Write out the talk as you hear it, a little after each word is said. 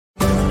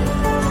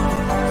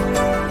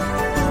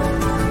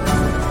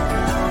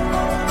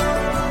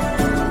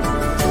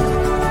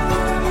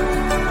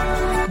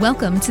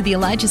Welcome to the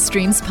Elijah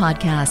Streams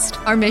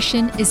podcast. Our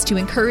mission is to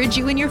encourage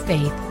you in your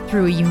faith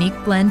through a unique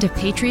blend of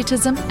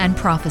patriotism and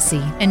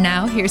prophecy. And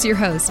now, here's your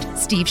host,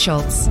 Steve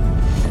Schultz.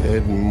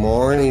 Good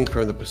morning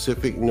from the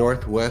Pacific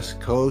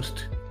Northwest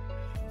coast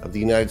of the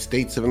United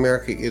States of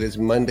America. It is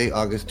Monday,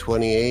 August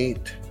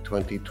 28,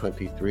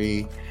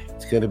 2023.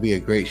 It's going to be a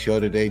great show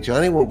today.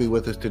 Johnny won't be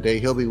with us today.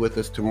 He'll be with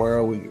us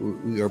tomorrow.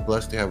 We are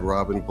blessed to have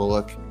Robin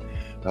Bullock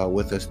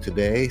with us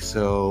today.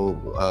 So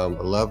I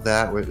love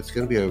that. It's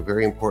going to be a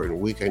very important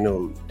week. I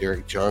know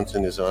Derek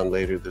Johnson is on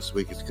later this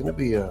week. It's going to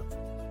be a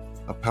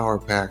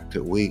power-packed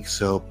week.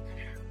 So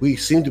we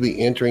seem to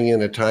be entering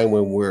in a time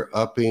when we're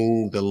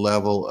upping the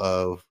level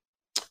of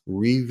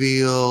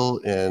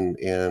reveal and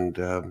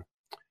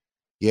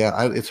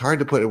it's hard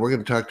to put it. We're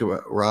going to talk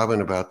to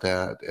Robin about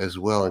that as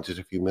well in just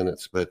a few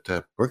minutes. But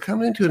we're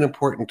coming into an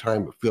important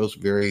time. It feels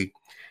very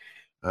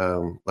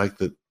like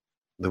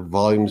the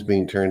volume's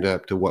being turned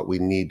up to what we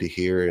need to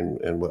hear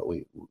and what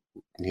we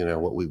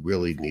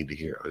really need to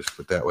hear. Let's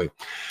put it that way.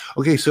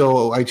 Okay,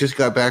 so I just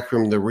got back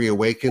from the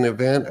Reawaken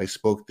event. I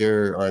spoke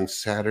there on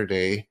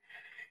Saturday,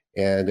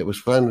 and it was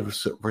fun.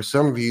 For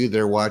some of you that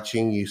are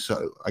watching,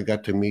 I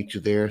got to meet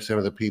you there. Some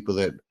of the people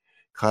that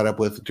caught up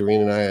with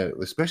Doreen and I,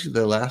 especially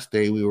the last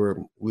day, we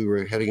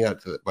were heading out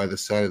by the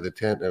side of the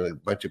tent, and a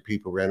bunch of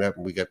people ran up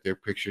and we got their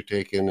picture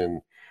taken, and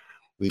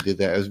we did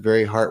that. It was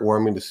very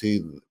heartwarming to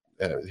see.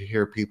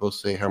 Hear people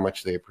say how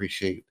much they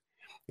appreciate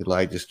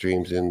Elijah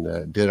Streams,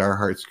 and did our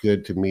hearts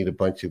good to meet a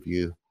bunch of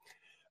you,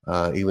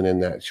 even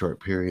in that short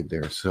period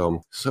there.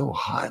 So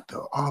hot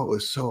though. Oh, it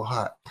was so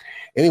hot.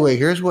 Anyway,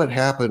 here's what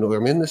happened.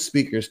 I'm in the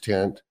speaker's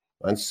tent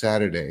on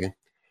Saturday,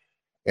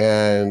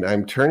 and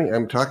I'm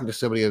talking to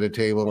somebody at a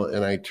table,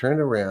 and I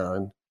turn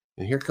around,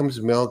 and here comes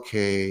Mel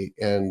K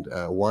and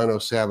Juan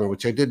O'Savin,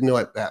 which I didn't know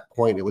at that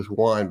point it was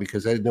Juan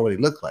because I didn't know what he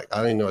looked like.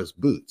 I didn't know his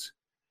boots.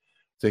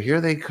 So here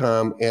they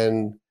come,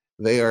 and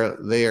they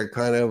are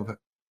kind of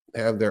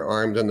have their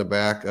arms on the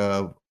back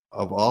of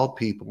all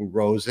people,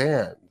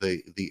 Roseanne,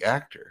 the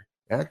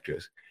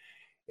actress.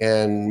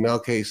 And Mel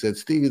K said,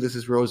 "Stevie, this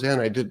is Roseanne."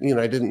 I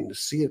didn't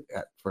see it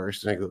at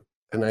first.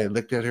 And I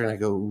looked at her and I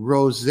go,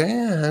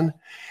 "Roseanne."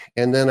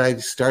 And then I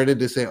started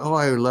to say, "Oh,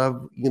 I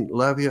love you.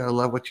 I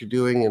love what you're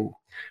doing." And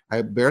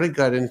I barely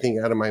got anything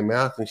out of my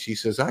mouth. And she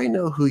says, "I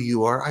know who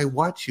you are. I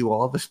watch you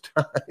all this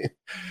time."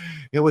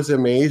 It was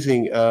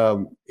amazing.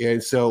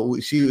 And so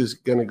she was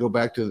going to go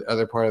back to the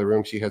other part of the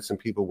room. She had some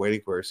people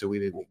waiting for her, so we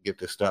didn't get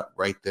to stop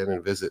right then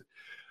and visit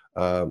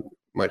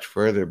much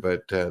further.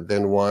 But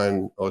then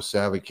Juan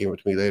O'Savin came up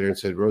to me later and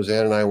said,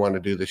 "Roseanne and I want to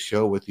do the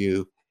show with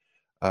you.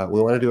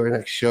 We want to do our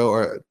next show,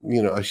 or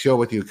a show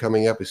with you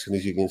coming up as soon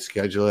as you can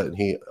schedule it." And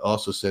he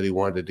also said he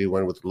wanted to do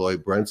one with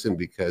Lloyd Brunson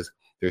because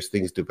there's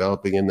things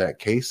developing in that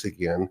case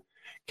again.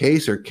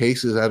 Case or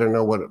cases, I don't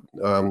know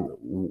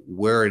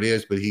where it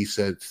is, but he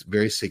said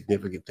very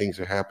significant things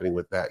are happening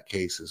with that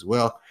case as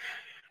well.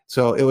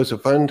 So it was a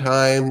fun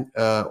time.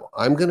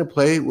 I'm going to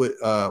play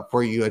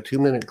for you a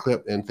 2-minute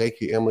clip, and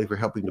thank you, Emily, for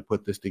helping to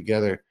put this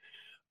together.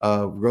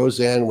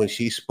 Roseanne, when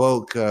she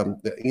spoke,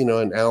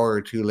 an hour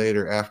or two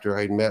later after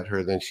I met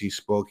her, then she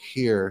spoke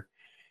here.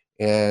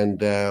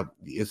 And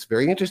it's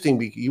very interesting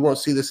because you won't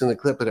see this in the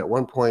clip, but at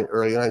one point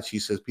early on, she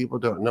says, "People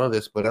don't know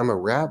this, but I'm a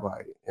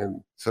rabbi."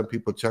 And some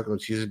people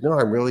chuckled. She said, "No,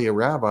 I'm really a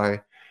rabbi."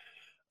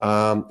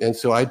 And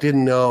so I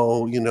didn't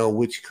know,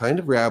 which kind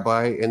of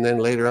rabbi. And then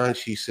later on,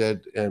 she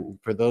said, "And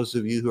for those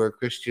of you who are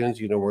Christians,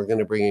 we're going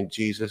to bring in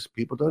Jesus.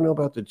 People don't know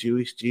about the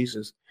Jewish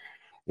Jesus.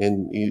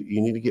 And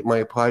you need to get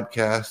my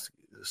podcast,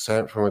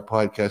 sign up for my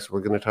podcast. We're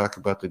going to talk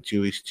about the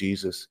Jewish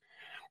Jesus."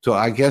 So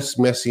I guess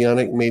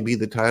Messianic may be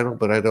the title,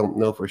 but I don't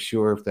know for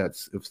sure if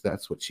that's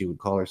what she would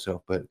call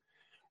herself. But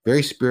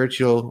very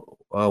spiritual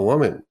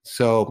woman.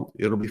 So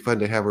it'll be fun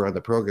to have her on the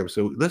program.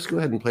 So let's go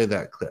ahead and play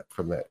that clip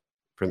from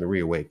the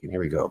Reawaken. Here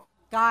we go.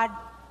 God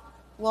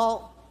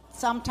will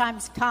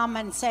sometimes come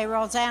and say,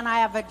 "Roseanne, I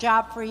have a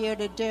job for you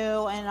to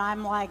do," and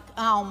I'm like,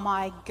 "Oh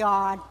my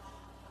God,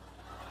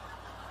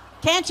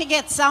 can't you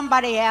get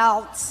somebody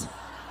else?"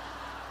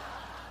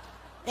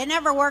 It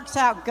never works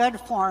out good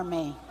for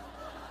me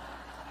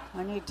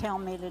when you tell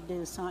me to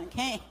do something.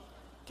 Can't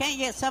you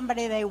get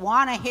somebody they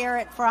want to hear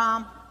it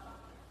from?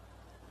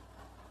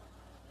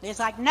 He's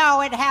like,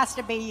 "No, it has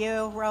to be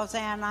you,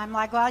 Roseanne." I'm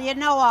like, "Well,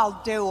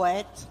 I'll do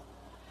it."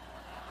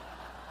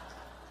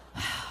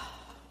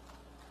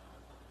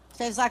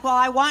 So he's like, "Well,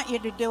 I want you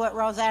to do it,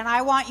 Roseanne.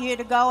 I want you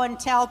to go and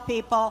tell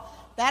people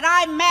that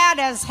I'm mad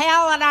as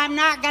hell and I'm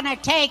not going to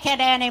take it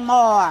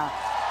anymore."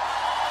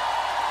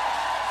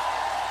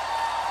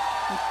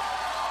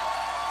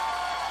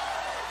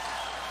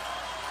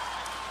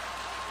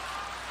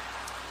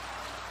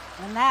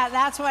 And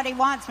that's what he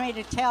wants me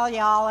to tell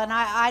y'all, and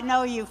I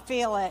know you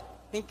feel it,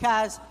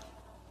 because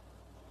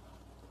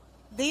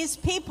these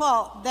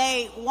people,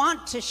 they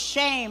want to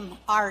shame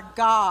our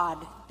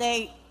God.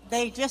 They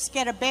just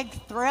get a big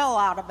thrill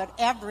out of it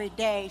every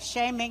day,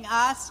 shaming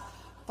us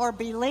for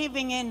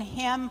believing in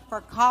him,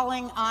 for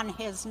calling on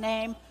his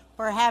name,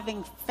 for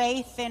having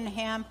faith in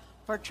him,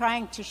 for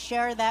trying to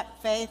share that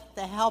faith,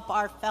 to help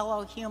our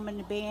fellow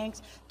human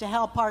beings, to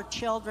help our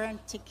children,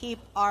 to keep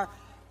our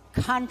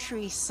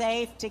country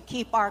safe, to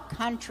keep our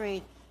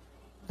country,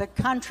 the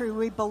country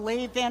we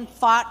believe in,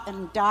 fought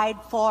and died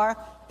for.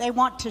 They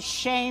want to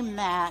shame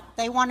that.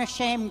 They want to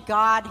shame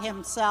God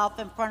himself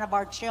in front of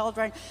our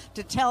children,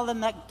 to tell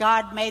them that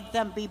God made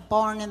them be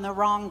born in the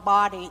wrong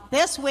body.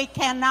 This we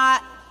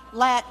cannot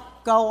let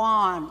go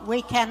on.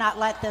 We cannot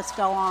let this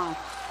go on.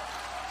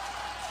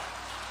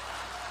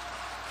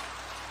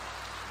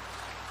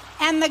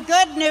 And the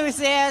good news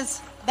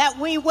is that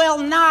we will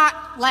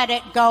not let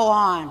it go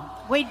on.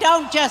 We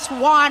don't just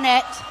want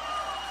it.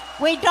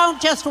 We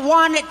don't just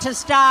want it to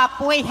stop.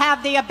 We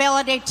have the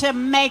ability to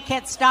make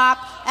it stop,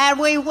 and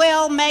we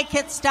will make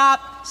it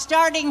stop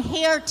starting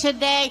here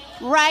today,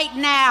 right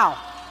now.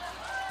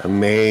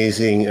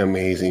 Amazing,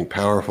 amazing,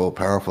 powerful,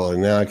 powerful.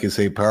 And now I can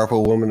say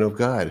powerful woman of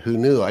God. Who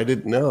knew? I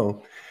didn't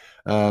know.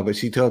 But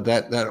she told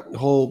that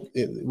whole,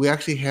 we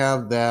actually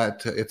have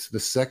that, it's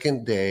the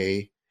second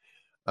day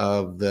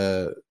of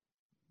the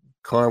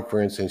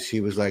conference, and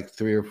she was like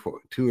 2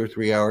 or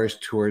 3 hours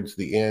towards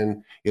the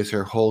end. It's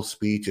her whole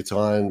speech. It's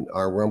on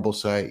our Rumble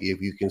site.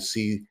 If you can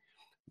see,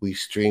 we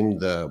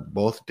streamed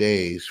both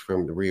days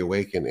from the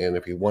Reawaken, and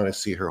if you want to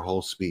see her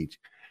whole speech,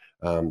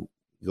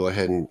 go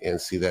ahead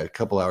and see that a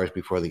couple hours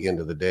before the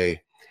end of the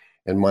day.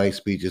 And my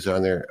speech is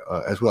on there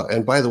as well.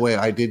 And by the way,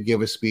 I did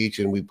give a speech,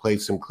 and we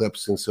played some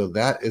clips, and so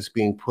that is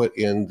being put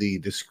in the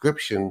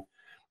description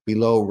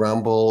below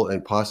Rumble,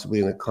 and possibly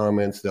in the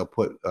comments they'll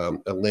put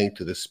a link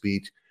to the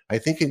speech. I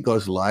think it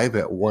goes live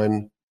at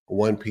 1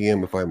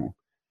 p.m. if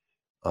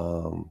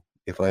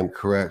I'm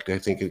correct. I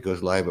think it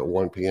goes live at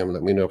 1 p.m.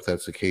 Let me know if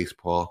that's the case,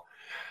 Paul.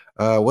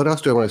 What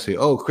else do I want to say?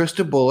 Oh,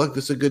 Krista Bullock.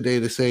 This is a good day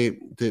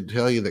to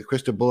tell you that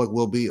Krista Bullock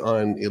will be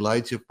on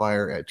Elijah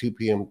Fire at 2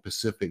 p.m.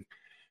 Pacific.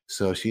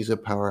 So she's a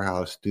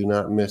powerhouse. Do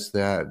not miss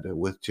that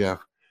with Jeff.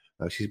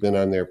 She's been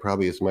on there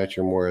probably as much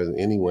or more than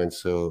anyone.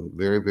 So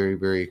very, very,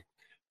 very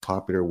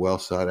popular, well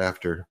sought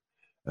after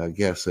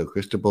guest. So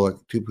Krista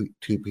Bullock, 2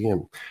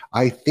 p.m.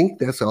 I think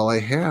that's all I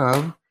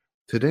have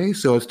today.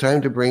 So it's time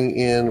to bring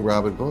in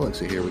Robin Bullock.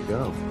 So here we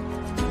go.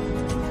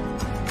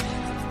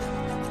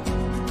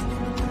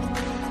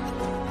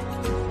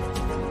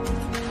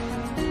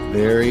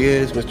 There he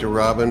is, Mr.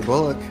 Robin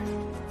Bullock.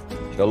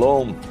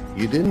 Shalom.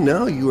 You didn't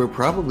know you were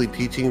probably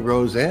teaching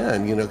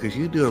Roseanne, because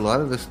you do a lot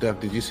of this stuff.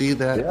 Did you see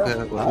that?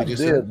 Yeah, I did,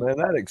 said? Man.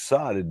 That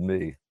excited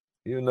me.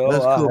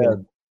 That's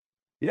cool.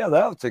 Yeah,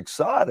 that was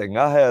exciting.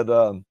 I had,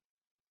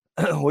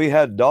 we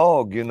had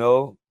Dog,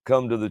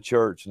 come to the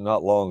church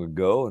not long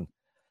ago,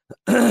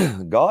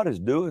 and God is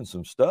doing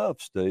some stuff,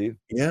 Steve.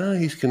 Yeah,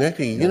 he's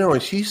connecting.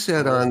 And she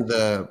said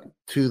to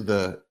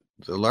the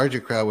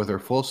larger crowd with her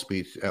full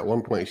speech, at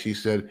one point she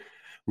said,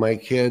 my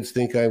kids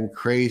think I'm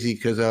crazy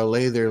because I'll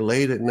lay there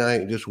late at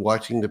night just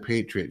watching the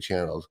Patriot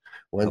channels,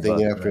 one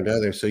thing after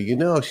another. So,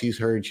 she's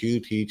heard you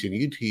teach, and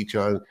you teach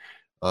on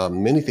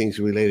many things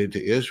related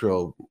to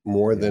Israel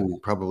more than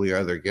probably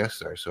other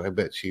guests are. So I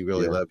bet she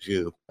really loves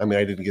you. I mean,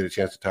 I didn't get a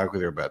chance to talk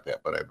with her about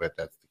that, but I bet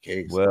that's the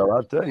case. Well,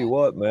 I'll tell you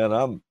what, man,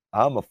 I'm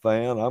a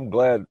fan. I'm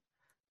glad.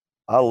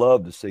 I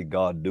love to see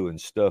God doing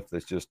stuff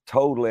that's just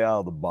totally out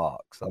of the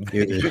box. I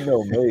mean, you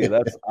know me,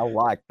 I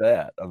like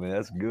that. I mean,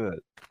 that's good.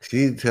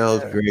 She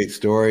tells great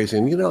stories,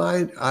 and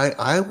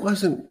I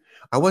wasn't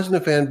a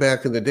fan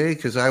back in the day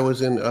because I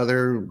was in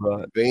other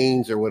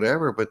veins or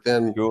whatever. But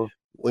then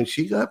when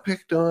she got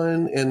picked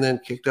on and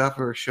then kicked off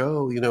her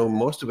show,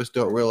 most of us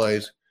don't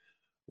realize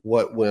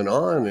what went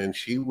on, and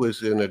she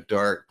was in a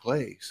dark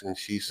place, and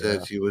she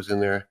said she was in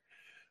there.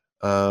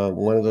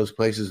 One of those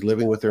places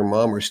living with her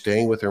mom or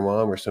staying with her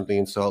mom or something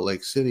in Salt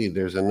Lake City.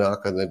 There's a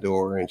knock on the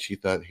door, and she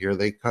thought, here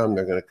they come.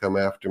 They're going to come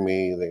after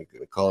me. They're going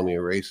to call me a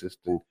racist.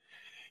 And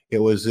it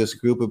was this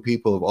group of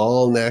people of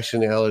all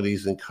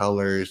nationalities and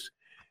colors.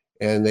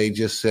 And they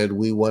just said,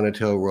 we want to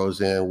tell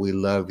Roseanne, we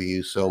love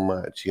you so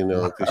much,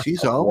 because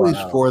she's always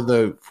for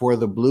the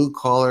blue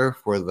collar,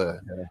 for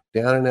the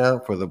down and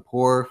out, for the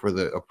poor, for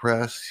the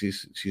oppressed.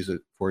 She's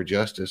for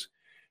justice.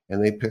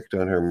 And they picked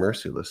on her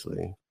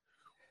mercilessly.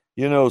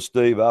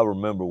 Steve, I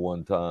remember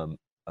one time,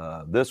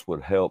 this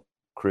would help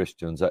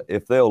Christians.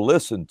 If they'll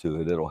listen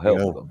to it, it'll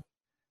help them.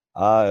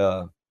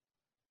 I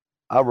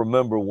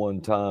remember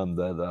one time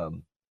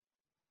that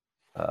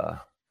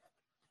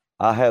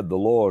I had the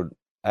Lord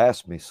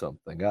ask me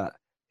something.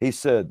 He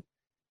said,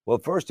 well,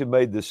 first he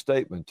made this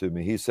statement to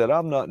me. He said,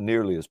 I'm not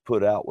nearly as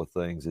put out with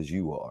things as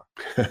you are.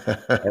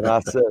 And I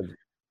said,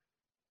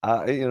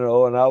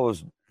 and I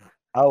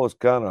was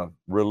kind of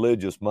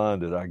religious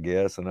minded, I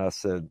guess. And I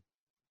said,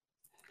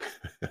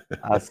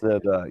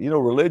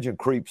 religion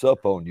creeps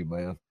up on you,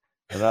 man.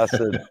 And I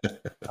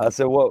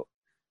said, well,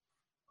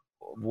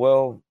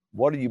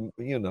 what do you,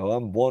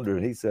 I'm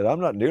wondering. He said, I'm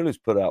not nearly as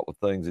put out with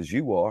things as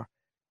you are.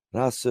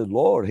 And I said,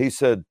 Lord, he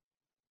said,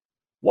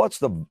 what's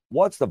the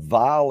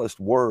vilest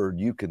word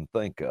you can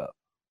think of?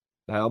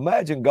 Now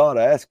imagine God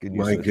asking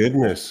you. My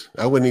goodness.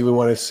 I wouldn't even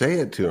want to say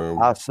it to him.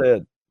 I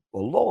said,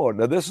 well, Lord,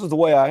 now this is the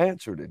way I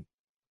answered him.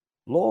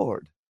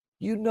 Lord,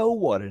 you know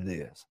what it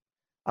is.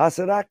 I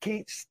said, I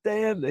can't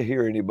stand to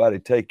hear anybody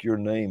take your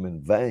name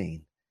in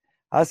vain.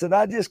 I said,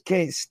 I just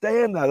can't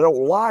stand that. I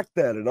don't like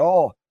that at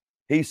all.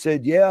 He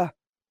said, yeah.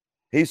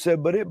 He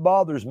said, but it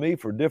bothers me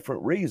for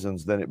different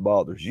reasons than it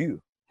bothers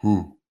you.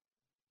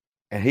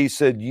 And he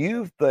said,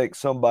 you think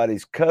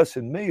somebody's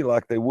cussing me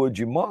like they would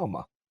your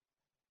mama.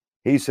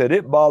 He said,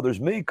 it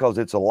bothers me because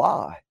it's a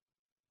lie.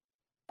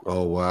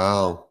 Oh,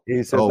 wow.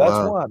 He said,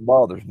 that's why it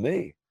bothers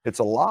me. It's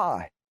a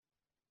lie.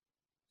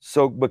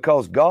 So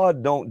because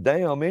God don't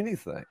damn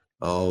anything.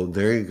 Oh,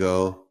 there you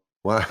go.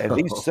 Wow. And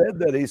he said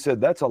that. He said,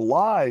 that's a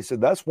lie. He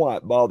said, that's why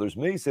it bothers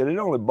me. He said, it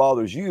only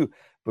bothers you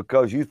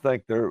because you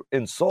think they're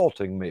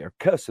insulting me or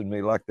cussing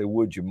me like they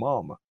would your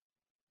mama.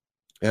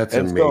 That's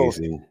and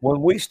amazing. So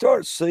when we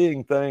start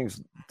seeing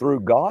things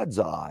through God's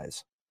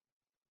eyes,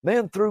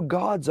 man, through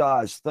God's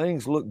eyes,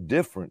 things look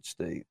different,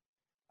 Steve.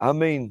 I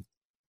mean,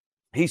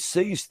 he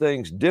sees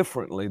things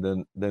differently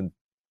than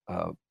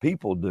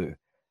people do.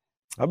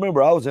 I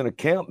remember I was in a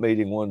camp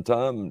meeting one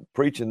time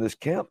preaching this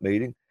camp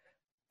meeting,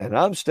 and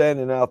I'm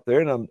standing out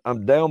there and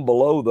I'm down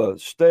below the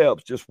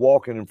steps, just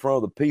walking in front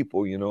of the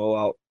people. You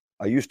know,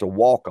 I used to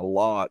walk a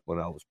lot when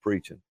I was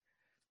preaching.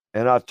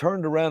 And I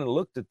turned around and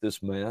looked at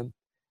this man.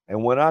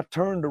 And when I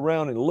turned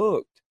around and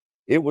looked,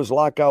 it was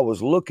like I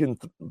was looking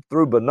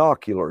through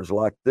binoculars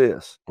like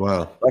this.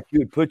 Wow. Like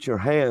you'd put your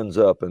hands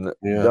up and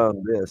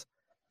done this.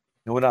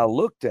 And when I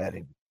looked at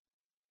him,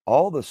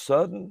 all of a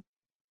sudden,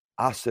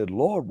 I said,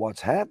 Lord,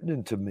 what's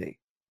happening to me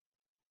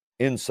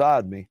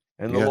inside me?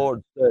 And the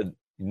Lord said,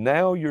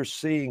 now you're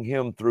seeing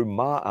him through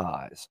my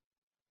eyes.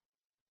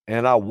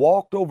 And I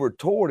walked over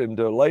toward him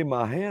to lay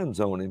my hands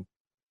on him,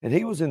 and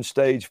he was in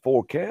stage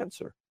 4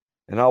 cancer.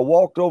 And I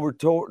walked over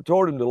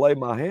toward him to lay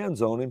my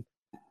hands on him,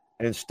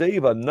 and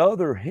Steve,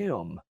 another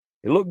him,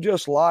 it looked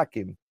just like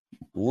him,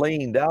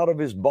 leaned out of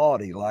his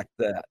body like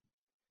that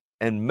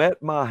and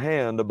met my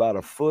hand about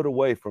a foot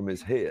away from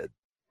his head.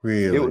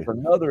 Really? It was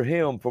another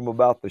him from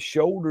about the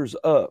shoulders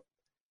up,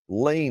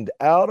 leaned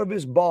out of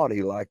his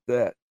body like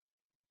that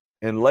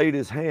and laid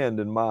his hand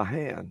in my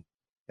hand.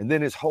 And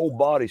then his whole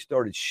body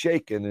started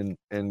shaking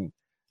and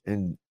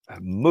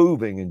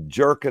moving and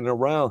jerking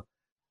around.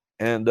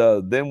 And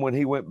then when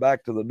he went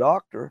back to the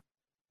doctor,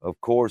 of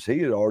course, he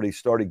had already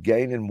started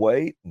gaining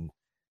weight. And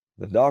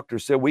the doctor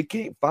said, we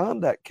can't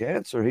find that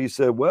cancer. He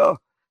said, well,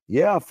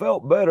 yeah, I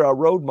felt better. I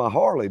rode my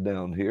Harley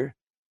down here.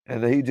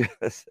 And he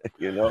just,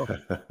 you know,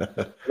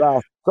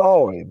 I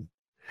saw him.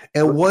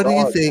 And what do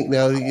you think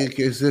now?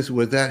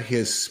 Was that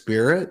his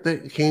spirit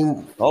that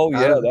came? Oh,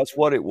 yeah, that's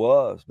what it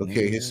was.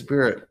 Okay, his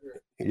spirit.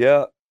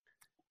 Yeah.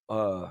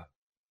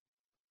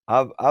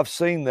 I've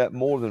seen that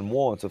more than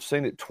once. I've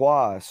seen it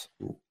twice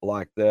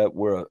like that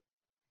where,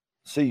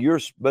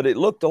 but it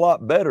looked a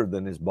lot better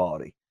than his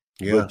body.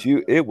 Yeah. But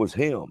it was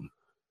him.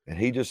 And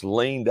he just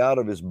leaned out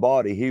of his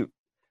body.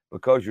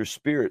 Because your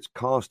spirit's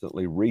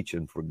constantly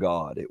reaching for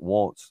God. It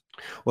wants.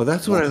 Well,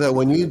 that's what I thought.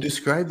 When you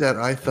described that,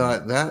 I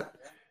thought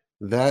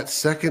that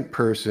second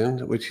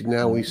person, which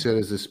now we said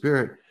is the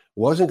spirit,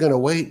 wasn't going to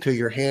wait till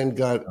your hand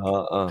got.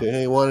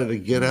 He wanted to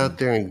get out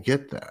there and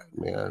get that,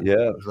 man.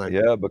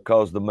 Yeah,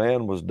 because the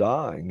man was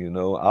dying. You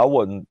know, I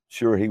wasn't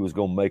sure he was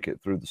going to make it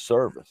through the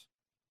service.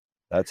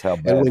 That's how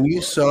bad. And when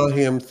you saw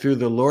him through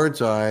the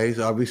Lord's eyes,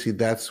 obviously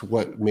that's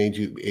what made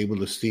you able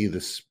to see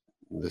the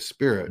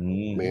spirit,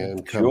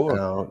 man, come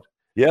out.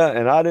 Yeah,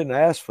 and I didn't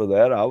ask for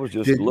that. I was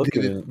just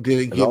looking. Did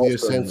it give you a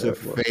sense of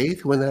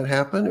faith when that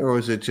happened, or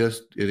was it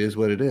just it is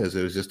what it is?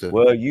 It was just a.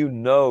 Well, you're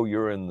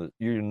in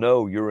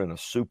a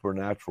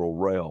supernatural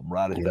realm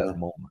right at that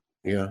moment.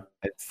 Yeah,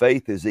 and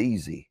faith is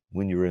easy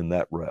when you're in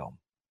that realm.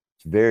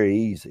 It's very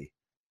easy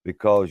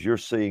because you're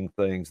seeing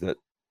things that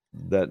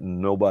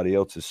nobody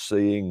else is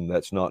seeing.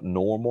 That's not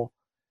normal,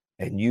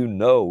 and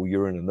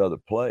you're in another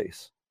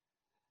place,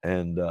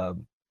 and.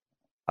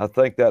 I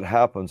think that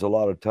happens a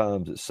lot of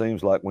times. It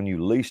seems like when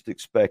you least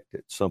expect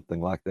it, something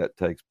like that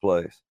takes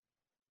place.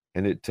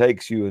 And it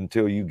takes you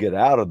until you get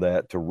out of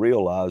that to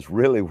realize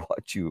really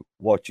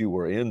what you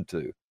were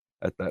into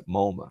at that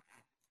moment.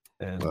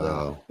 And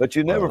but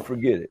you never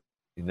forget it.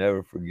 You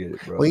never forget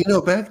it, bro.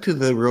 Well, back to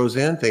the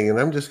Roseanne thing, and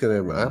I'm just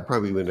gonna I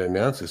probably would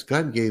announce this.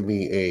 God gave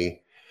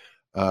me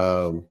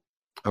a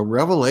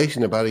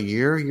revelation about a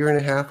year and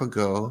a half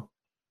ago.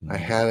 I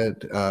had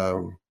it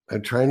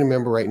I'm trying to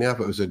remember right now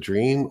if it was a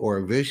dream or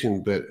a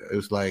vision, but it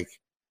was like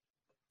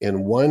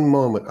in one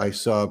moment I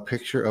saw a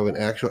picture of an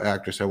actual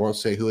actress. I won't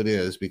say who it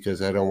is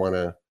because I don't want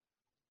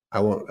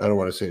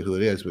to say who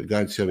it is, but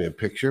God showed me a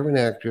picture of an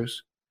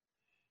actress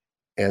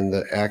and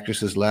the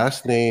actress's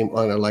last name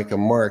on a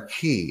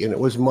marquee. And it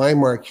was my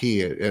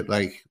marquee at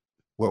like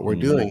what we're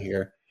doing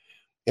here.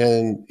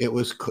 And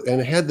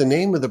it had the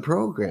name of the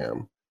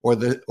program or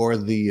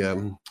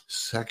the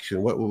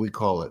section. What would we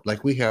call it?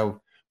 Like we have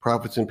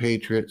Prophets and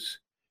Patriots.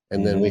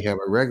 And then we have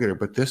a regular,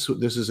 but this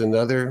is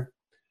another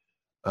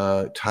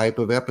type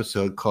of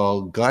episode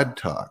called God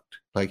Talked.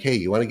 Like, hey,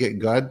 you want to get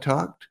God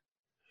Talked?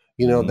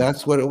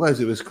 That's what it was.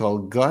 It was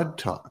called God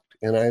Talked.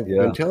 And I've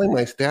been telling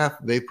my staff,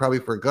 they've probably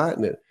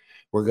forgotten it.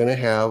 We're going to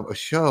have a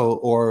show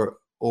or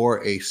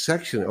or a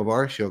section of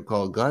our show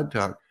called God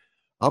Talk,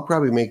 I'll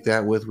probably make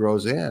that with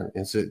Roseanne.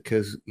 And so,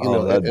 because,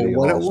 that'd be and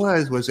what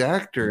awesome. it was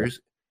actors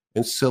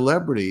and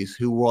celebrities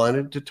who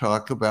wanted to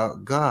talk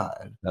about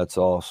God. That's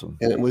awesome.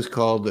 And it was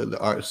called,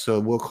 so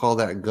we'll call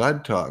that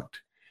God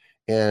Talked.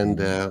 And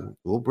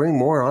we'll bring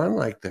more on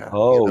like that.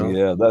 Oh,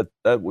 yeah,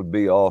 that would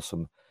be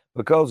awesome.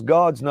 Because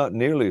God's not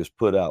nearly as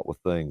put out with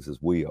things as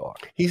we are.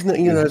 He's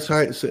not,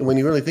 sorry, so when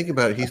you really think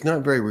about it, he's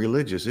not very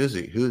religious, is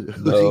he? Who's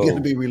he going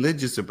to be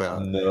religious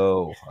about?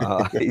 No,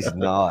 he's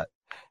not.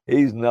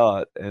 He's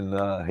not. And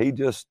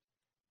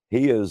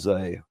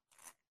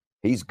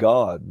he's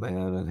God,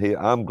 man. And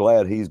I'm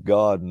glad he's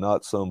God,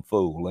 not some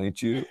fool,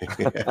 ain't you?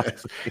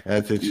 Yes,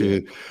 that's the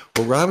truth.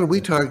 Well, Robin,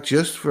 we talked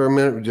just for a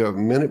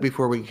minute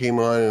before we came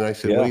on, and I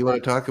said, what do you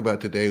want to talk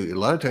about today? A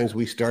lot of times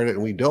we start it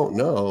and we don't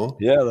know.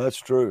 Yeah, that's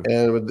true.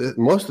 And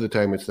most of the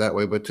time it's that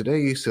way. But today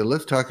you said,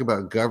 let's talk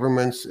about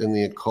governments and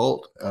the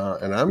occult.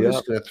 And I'm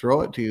just going to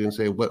throw it to you and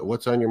say,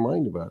 what's on your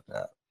mind about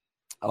that?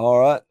 All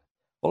right.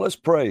 Well, let's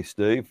pray,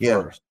 Steve,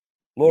 first.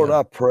 Lord,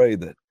 I pray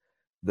that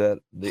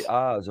the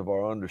eyes of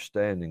our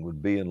understanding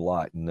would be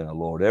enlightened now,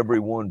 Lord.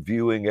 Everyone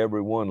viewing,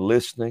 everyone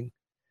listening,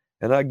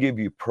 and I give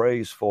you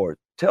praise for it.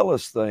 Tell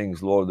us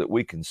things, Lord, that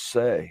we can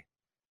say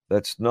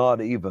that's not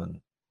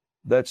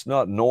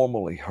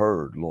normally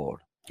heard,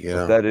 Lord.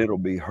 But that it'll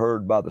be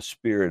heard by the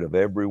Spirit of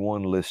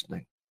everyone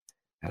listening.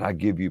 And I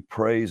give you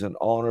praise and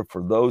honor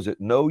for those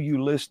that know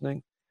you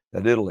listening,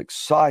 that it'll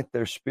excite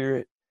their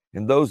spirit,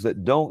 and those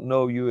that don't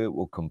know you, it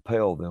will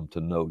compel them to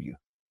know you.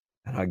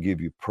 And I give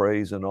you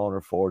praise and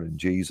honor for it in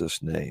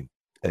Jesus' name.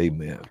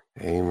 Amen.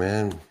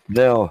 Amen.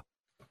 Now,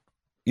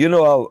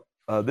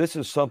 this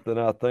is something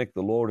I think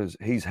the Lord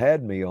he's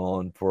had me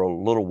on for a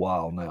little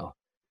while now.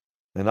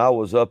 And I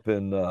was up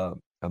in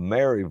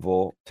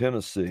Maryville,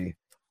 Tennessee,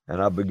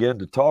 and I began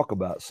to talk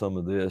about some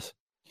of this.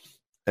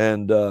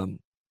 And, I'm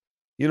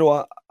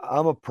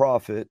a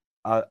prophet.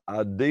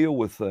 I deal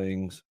with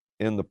things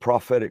in the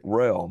prophetic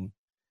realm.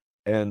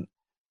 And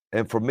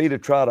for me to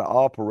try to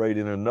operate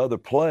in another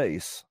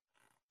place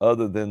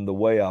other than the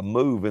way I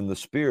move in the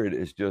Spirit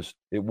is just,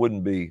 it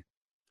wouldn't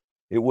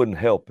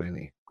help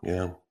any.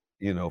 Yeah.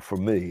 For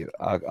me,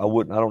 I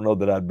don't know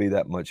that I'd be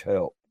that much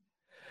help.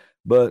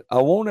 But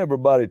I want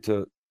everybody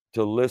to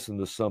listen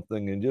to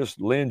something and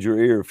just lend your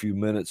ear a few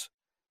minutes.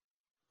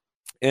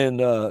 In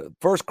 1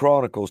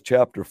 Chronicles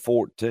chapter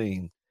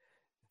 14,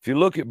 if you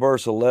look at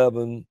verse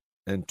 11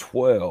 and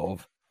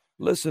 12,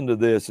 listen to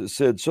this. It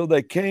said, so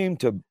they came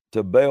to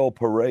Baal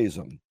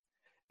Perazim,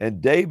 and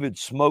David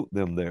smote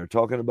them there,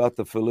 talking about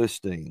the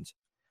Philistines.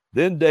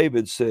 Then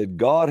David said,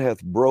 God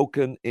hath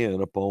broken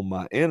in upon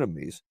my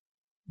enemies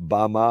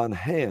by mine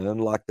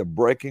hand like the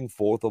breaking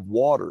forth of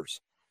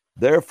waters.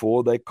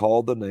 Therefore they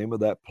called the name of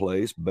that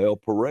place Baal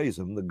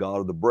Perazim, the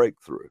God of the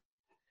breakthrough.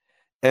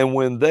 And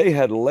when they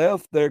had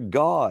left their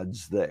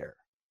gods there,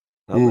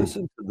 now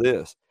listen to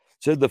this,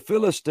 said the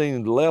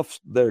Philistines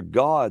left their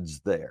gods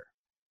there.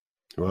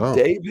 Wow.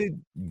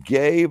 David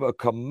gave a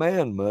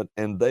commandment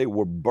and they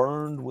were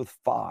burned with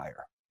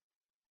fire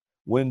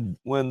when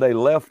they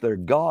left their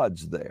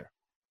gods there.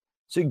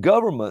 See,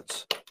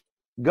 governments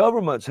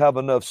have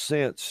enough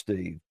sense,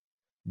 Steve.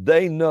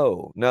 They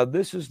know, now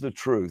this is the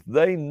truth,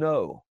 they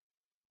know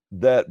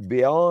that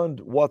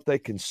beyond what they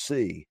can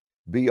see,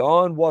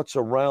 beyond what's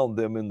around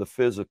them in the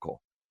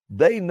physical,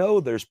 they know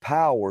there's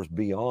powers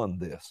beyond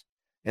this.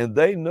 And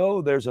they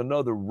know there's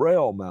another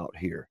realm out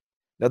here.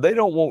 Now, they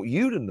don't want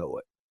you to know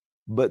it,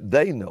 but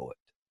they know it.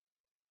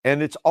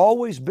 And it's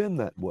always been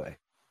that way.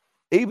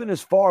 Even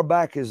as far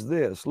back as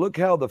this, look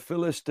how the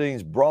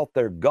Philistines brought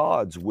their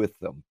gods with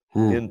them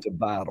into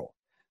battle.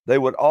 They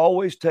would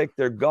always take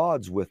their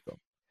gods with them.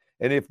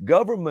 And if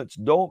governments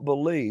don't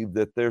believe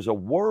that there's a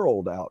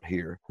world out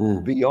here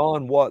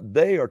beyond what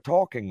they are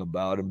talking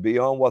about and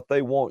beyond what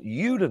they want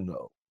you to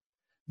know,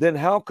 then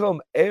how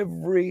come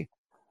every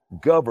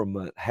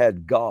government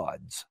had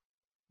gods?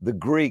 The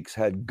Greeks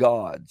had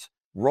gods.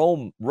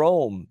 Rome,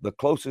 the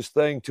closest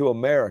thing to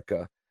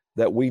America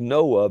that we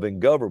know of in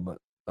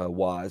government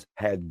wise,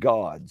 had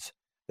gods.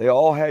 They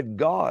all had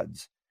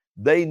gods.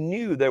 They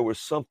knew there was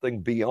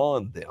something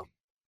beyond them.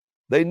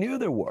 They knew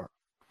there were.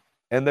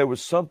 And there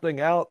was something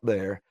out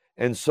there.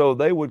 And so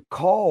they would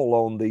call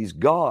on these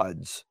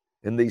gods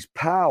and these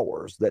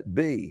powers that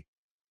be.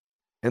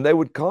 And they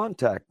would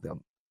contact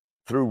them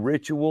through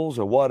rituals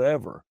or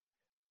whatever.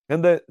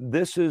 And that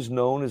this is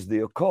known as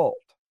the occult.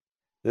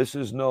 This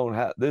is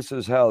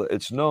how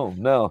it's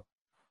known. Now,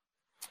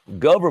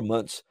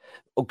 governments,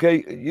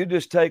 okay, you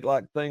just take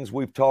like things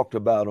we've talked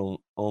about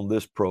on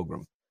this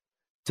program.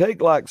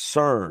 Take like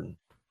CERN,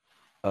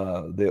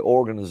 the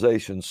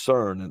organization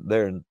CERN,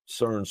 there in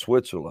CERN,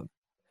 Switzerland.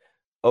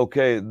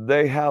 Okay,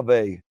 they have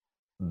the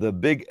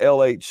big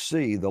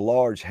LHC, the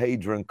Large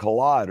Hadron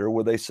Collider,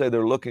 where they say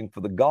they're looking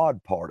for the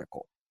God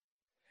particle.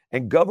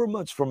 And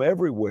governments from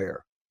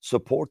everywhere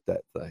support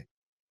that thing.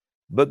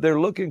 But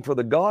they're looking for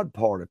the God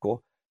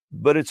particle,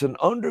 but it's an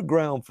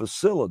underground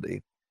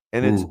facility,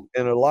 and it's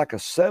in like a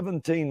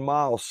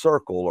 17-mile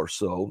circle or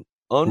so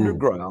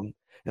underground,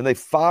 and they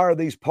fire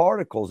these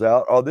particles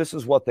out, or this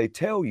is what they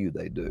tell you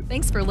they do.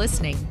 Thanks for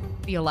listening.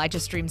 The Elijah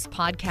Streams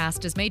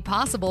podcast is made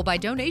possible by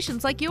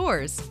donations like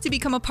yours. To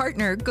become a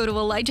partner, go to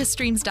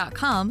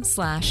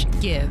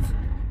ElijahStreams.com/give.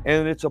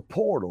 And it's a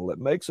portal. It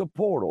makes a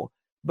portal,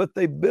 but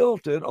they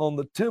built it on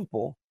the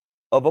temple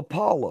of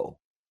Apollo.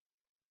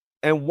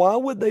 And why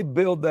would they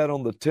build that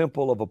on the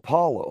temple of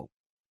Apollo?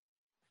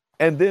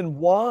 And then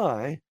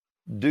why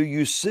do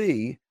you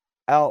see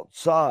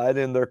outside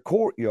in their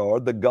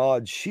courtyard the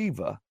god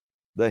Shiva,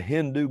 the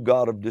Hindu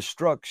god of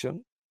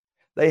destruction?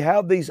 They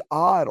have these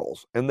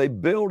idols, and they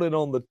build it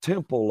on the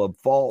temple of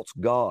false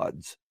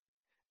gods.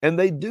 And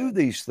they do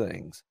these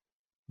things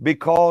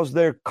because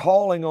they're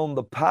calling on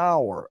the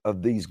power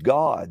of these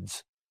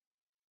gods.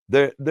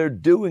 They're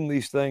doing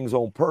these things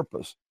on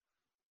purpose.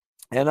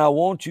 And I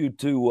want you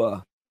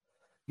to,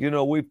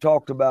 we've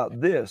talked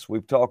about this.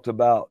 We've talked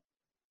about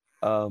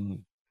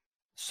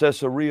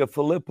Caesarea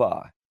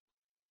Philippi.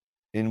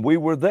 And we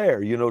were there,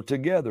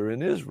 together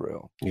in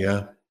Israel.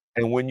 Yeah.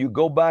 And when you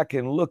go back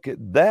and look at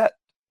that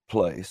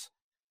place,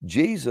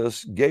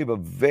 Jesus gave a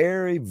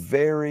very,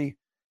 very,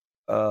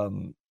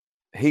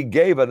 he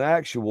gave an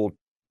actual,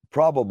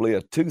 probably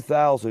a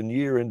 2,000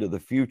 year into the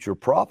future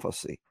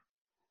prophecy.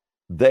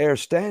 They're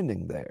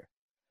standing there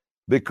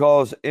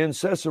because in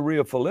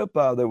Caesarea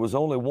Philippi, there was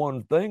only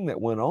one thing that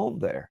went on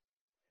there,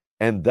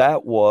 and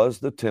that was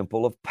the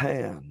temple of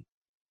Pan.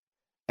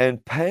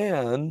 And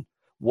Pan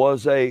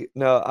was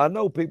now I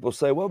know people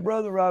say, well,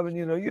 Brother Robin,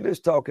 you're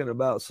just talking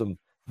about some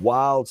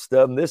wild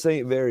stuff, and this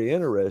ain't very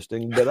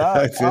interesting, but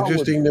it's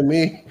interesting to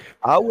me.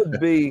 I would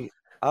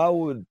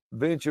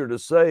venture to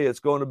say it's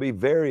going to be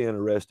very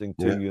interesting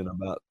to you in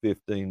about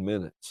 15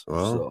 minutes.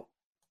 Well.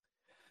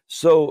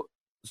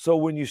 So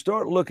when you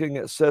start looking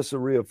at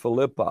Caesarea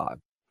Philippi,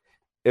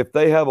 if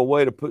they have a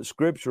way to put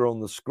scripture on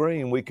the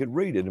screen, we could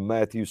read it in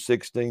Matthew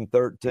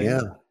 16:13.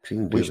 Yeah,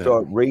 we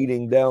start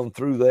reading down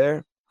through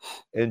there.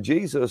 And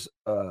Jesus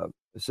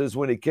says,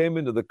 when he came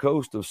into the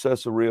coast of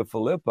Caesarea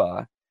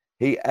Philippi,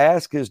 he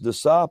asked his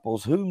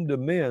disciples, whom do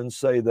men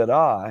say that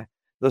I,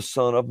 the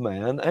Son of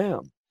Man,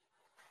 am?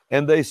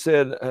 And they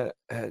said,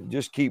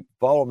 just keep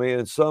following me.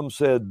 And some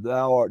said,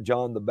 thou art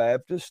John the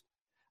Baptist.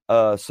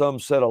 Some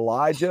said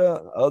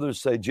Elijah.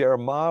 Others say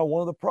Jeremiah,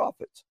 one of the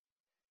prophets.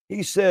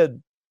 He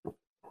said,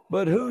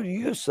 but who do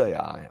you say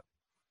I am?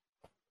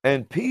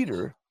 And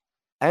Peter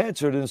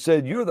answered and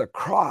said, you're the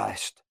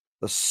Christ,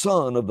 the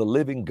Son of the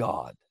living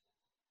God.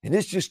 And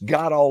it's just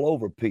got all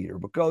over Peter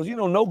because,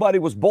 nobody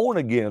was born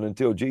again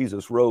until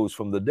Jesus rose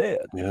from the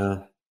dead.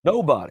 Yeah.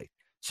 Nobody.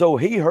 So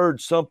he heard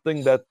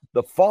something that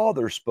the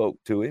Father spoke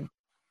to him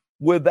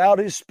without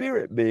his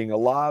spirit being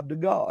alive to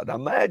God.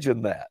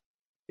 Imagine that.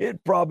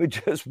 It probably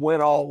just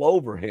went all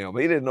over him.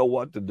 He didn't know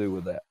what to do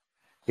with that.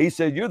 He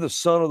said, you're the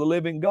Son of the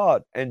living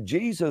God. And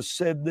Jesus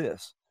said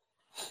this.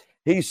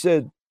 He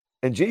said,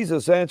 and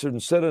Jesus answered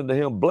and said unto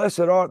him, blessed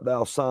art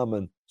thou,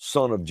 Simon,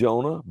 son of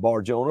Jonah,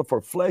 Bar-Jonah, for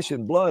flesh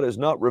and blood has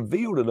not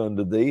revealed it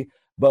unto thee,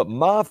 but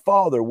my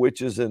Father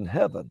which is in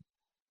heaven.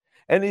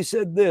 And he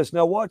said this,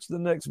 now watch the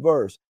next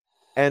verse.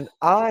 And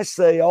I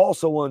say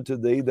also unto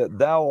thee that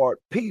thou art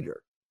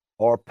Peter,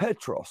 or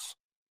Petros,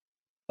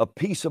 a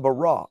piece of a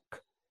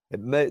rock.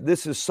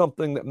 This is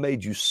something that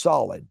made you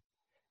solid.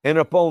 And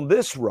upon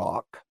this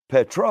rock,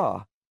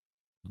 Petra,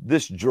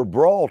 this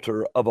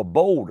Gibraltar of a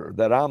boulder,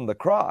 that I'm the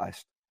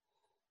Christ,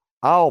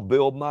 I'll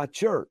build my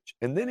church.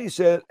 And then he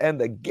said, and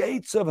the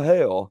gates of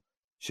hell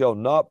shall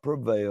not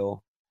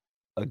prevail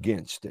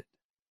against it.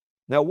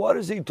 Now, what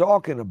is he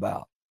talking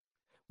about?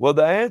 Well,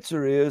 the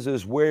answer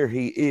is where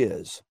he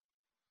is.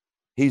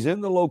 He's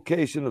in the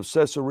location of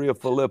Caesarea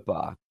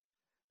Philippi,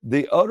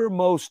 the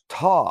uttermost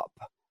top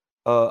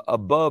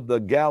above the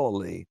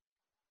Galilee,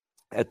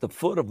 at the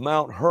foot of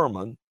Mount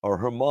Hermon, or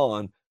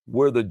Hermon,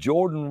 where the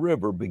Jordan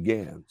River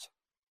begins.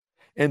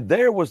 And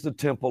there was the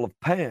temple of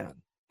Pan.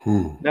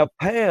 Now,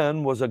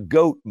 Pan was a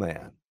goat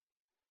man.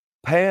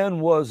 Pan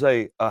was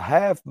a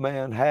half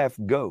man, half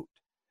goat.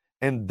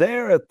 And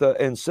there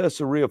in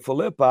Caesarea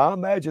Philippi, I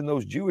imagine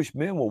those Jewish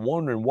men were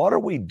wondering, what are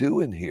we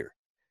doing here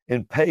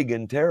in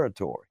pagan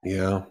territory?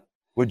 Yeah.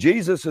 Well,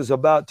 Jesus is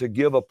about to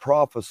give a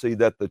prophecy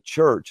that the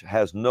church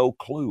has no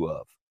clue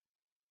of.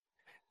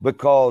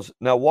 Because,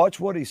 now watch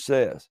what he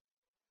says.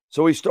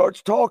 So he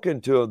starts talking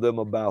to them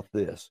about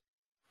this.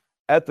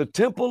 At the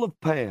temple of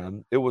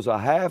Pan, it was a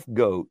half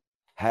goat,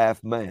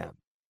 half man.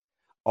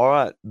 All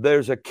right,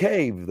 there's a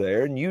cave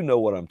there, and you know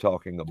what I'm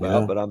talking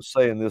about, but I'm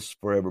saying this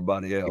for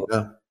everybody else.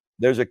 Yeah.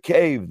 There's a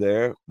cave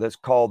there that's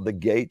called the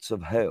gates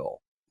of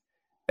hell.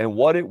 And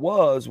what it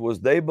was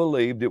they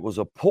believed it was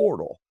a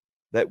portal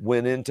that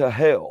went into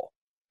hell.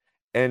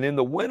 And in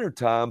the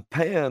wintertime,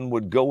 Pan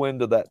would go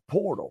into that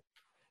portal,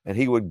 and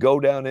he would go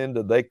down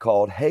into, they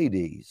called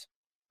Hades.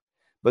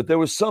 But there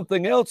was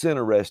something else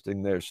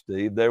interesting there,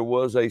 Steve. There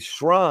was a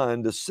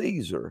shrine to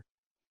Caesar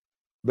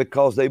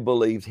because they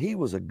believed he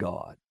was a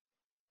god.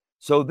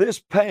 So this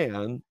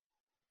Pan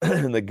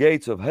and the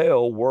gates of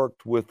hell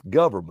worked with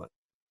government,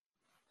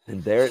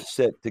 and there it's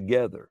set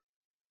together.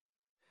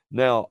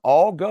 Now,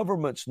 all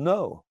governments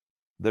know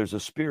there's a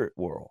spirit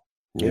world.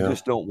 They Yeah.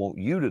 just don't want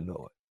you to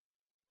know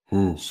it.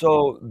 Hmm.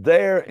 So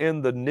there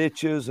in the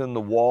niches and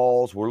the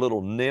walls were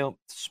little nymph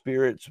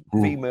spirits,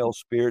 female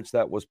spirits.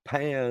 That was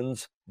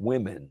Pan's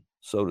women,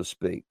 so to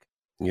speak.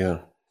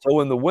 Yeah. So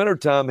in the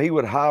wintertime, he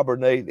would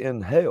hibernate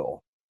in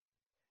hell.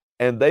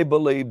 And they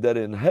believed that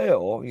in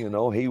hell, you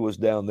know, he was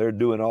down there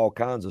doing all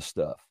kinds of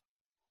stuff.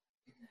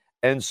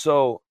 And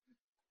so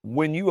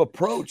when you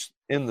approached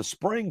in the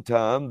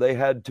springtime, they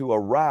had to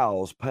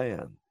arouse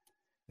Pan.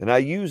 And I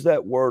use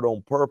that word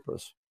on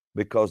purpose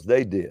because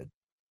they did.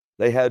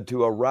 They had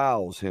to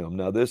arouse him.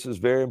 Now, this is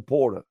very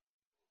important.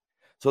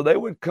 So they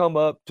would come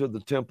up to the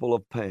temple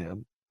of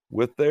Pan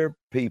with their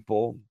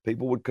people.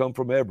 People would come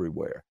from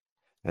everywhere.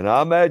 And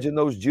I imagine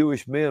those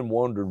Jewish men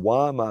wondered,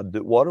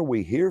 what are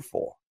we here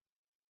for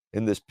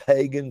in this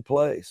pagan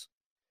place?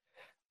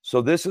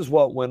 So this is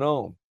what went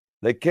on.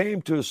 They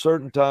came to a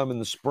certain time in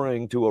the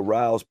spring to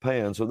arouse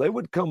Pan. So they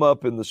would come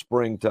up in the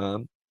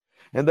springtime,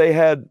 and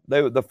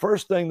the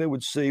first thing they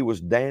would see was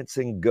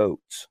dancing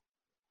goats.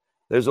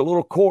 There's a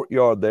little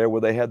courtyard there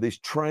where they had these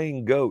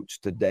trained goats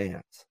to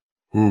dance.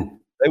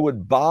 They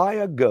would buy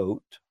a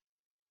goat,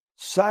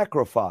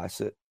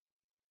 sacrifice it,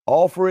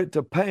 offer it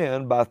to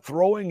Pan by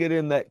throwing it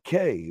in that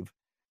cave.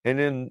 And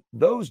in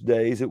those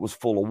days, it was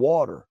full of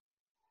water.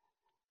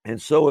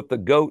 And so if the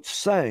goat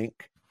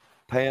sank,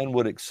 Pan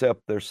would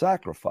accept their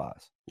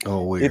sacrifice.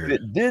 Oh, weird. If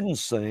it didn't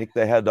sink,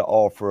 they had to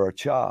offer a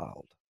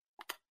child.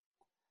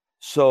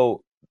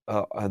 So,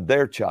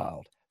 their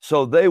child.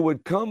 So they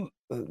would come.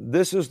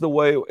 This is the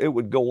way it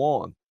would go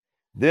on.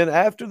 Then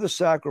after the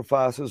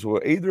sacrifices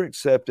were either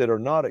accepted or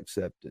not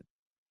accepted,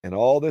 and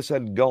all this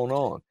had gone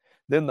on,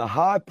 then the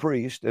high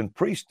priest and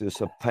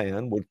priestess of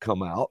Pan would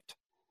come out,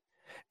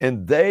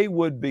 and they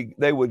would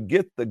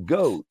get the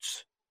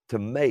goats to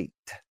mate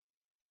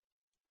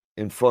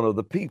in front of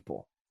the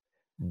people.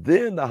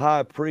 Then the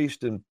high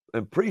priest and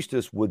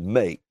priestess would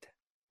mate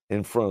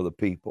in front of the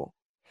people.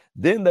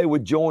 Then they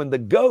would join the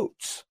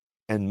goats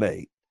and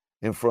mate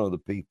in front of the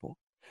people.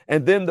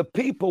 And then the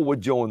people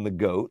would join the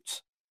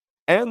goats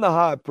and the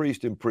high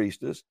priest and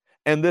priestess,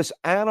 and this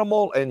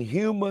animal and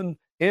human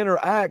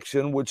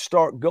interaction would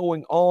start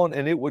going on,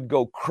 and it would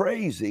go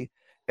crazy,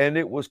 and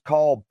it was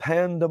called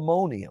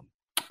pandemonium.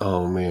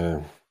 Oh,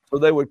 man. So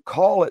they would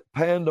call it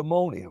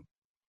pandemonium.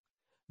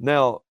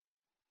 Now,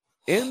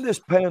 in this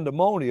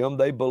pandemonium,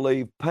 they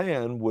believed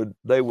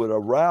they would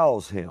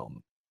arouse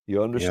him.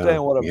 You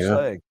understand what I'm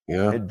saying?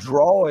 Yeah. And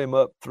draw him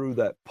up through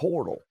that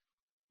portal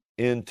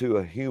into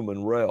a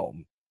human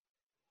realm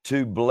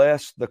to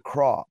bless the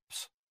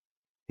crops.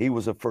 He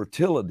was a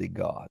fertility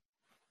god.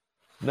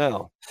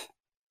 Now,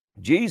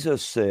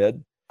 Jesus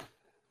said,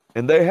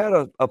 and they had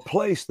a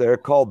place there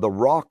called the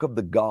Rock of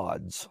the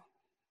Gods.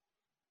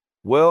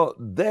 Well,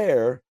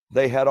 there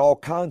they had all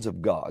kinds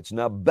of gods.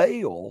 Now,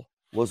 Baal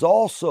was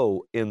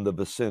also in the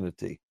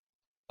vicinity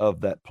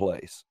of that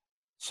place.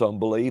 Some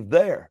believe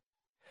there.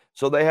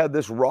 So they had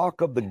this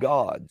Rock of the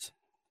Gods.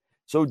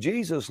 So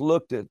Jesus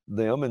looked at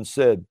them and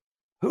said,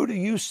 "Who do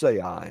you say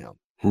I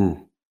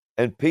am?"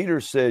 And Peter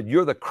said,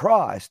 "You're the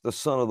Christ, the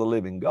Son of the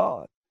living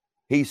God."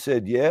 He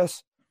said,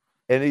 "Yes."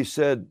 And he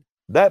said,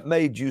 "That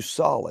made you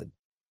solid.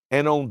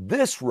 And on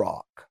this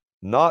rock,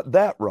 not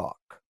that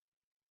rock,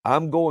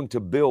 I'm going to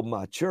build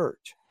my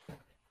church.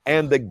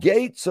 And the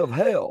gates of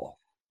hell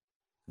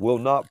will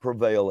not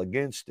prevail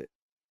against it."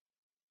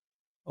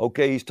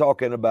 Okay, he's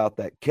talking about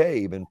that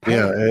cave in Pan.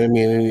 Yeah, I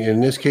mean, in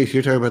this case,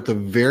 you're talking about the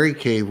very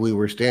cave we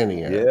were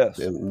standing at. Yes.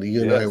 And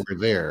you and I were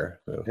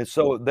there. So. And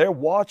so they're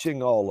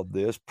watching all of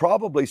this,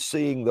 probably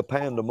seeing the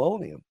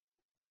pandemonium.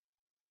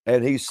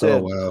 And he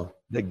said, Oh, wow.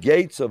 The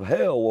gates of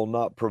hell will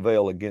not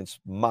prevail against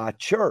my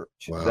church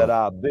that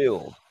I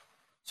build.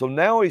 So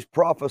now he's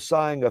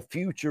prophesying a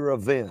future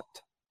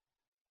event.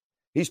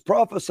 He's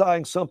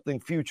prophesying something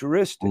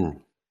futuristic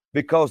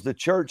because the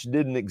church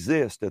didn't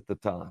exist at the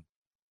time.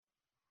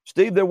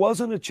 Steve, there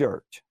wasn't a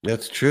church.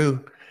 That's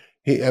true.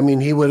 He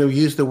would have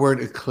used the word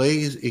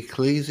ecclesia,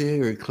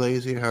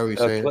 however you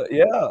say it.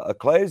 Yeah,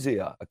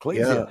 ecclesia.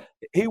 Yeah.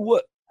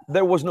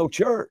 There was no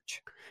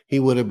church. He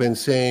would have been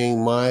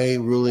saying, my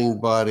ruling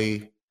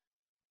body,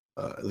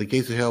 the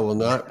gates of hell will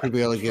not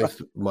prevail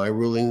against my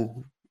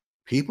ruling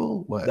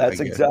people. That's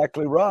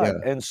exactly right.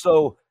 Yeah. And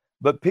so,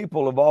 but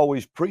people have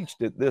always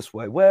preached it this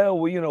way. Well,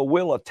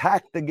 we'll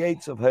attack the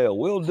gates of hell.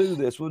 We'll do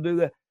this. We'll do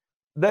that.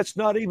 That's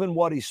not even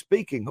what he's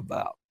speaking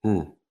about.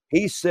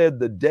 He said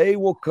the day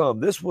will come.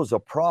 This was a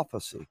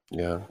prophecy.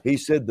 Yeah. He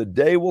said the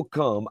day will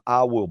come.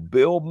 I will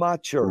build my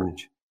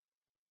church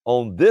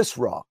on this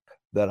rock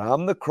that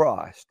I'm the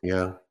Christ.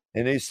 Yeah.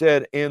 And he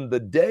said, in the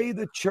day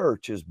the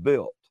church is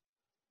built,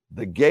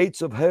 the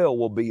gates of hell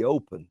will be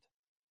opened,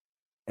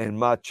 and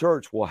my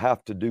church will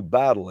have to do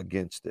battle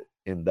against it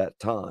in that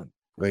time.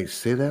 Wait,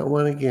 say that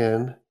one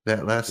again,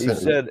 that last sentence.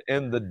 He said,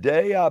 in the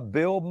day I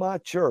build my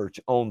church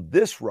on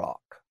this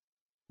rock,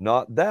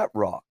 not that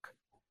rock,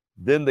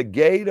 then the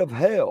gates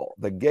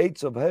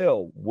of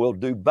hell will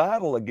do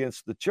battle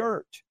against the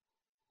church,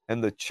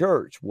 and the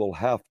church will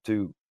have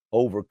to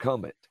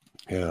overcome it.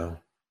 Yeah.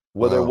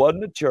 Well, there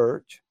wasn't a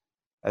church.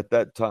 at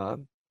that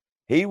time,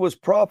 he was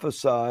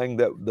prophesying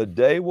that the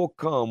day will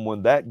come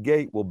when that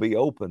gate will be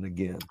open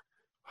again.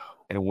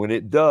 And when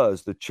it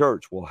does, the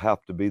church will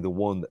have to be the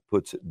one that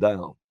puts it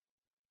down.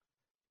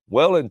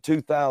 Well, in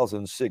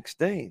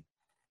 2016,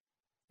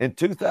 in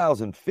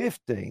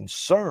 2015,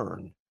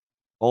 CERN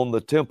on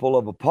the Temple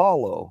of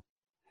Apollo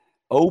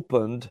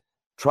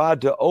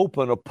tried to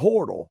open a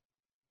portal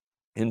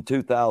in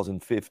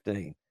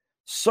 2015.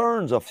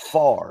 CERN's a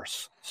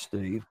farce,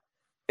 Steve.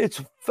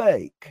 It's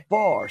fake.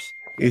 Farce.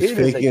 It's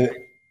fake.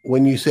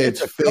 When you say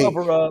it's fake,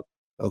 cover-up.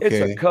 Okay.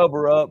 It's a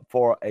cover-up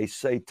for a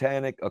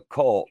satanic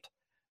occult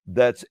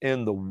that's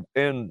in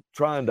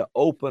trying to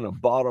open a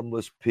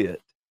bottomless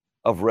pit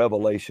of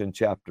Revelation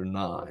chapter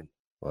 9.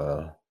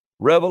 Wow.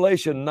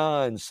 Revelation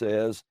 9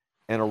 says,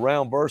 and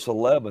around verse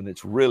 11,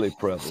 it's really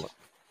prevalent.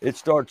 It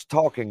starts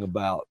talking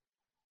about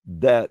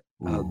that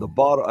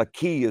a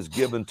key is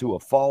given to a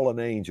fallen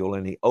angel,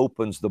 and he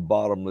opens the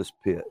bottomless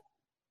pit.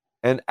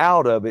 And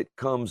out of it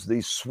comes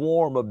these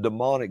swarm of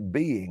demonic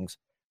beings,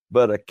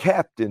 but a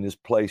captain is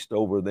placed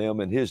over them,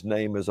 and his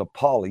name is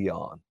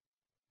Apollyon.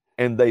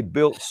 And they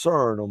built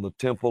CERN on the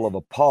Temple of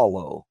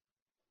Apollo,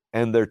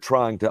 and they're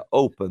trying to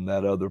open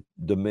that other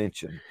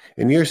dimension.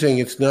 And you're saying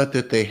it's not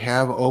that they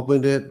have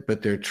opened it,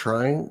 but they're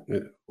trying,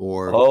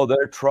 or? Oh,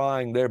 they're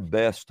trying their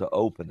best to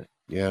open it.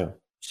 Yeah.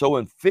 So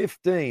in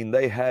 15,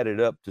 they had it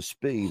up to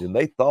speed, and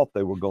they thought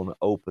they were going to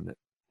open it.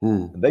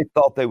 And they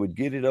thought they would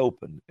get it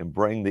open and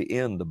bring the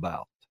end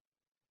about.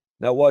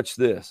 Now watch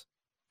this.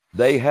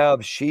 They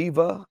have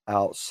Shiva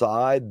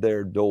outside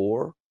their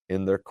door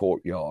in their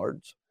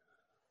courtyards.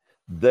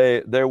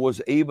 There was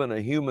even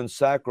a human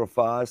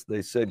sacrifice,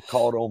 they said,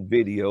 caught on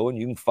video, and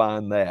you can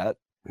find that.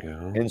 Yeah.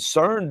 And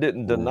CERN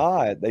didn't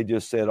deny it. They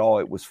just said, oh,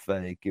 it was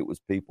fake. It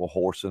was people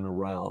horsing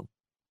around.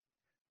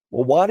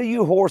 Well, why do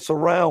you horse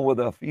around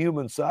with a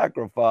human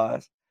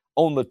sacrifice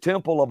on the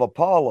Temple of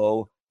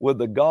Apollo with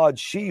the god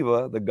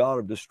Shiva, the god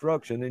of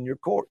destruction, in your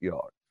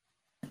courtyard?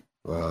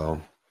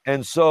 Wow.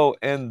 And so,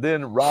 and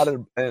then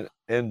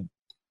and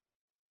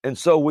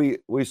so we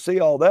see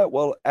all that.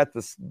 Well, at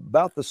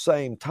about the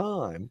same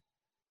time,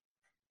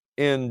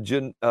 at the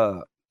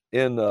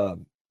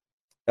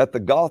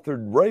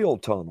Gothard Rail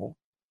Tunnel,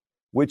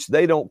 which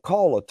they don't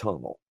call a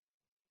tunnel,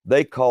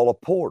 they call a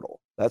portal.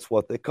 That's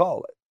what they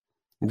call it.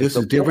 This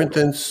is different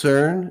than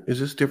CERN? Is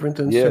this different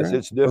than CERN? Yes,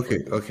 it's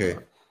different. Okay.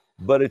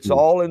 But it's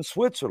all in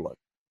Switzerland.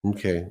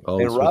 Okay.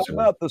 And right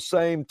about the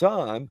same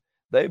time,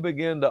 they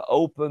begin to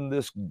open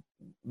this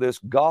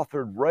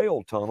Gothard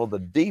Rail Tunnel, the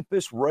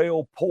deepest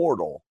rail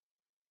portal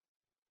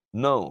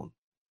known.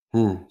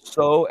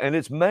 So, and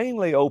it's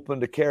mainly open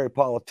to carry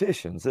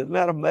politicians. Isn't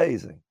that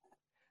amazing?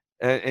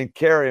 And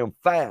carry them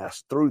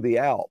fast through the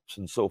Alps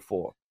and so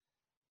forth.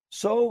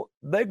 So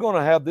they're going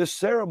to have this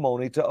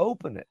ceremony to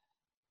open it.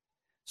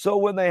 So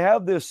when they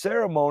have this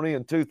ceremony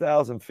in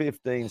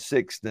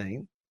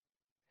 2015-16,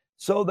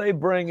 so they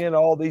bring in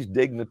all these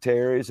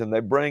dignitaries, and they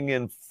bring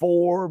in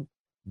 4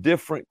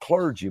 different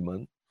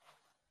clergymen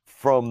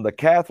from the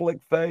Catholic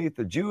faith,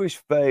 the Jewish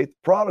faith,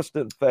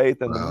 Protestant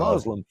faith, and the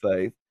Muslim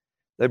faith.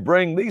 They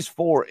bring these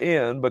 4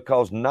 in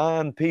because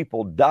 9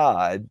 people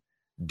died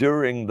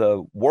during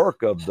the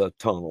work of the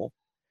tunnel.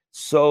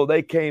 So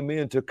they came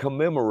in to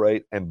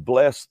commemorate and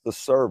bless the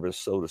service,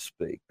 so to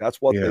speak. That's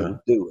what they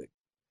were doing.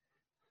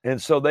 And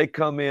so they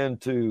come in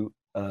to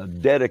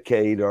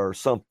dedicate or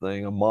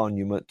something, a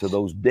monument to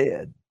those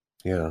dead.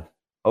 Yeah.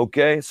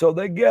 Okay. So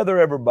they gather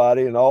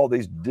everybody and all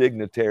these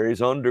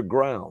dignitaries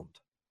underground.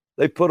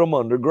 They put them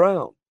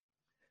underground.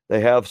 They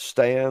have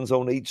stands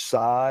on each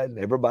side, and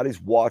everybody's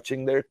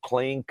watching. They're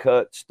clean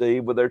cut,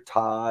 Steve, with their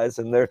ties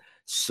and their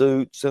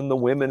suits, and the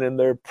women in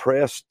their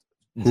pressed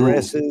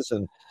dresses,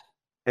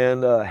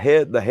 and the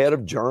head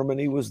of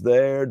Germany was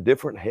there,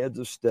 different heads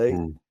of state.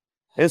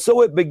 And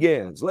so it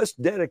begins. Let's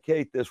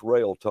dedicate this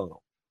rail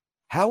tunnel.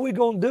 How are we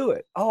going to do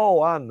it?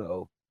 Oh, I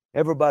know.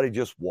 Everybody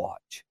just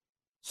watch.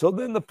 So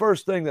then the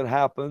first thing that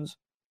happens,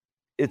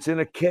 it's in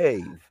a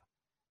cave,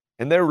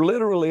 and they're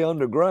literally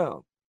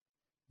underground.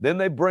 Then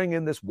they bring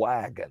in this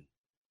wagon.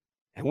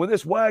 And when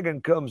this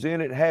wagon comes in,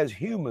 it has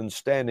humans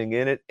standing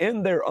in it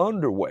in their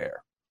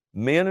underwear,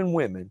 men and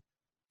women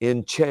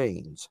in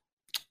chains.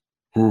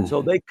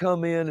 So they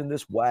come in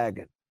this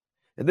wagon.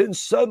 And then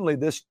suddenly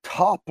this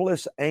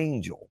topless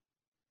angel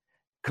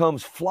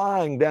comes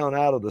flying down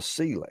out of the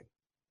ceiling.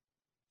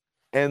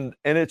 And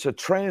it's a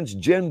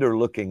transgender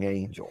looking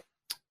angel.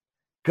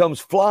 Comes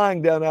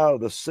flying down out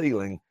of the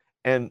ceiling,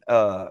 and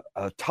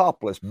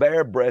topless,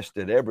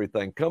 bare-breasted,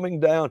 everything,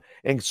 coming down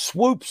and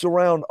swoops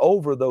around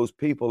over those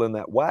people in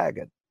that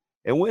wagon.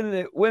 And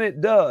when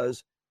it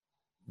does,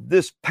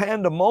 this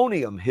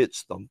pandemonium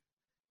hits them,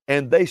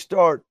 and they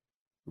start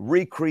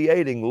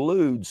recreating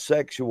lewd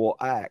sexual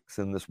acts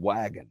in this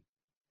wagon.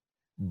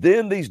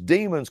 Then these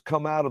demons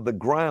come out of the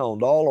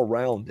ground all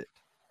around it.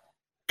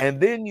 And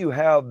then you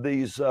have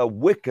these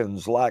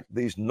Wiccans, like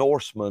these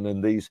Norsemen,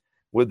 and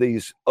with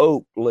these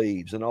oak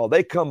leaves and all.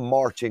 They come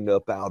marching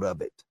up out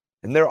of it.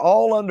 And they're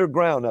all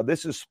underground. Now,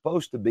 this is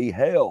supposed to be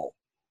hell.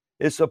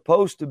 It's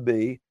supposed to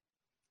be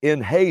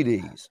in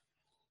Hades.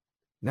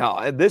 Now,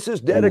 and this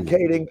is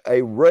dedicating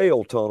a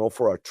rail tunnel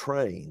for a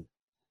train.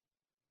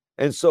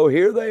 And so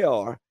here they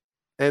are.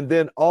 And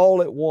then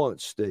all at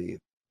once, Steve,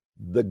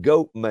 the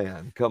goat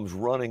man comes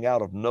running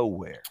out of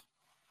nowhere.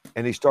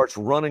 And he starts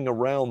running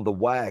around the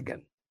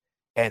wagon.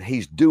 And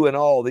he's doing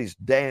all these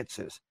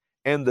dances.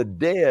 And the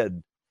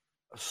dead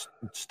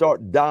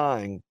start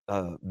dying,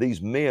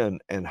 these men,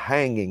 and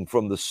hanging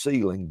from the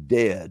ceiling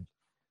dead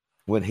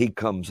when he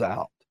comes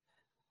out.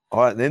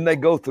 All right, and then they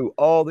go through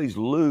all these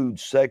lewd,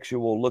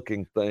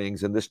 sexual-looking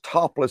things and this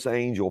topless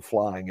angel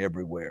flying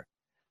everywhere.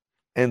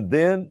 And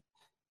then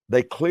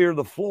they clear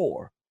the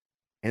floor,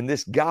 and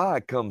this guy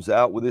comes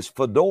out with his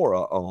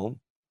fedora on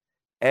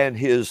and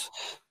his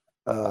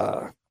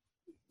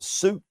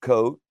suit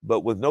coat,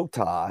 but with no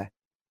tie,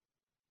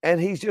 and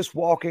he's just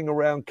walking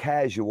around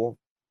casual,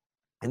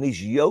 and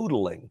he's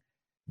yodeling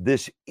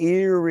this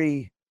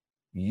eerie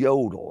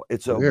yodel.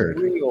 It's a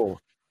real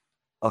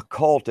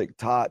occultic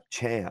type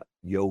chant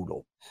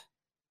yodel.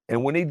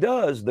 And when he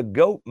does, the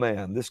goat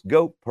man, this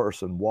goat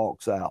person,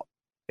 walks out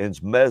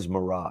and's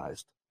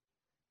mesmerized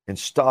and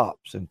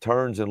stops and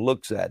turns and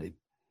looks at him.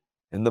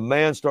 And the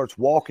man starts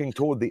walking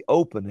toward the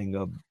opening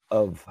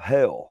of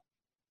hell,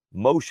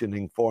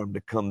 motioning for him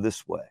to come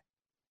this way,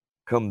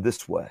 come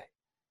this way.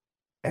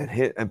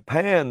 And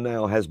Pan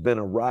now has been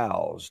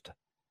aroused,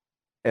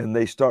 and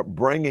they start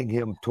bringing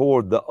him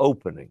toward the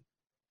opening.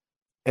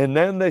 And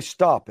then they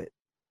stop it.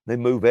 They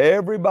move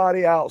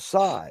everybody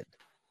outside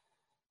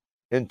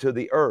into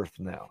the earth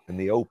now, in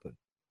the open.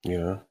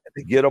 Yeah. And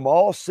they get them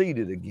all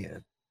seated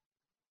again.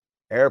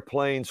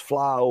 Airplanes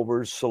fly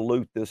over,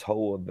 salute this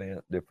whole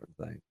event, different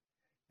things.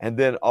 And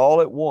then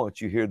all at once,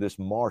 you hear this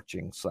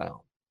marching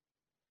sound.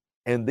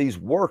 And these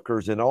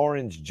workers in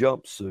orange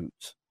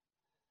jumpsuits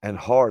and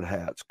hard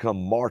hats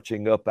come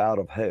marching up out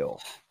of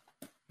hell.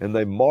 And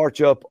they march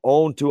up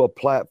onto a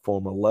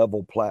platform, a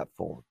level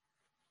platform.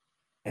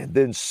 And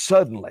then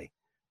suddenly,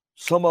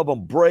 some of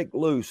them break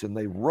loose and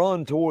they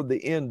run toward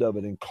the end of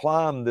it and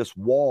climb this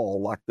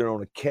wall like they're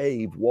on a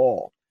cave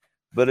wall.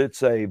 But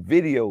it's a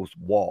video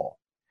wall,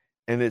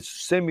 and it's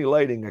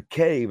simulating a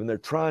cave, and they're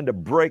trying to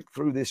break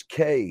through this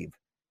cave.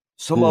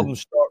 Some of them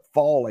start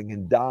falling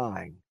and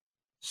dying,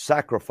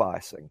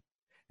 sacrificing.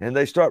 And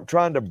they start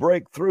trying to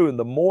break through, and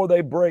the more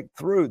they break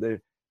through,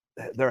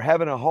 they're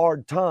having a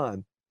hard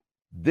time.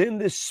 Then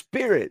this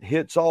spirit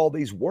hits all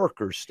these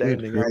workers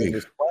standing on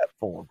this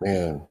platform.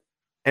 Man.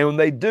 And when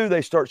they do,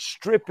 they start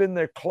stripping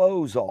their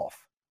clothes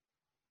off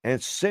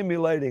and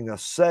simulating a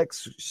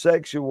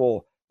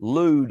sexual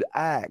lewd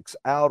acts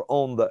out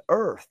on the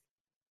earth.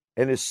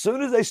 And as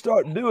soon as they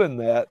start doing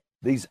that,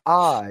 these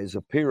eyes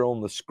appear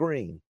on the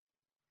screen.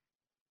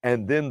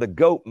 And then the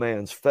goat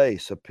man's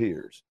face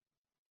appears.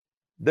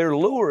 They're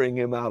luring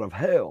him out of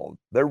hell.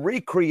 They're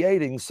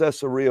recreating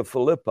Caesarea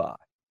Philippi.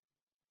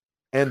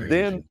 And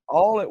then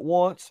all at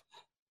once,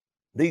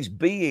 these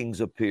beings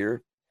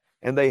appear,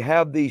 and they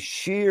have these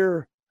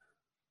sheer,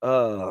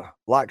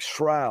 like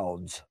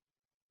shrouds,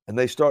 and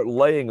they start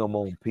laying them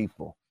on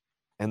people,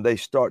 and they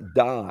start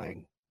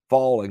dying,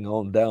 falling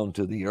on down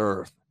to the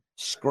earth,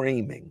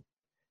 screaming.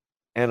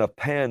 And a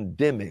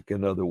pandemic,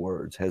 in other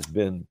words, has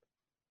been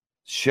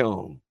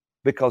shown,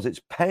 because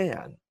it's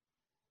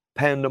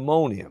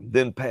pandemonium,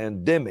 then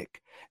pandemic.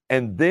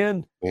 And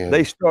then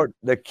they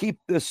keep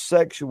this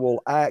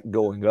sexual act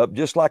going up,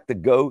 just like the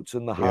goats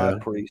and the high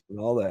priest and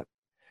all that.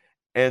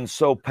 And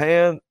so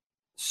Pan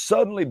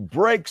suddenly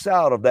breaks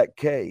out of that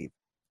cave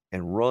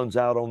and runs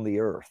out on the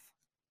earth.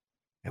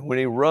 And when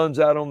he runs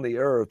out on the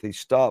earth, he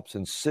stops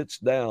and sits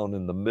down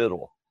in the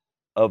middle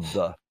of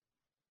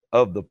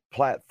the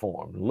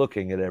platform,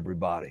 looking at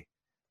everybody.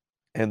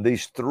 And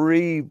these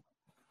three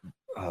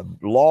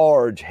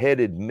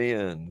large-headed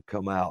men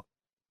come out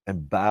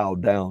and bow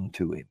down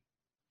to him.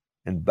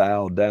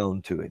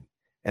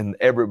 And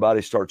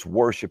everybody starts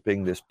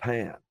worshiping this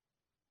Pan.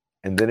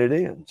 And then it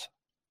ends.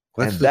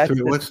 What's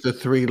the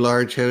three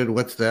large-headed?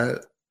 What's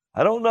that?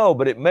 I don't know,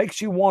 but it makes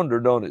you wonder,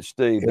 don't it,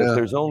 Steve, that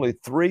there's only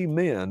three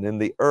men in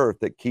the earth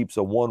that keeps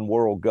a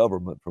one-world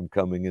government from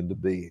coming into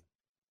being.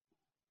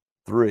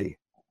 Three.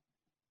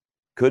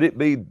 Could it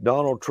be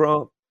Donald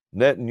Trump,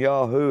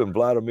 Netanyahu, and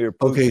Vladimir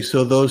Putin? Okay,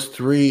 so those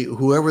three,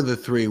 whoever the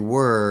three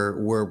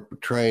were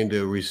trying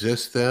to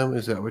resist them?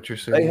 Is that what you're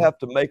saying? They have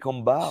to make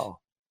them bow.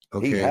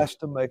 Okay. He has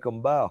to make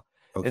them bow.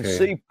 Okay. And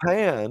see,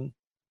 Pan,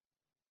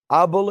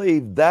 I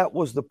believe that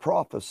was the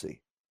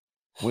prophecy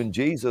when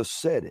Jesus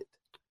said it.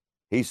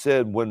 He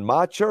said, when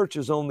my church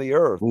is on the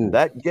earth,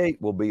 that gate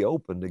will be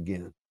opened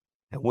again.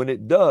 And when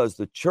it does,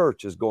 the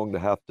church is going to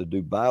have to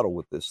do battle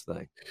with this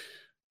thing.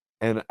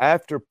 And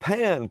after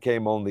Pan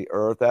came on the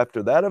earth,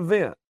 after that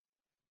event,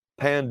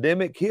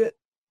 pandemic hit,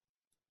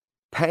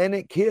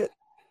 panic hit,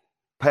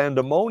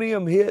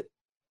 pandemonium hit,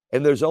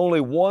 and there's only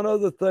one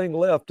other thing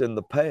left in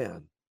the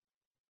pan.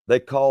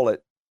 They call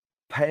it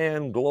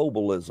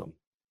pan-globalism.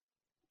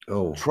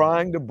 Oh.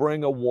 Trying to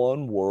bring a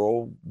one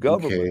world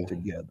government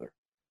together.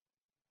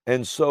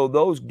 And so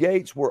those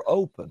gates were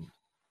opened.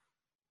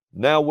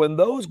 Now, when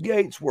those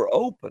gates were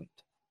opened,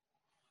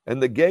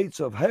 and the gates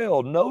of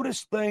hell.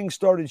 Notice things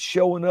started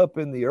showing up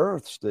in the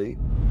earth, Steve.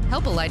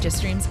 Help Elijah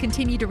Streams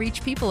continue to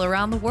reach people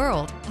around the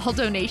world. All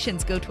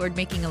donations go toward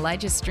making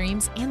Elijah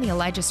Streams and the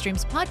Elijah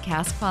Streams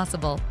podcast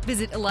possible.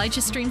 Visit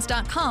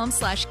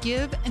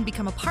ElijahStreams.com/give and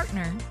become a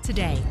partner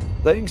today.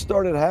 Things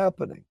started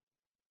happening.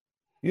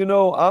 You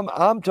know,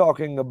 I'm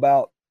talking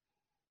about,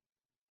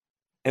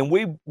 and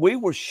we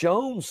were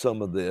shown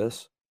some of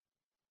this,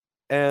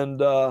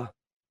 and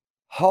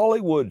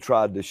Hollywood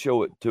tried to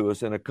show it to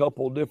us in a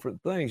couple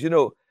different things. You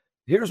know,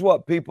 here's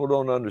what people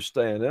don't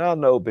understand, and I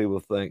know people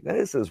think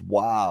this is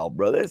wild,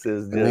 bro. This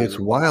is just, I mean, it's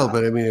wild,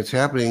 but I mean, it's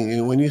happening.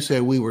 And when you say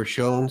we were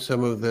shown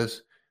some of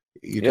this,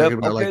 you're talking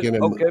about like in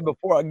a... Okay,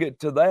 before I get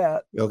to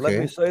that, let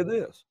me say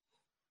this.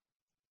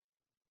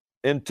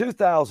 In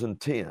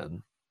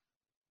 2010,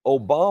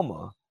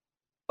 Obama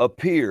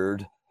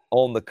appeared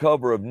on the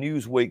cover of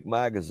Newsweek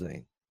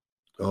magazine.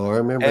 Oh, I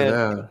remember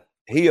that.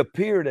 He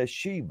appeared as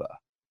Sheba.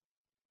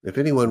 If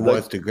anyone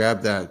wants to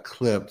grab that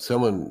clip,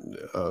 someone,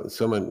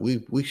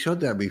 we showed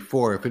that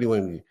before. If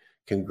anyone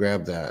can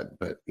grab that,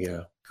 but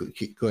yeah,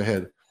 go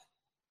ahead.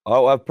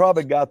 Oh, I've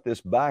probably got this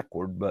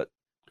backward, but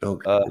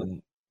okay.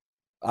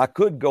 I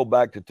could go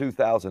back to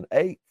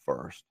 2008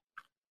 first,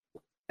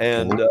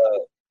 and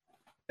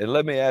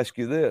let me ask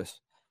you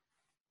this.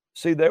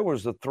 See, there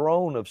was the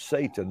throne of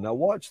Satan. Now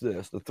watch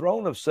this. The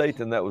throne of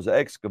Satan that was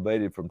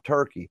excavated from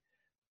Turkey,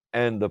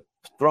 and the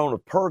throne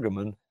of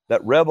Pergamon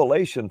that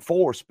Revelation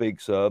 4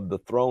 speaks of, the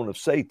throne of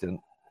Satan,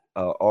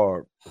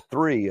 or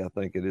 3, I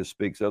think it is,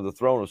 speaks of the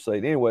throne of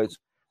Satan. Anyways,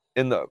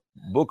 in the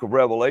book of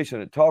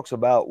Revelation, it talks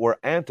about where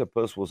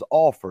Antipas was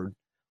offered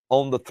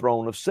on the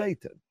throne of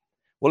Satan.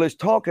 Well, it's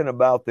talking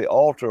about the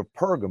altar of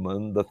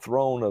Pergamon, the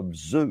throne of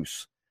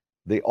Zeus,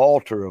 the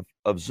altar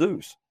of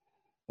Zeus.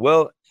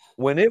 Well,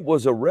 when it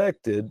was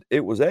erected,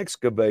 it was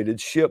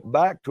excavated, shipped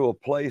back to a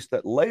place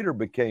that later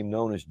became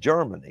known as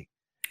Germany.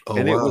 Oh,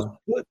 and wow. It was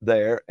put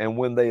there, and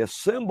when they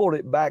assembled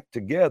it back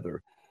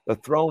together, the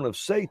throne of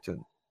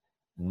Satan,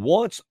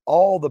 once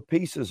all the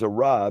pieces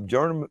arrived,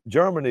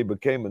 Germany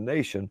became a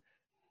nation,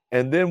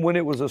 and then when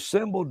it was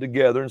assembled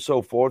together and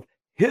so forth,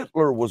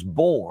 Hitler was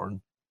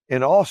born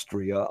in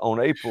Austria on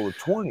April the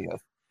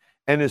 20th,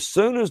 and as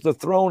soon as the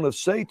throne of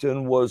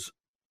Satan was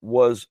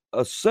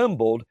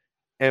assembled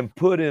and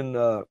put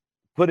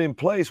in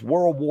place,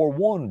 World War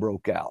I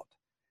broke out,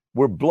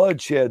 where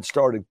bloodshed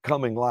started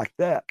coming like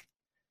that.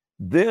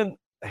 Then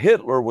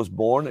Hitler was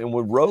born and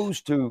rose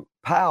to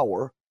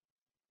power.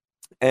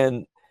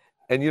 And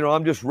you know,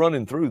 I'm just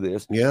running through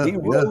this. He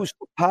rose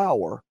to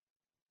power.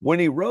 When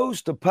he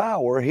rose to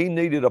power, he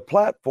needed a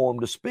platform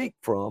to speak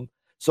from.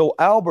 So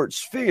Albert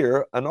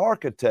Speer, an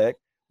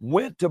architect,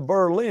 went to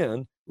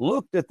Berlin,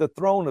 looked at the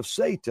throne of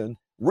Satan,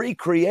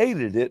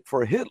 recreated it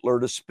for Hitler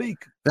to speak.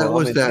 That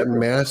was that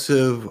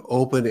massive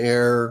open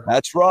air.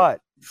 That's right.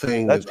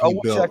 Thing I wish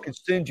built. I could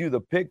send you the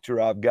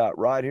picture I've got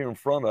right here in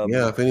front of me.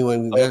 Yeah, if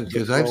anyone,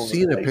 because I've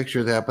seen a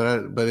picture of that,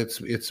 but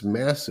it's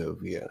massive.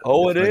 Yeah.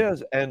 Oh, it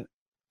is.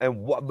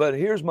 But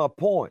here's my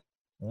point.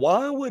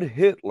 Why would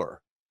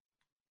Hitler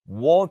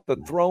want the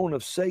throne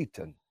of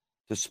Satan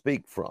to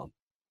speak from?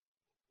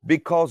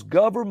 Because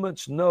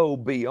governments know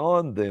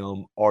beyond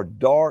them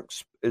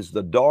is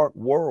the dark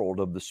world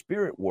of the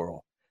spirit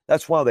world.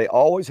 That's why they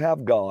always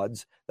have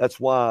gods. That's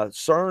why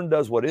CERN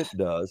does what it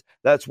does.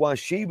 That's why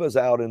Shiva's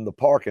out in the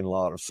parking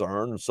lot of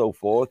CERN and so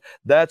forth.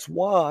 That's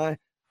why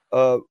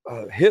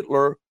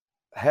Hitler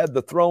had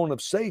the throne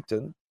of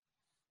Satan.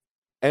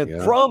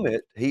 And from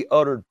it, he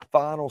uttered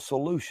final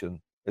solution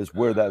is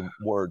where that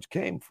words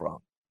came from.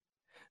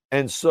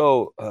 And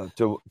so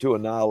to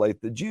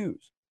annihilate the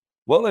Jews.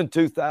 Well, in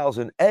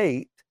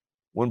 2008,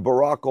 when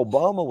Barack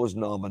Obama was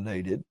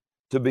nominated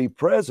to be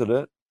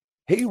president,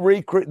 they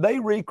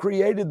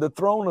recreated the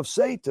throne of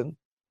Satan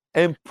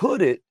and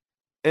put it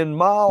in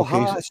Mile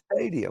High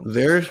Stadium.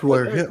 There's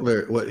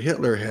where what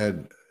Hitler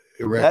had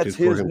erected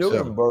for himself. That's his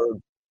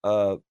Nuremberg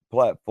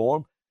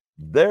platform.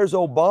 There's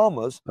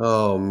Obama's.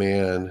 Oh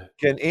man!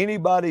 Can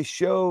anybody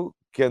show?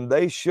 Can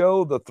they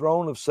show the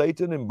throne of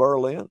Satan in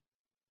Berlin?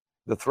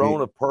 The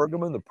throne of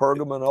Pergamon, the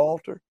Pergamon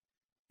altar.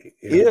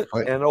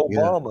 And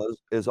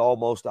Obama's is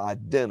almost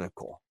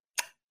identical.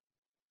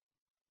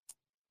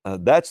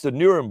 That's the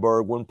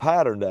Nuremberg one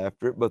patterned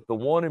after it, but the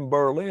one in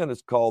Berlin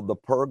is called the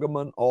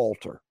Pergamon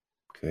altar.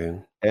 Okay.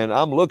 And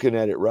I'm looking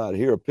at it right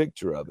here, a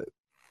picture of it.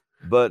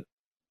 But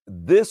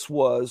this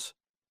was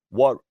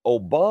what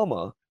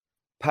Obama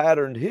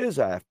patterned his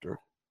after.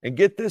 And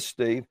get this,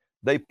 Steve,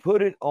 they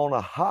put it on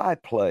a high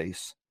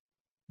place,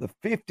 the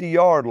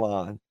 50-yard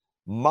line,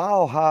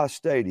 Mile High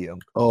Stadium.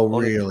 Oh,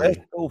 on really? A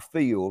special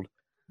field,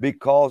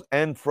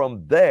 and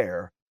from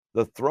there,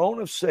 the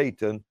throne of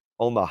Satan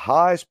on the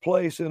highest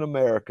place in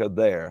America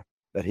there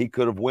that he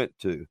could have went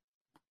to,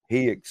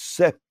 he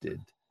accepted.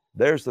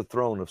 There's the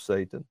throne of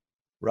Satan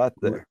right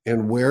there.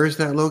 And where is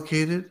that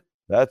located?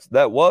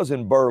 That was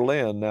in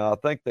Berlin. Now, I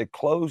think they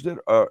closed it,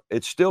 or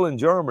it's still in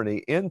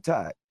Germany,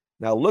 intact.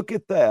 Now, look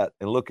at that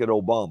and look at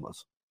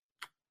Obama's.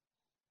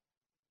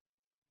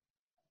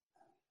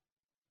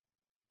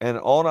 And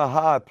on a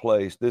high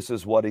place, this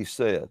is what he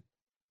said: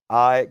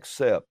 I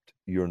accept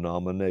your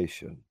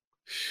nomination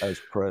as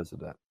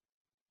president.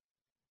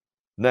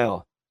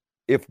 Now,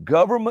 if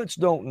governments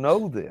don't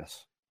know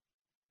this,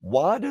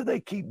 why do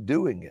they keep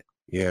doing it?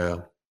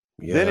 Yeah.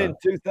 Then in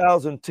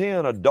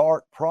 2010, a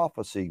dark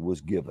prophecy was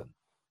given,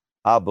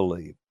 I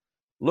believe.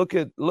 Look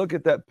at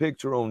that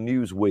picture on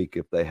Newsweek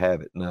if they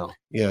have it now.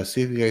 Yeah,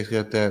 see if you guys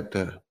got that.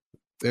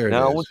 There it is.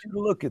 Now, I want you to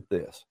look at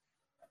this.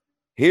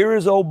 Here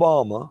is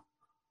Obama.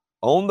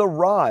 On the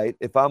right,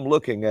 if I'm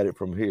looking at it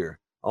from here,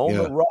 on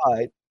the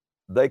right,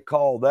 they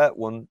call that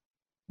one,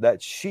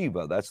 that's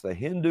Shiva. That's the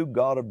Hindu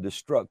god of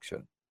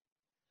destruction.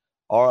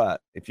 All right,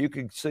 if you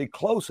can see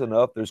close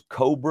enough, there's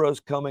cobras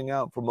coming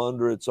out from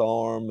under its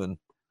arm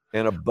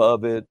and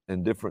above it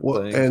and different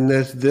things. And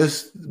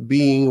this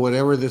being,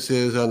 whatever this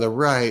is on the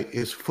right,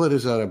 his foot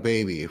is on a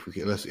baby,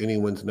 unless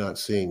anyone's not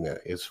seeing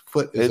that. His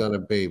foot is on a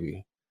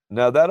baby.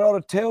 Now, that ought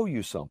to tell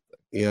you something.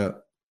 Yeah.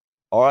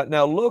 All right,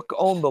 now look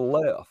on the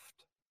left.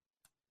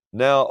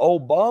 Now,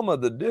 Obama,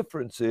 the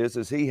difference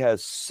is he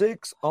has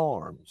 6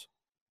 arms.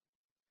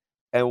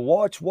 And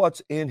watch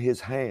what's in his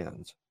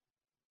hands.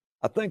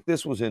 I think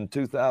this was in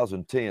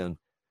 2010.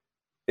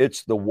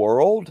 It's the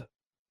world,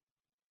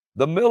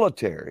 the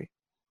military,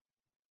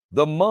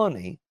 the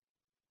money,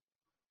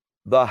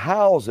 the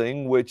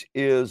housing, which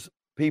is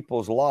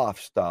people's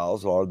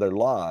lifestyles or their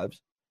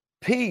lives,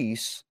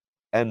 peace,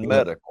 and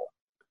medical.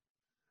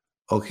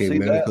 Okay, see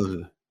medical.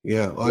 That?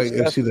 Yeah,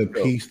 I see the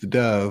peace, the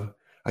dove.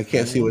 I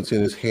can't see what's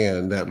in his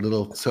hand, that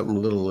little, something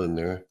little in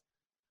there.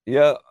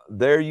 Yeah,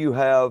 there you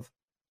have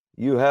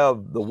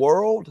the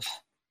world,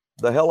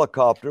 the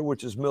helicopter,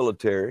 which is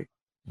military,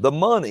 the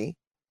money,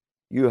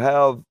 you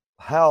have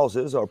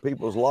houses or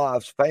people's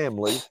lives,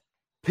 families,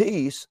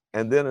 peace,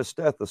 and then a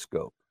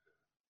stethoscope.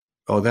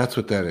 Oh, that's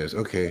what that is.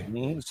 Okay.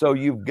 So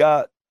you've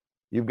got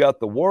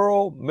the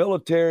world,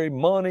 military,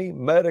 money,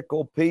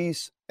 medical,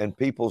 peace, and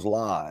people's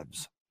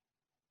lives.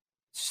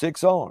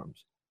 6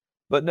 arms.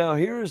 But now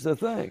here's the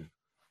thing.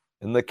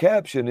 And the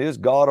caption is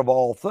God of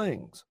all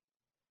things.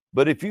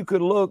 But if you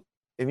could look,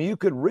 and you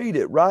could read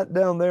it right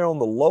down there on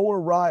the lower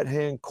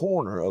right-hand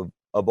corner of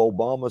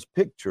Obama's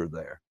picture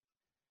there,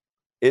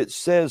 it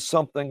says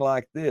something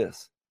like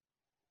this.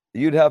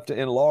 You'd have to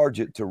enlarge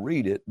it to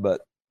read it,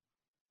 but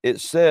it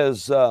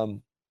says,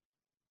 I'll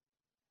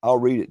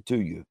read it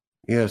to you.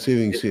 Yeah, see if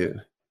you can see it.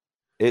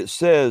 It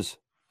says,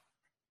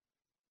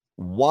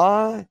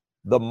 why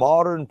the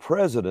modern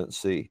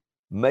presidency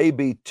may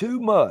be too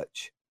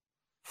much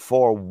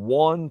for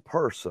one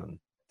person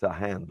to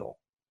handle.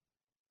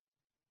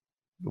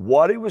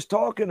 What he was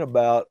talking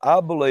about,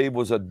 I believe,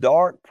 was a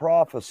dark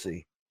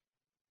prophecy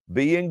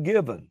being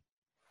given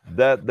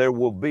that there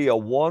will be a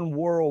one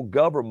world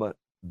government,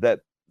 that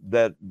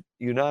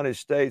United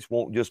States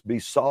won't just be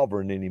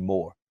sovereign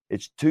anymore.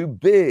 It's too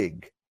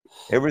big.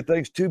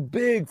 Everything's too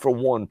big for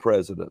one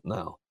president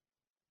now.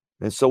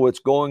 And so it's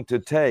going to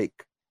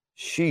take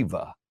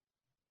Shiva.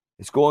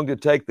 It's going to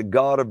take the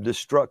god of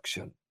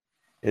destruction.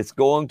 It's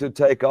going to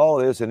take all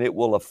this, and it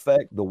will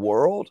affect the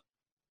world,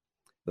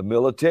 the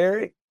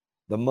military,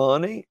 the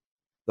money,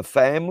 the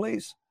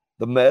families,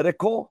 the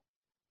medical.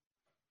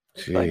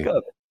 Think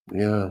of it.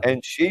 Yeah.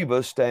 And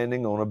Shiva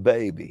standing on a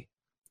baby.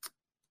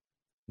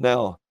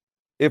 Now,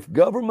 if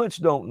governments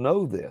don't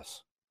know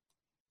this,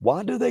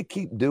 why do they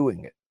keep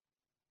doing it?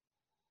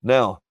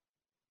 Now,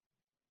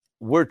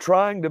 we're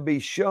trying to be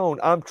shown,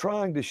 I'm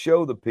trying to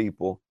show the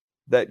people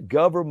that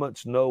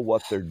governments know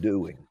what they're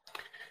doing.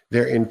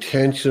 They're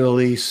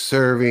intentionally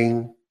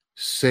serving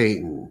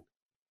Satan.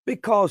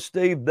 Because,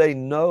 Steve, they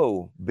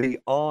know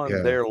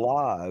beyond their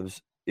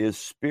lives is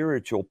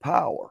spiritual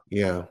power.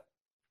 Yeah.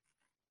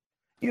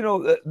 You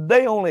know,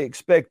 they only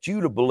expect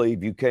you to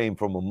believe you came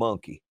from a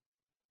monkey.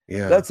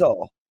 Yeah. That's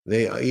all.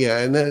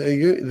 And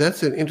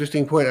that's an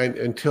interesting point.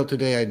 Until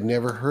today, I'd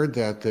never heard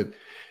that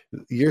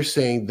you're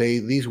saying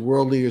these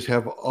world leaders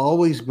have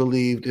always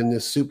believed in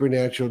this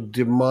supernatural,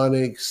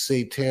 demonic,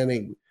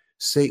 satanic,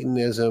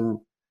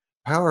 Satanism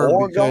power,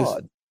 or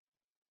God.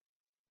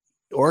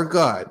 Or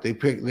God. They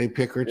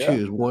pick or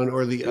choose one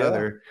or the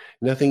other,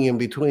 nothing in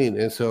between.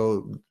 And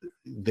so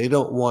they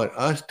don't want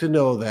us to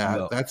know that.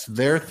 No. That's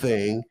their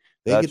thing.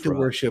 They get to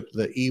worship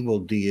the evil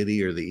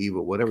deity or the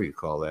evil, whatever you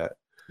call that.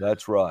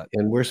 That's right.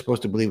 And we're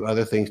supposed to believe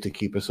other things to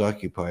keep us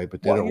occupied,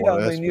 but they don't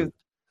want us to.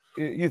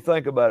 You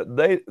think about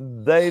it.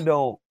 They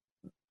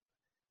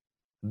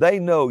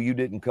know you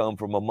didn't come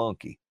from a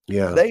monkey.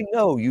 Yeah. They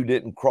know you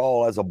didn't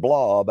crawl as a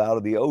blob out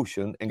of the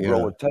ocean and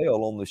grow a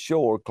tail on the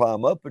shore,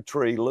 climb up a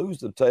tree, lose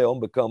the tail,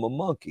 and become a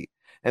monkey,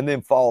 and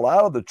then fall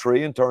out of the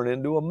tree and turn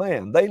into a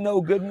man. They know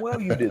good and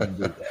well you didn't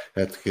do that.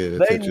 That's good.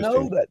 That's they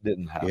know that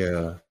didn't happen.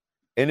 Yeah.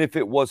 And if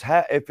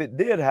it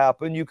did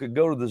happen, you could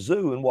go to the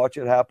zoo and watch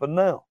it happen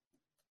now.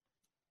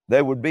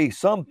 There would be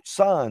some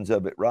signs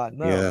of it right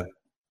now. Yeah.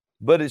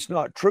 But it's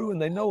not true, and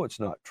they know it's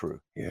not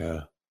true.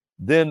 Yeah.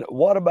 Then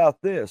what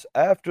about this?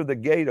 After the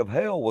gate of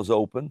hell was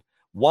opened,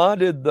 why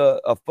did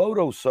a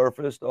photo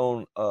surfaced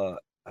on,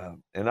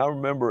 and I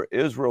remember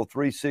Israel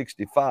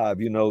 365,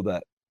 you know,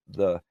 that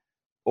the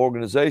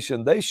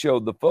organization, they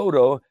showed the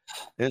photo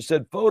and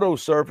said photo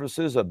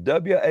surfaces of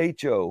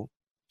WHO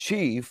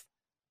chief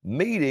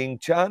meeting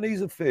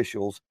Chinese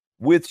officials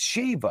with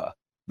Shiva,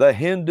 the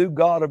Hindu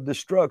god of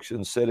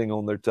destruction, sitting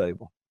on their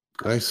table.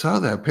 I saw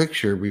that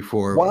picture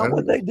before. Why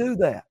would they do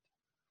that?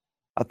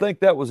 I think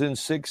that was in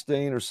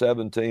 16 or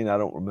 17. I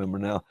don't remember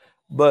now.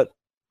 But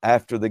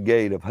after the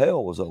gate of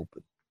hell was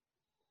opened,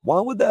 why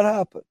would that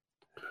happen?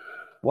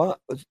 Why?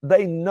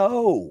 They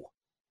know.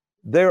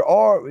 There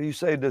are, you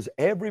say, does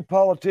every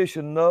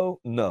politician know?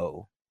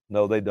 No,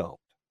 they don't.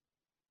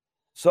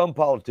 Some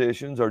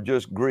politicians are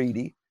just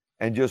greedy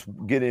and just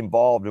get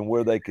involved in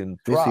where they can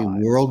thrive. You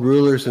see world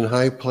rulers in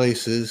high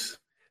places,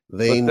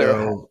 they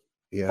know.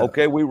 Yeah.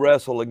 Okay, we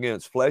wrestle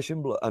against flesh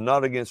and blood,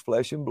 not against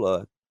flesh and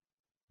blood,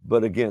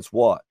 but against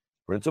what?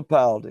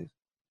 Principalities,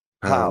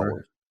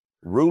 powers,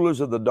 rulers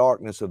of the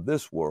darkness of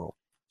this world,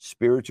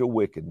 spiritual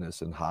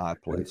wickedness in high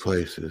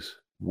places.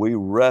 We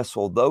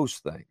wrestle those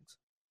things.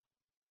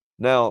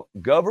 Now,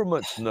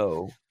 governments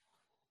know,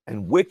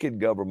 and wicked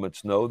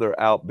governments know,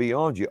 they're out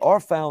beyond you. Our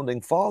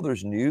founding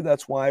fathers knew.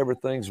 That's why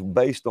everything's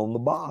based on the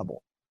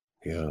Bible.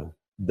 Yeah.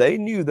 They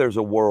knew there's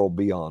a world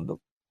beyond them.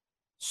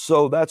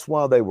 So that's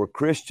why they were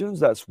Christians.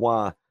 That's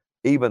why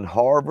even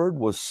Harvard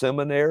was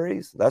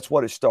seminaries. That's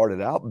what it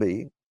started out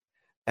being.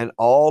 And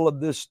all of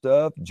this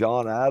stuff,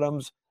 John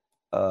Adams,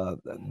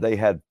 they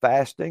had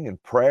fasting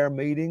and prayer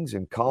meetings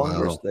in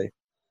Congress. Wow.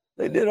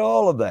 They did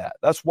all of that.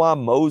 That's why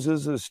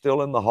Moses is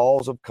still in the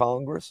halls of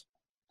Congress.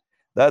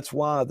 That's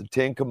why the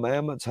 10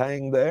 Commandments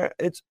hang there.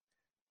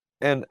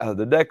 And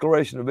the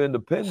Declaration of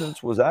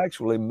Independence was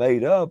actually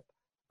made up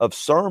of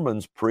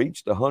sermons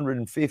preached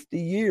 150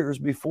 years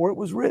before it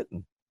was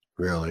written.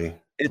 Really?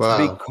 It's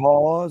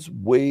because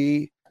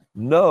we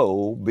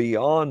know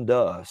beyond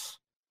us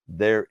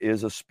there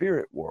is a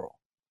spirit world.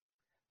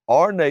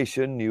 Our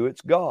nation knew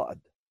its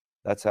God.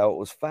 That's how it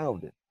was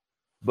founded.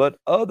 But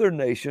other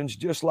nations,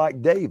 just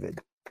like David,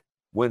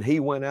 when he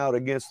went out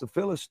against the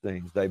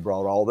Philistines, they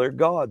brought all their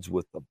gods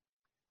with them.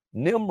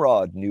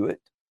 Nimrod knew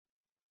it.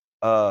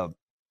 The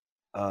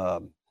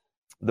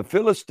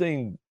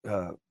Philistine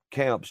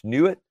camps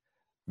knew it.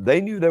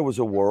 They knew there was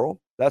a world.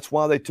 That's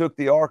why they took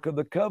the Ark of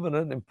the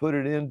Covenant and put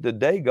it into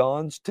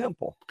Dagon's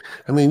temple.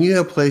 I mean, you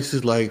have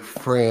places like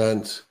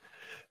France,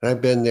 and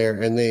I've been there,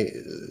 and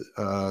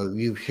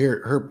you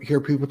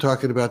hear people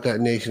talking about that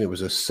nation. It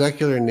was a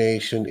secular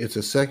nation. It's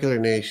a secular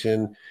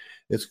nation.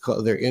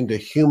 They're into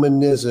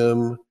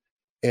humanism,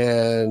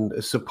 and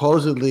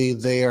supposedly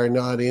they are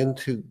not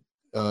into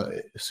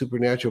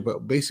supernatural.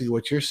 But basically,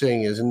 what you're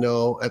saying is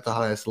no, at the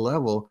highest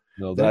level,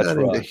 they're not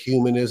into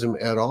humanism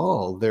at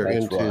all. They're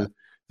into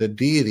the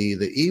deity,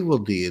 the evil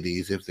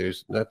deities. If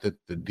there's not that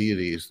the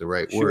deity is the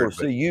right word.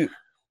 See,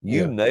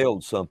 you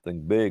nailed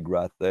something big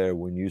right there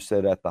when you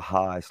said at the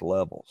highest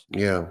levels.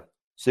 Yeah.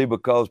 See,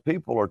 because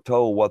people are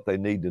told what they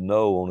need to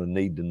know on a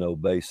need-to-know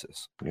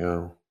basis.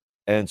 Yeah.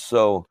 And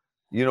so,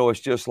 it's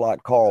just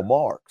like Karl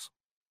Marx.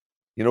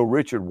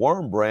 Richard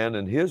Wurmbrand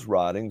in his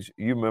writings,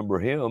 you remember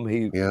him.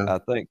 I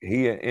think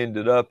he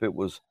ended up, it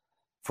was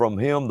from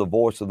him, the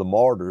Voice of the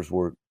Martyrs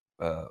were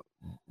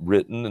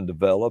written and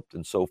developed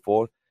and so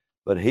forth.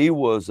 But he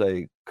was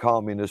a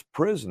communist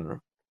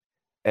prisoner.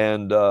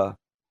 And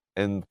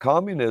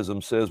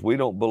communism says we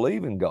don't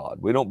believe in God.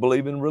 We don't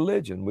believe in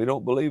religion. We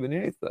don't believe in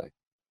anything.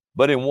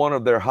 But in one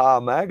of their high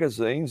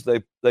magazines,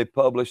 they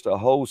published a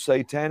whole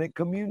satanic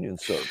communion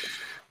service.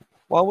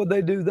 Why would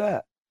they do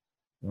that?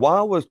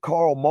 Why was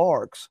Karl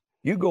Marx,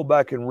 you go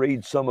back and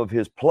read some of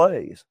his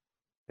plays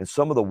and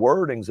some of the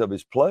wordings of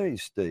his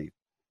plays, Steve,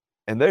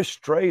 and they're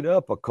straight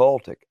up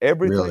occultic,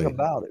 everything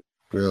about it.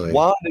 Really?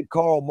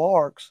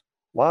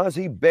 Why is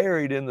he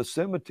buried in the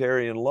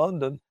cemetery in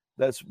London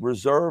that's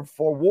reserved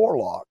for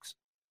warlocks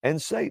and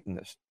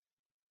Satanists?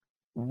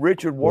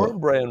 Richard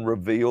Wurmbrand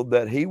revealed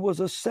that he was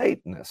a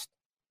Satanist.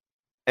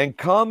 And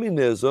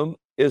communism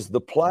is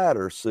the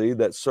platter,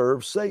 that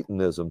serves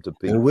Satanism to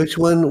people. And which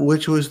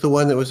was the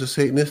one that was a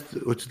Satanist?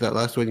 Which is that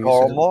last one you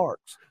said?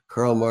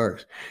 Karl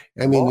Marx.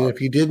 I mean,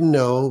 if you didn't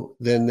know,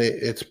 then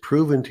it's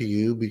proven to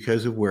you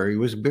because of where he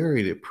was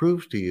buried. It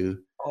proves to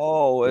you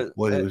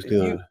what he was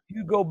doing.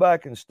 You go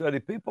back and study.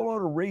 People ought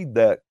to read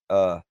that.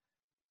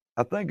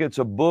 I think it's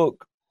a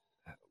book.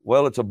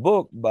 Well, it's a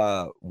book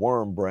by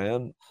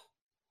Wurmbrand,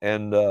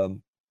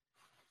 and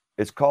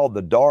it's called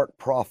The Dark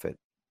Prophet.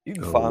 You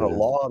can find a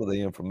lot of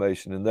the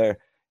information in there.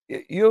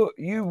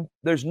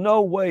 There's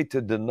no way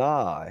to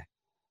deny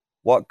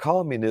what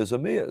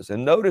communism is.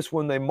 And notice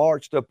when they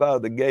marched up out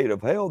of the gate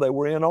of hell, they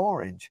were in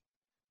orange.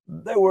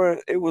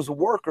 It was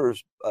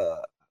workers'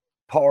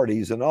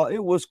 parties and all.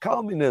 It was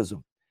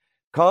communism.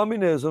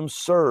 Communism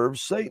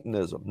serves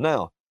Satanism.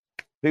 Now,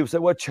 people say,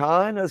 well,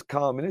 China's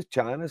communist.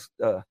 China's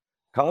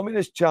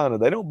communist China.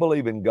 They don't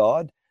believe in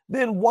God.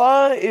 Then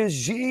why is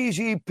Xi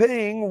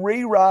Jinping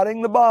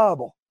rewriting the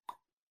Bible?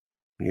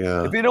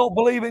 Yeah. If you don't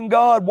believe in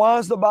God, why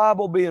is the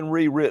Bible being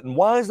rewritten?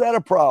 Why is that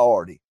a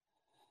priority?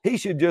 He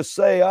should just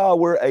say,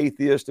 we're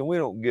atheists and we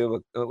don't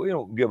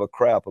give a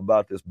crap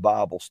about this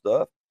Bible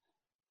stuff.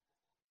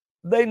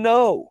 They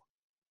know.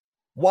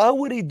 Why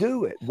would he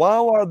do it? Why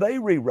are they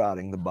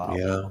rewriting the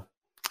Bible?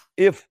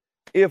 Yeah.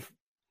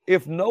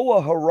 If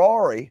Noah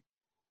Harari,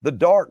 the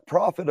dark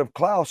prophet of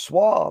Klaus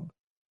Schwab,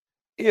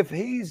 if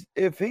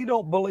he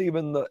don't believe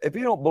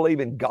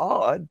in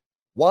God,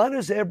 why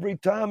does every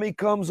time he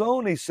comes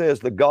on, he says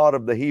the God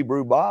of the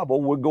Hebrew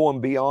Bible? We're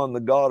going beyond the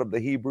God of the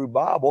Hebrew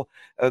Bible.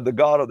 The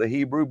God of the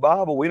Hebrew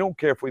Bible, we don't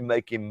care if we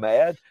make him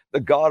mad.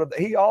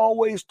 He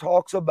always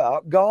talks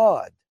about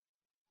God.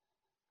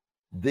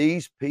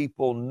 These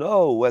people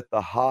know at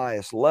the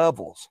highest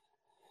levels,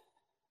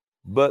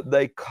 but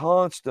they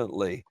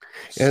constantly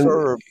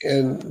serve.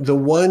 And the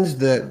ones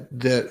that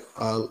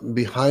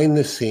behind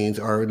the scenes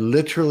are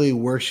literally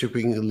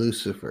worshiping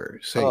Lucifer,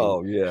 Satan.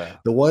 Oh yeah,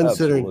 the ones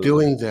absolutely. that are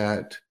doing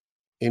that,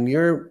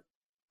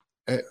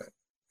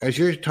 as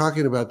you're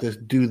talking about this,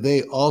 do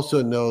they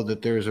also know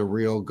that there's a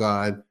real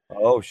God?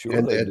 Oh sure,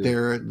 and they that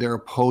do. they're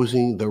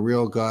opposing the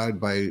real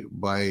God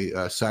by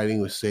siding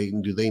with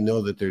Satan? Do they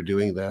know that they're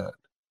doing that,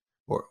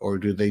 or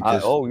do they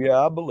just?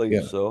 I believe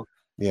Yeah. so.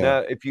 Yeah. Now,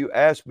 if you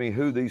ask me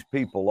who these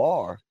people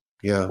are,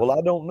 Yeah. well, I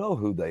don't know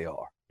who they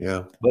are.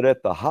 Yeah. But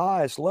at the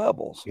highest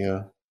levels,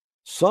 Yeah.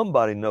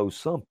 somebody knows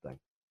something.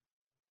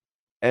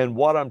 And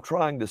what I'm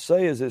trying to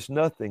say is it's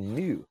nothing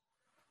new.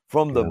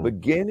 From the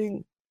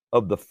beginning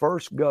of the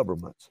first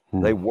governments,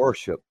 they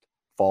worshiped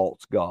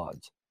false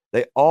gods.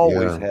 They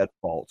always had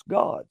false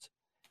gods.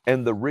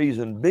 And the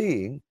reason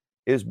being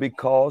is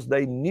because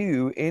they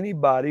knew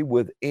anybody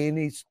with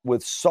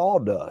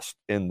sawdust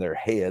in their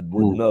head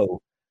would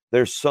know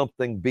there's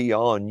something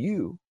beyond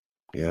you.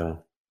 Yeah.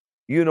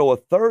 You know, a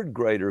third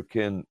grader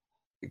can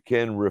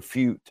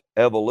refute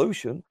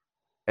evolution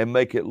and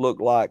make it look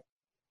like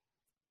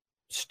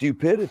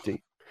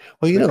stupidity.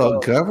 Well, you know,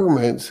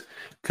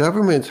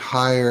 governments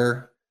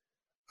hire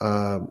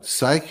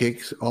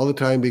psychics all the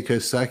time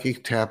because psychics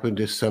tap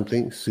into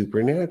something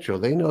supernatural.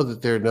 They know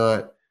that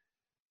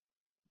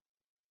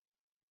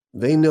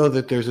they know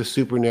that there's a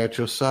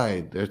supernatural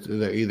side.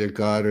 They're either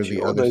God or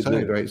the other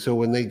side, right? So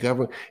when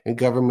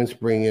governments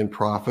bring in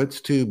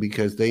prophets too,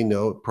 because they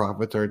know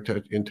prophets are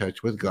in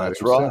touch with God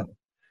himself. Right.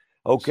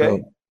 Okay.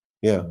 So,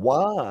 yeah.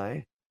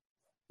 Why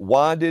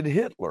did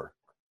Hitler?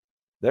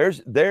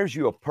 There's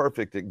you a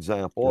perfect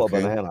example of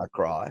an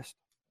antichrist.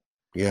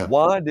 Yeah.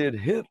 Why did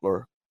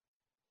Hitler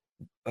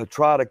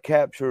try to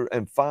capture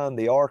and find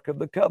the Ark of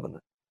the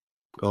Covenant?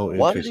 Oh,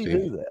 why did he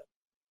do that?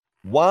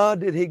 Why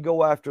did he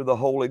go after the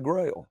Holy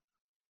Grail?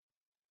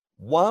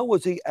 Why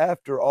was he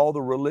after all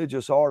the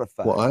religious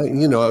artifacts? Well,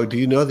 do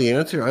you know the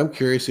answer? I'm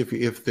curious if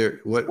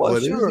what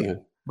is the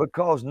answer?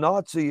 Because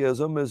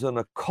Nazism is an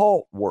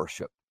occult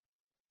worship.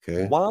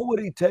 Okay. Why would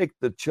he take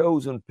the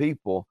chosen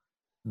people,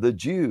 the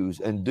Jews,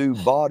 and do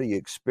body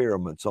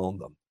experiments on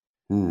them?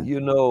 You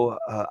know,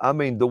 I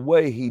mean, the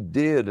way he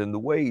did and the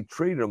way he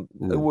treated them,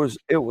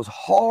 it was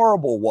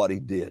horrible what he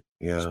did,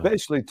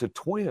 especially to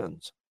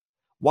twins.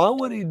 Why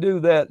would he do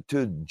that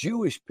to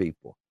Jewish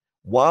people?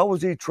 Why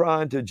was he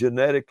trying to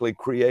genetically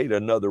create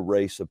another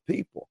race of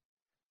people?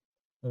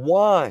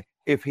 Why,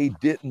 if he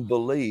didn't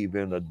believe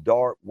in a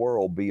dark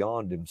world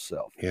beyond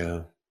himself?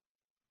 Yeah.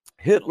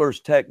 Hitler's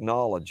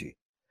technology.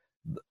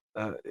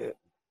 I'm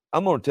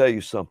going to tell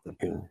you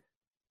something.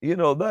 You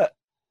know, that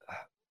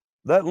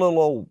little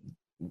old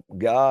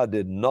guy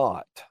did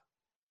not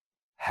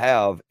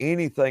have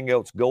anything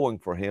else going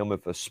for him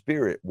if a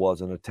spirit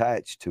wasn't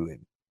attached to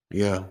him.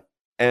 Yeah.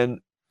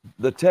 And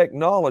the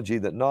technology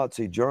that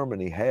Nazi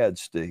Germany had,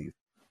 Steve,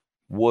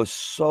 was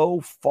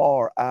so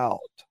far out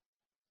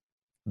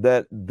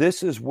that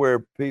this is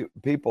where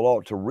people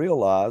ought to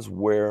realize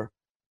where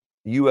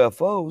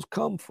UFOs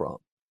come from.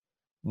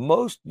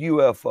 Most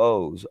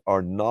UFOs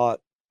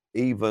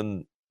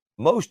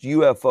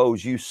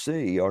you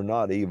see are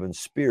not even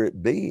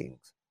spirit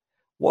beings.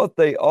 What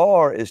they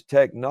are is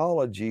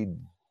technology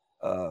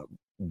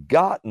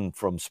gotten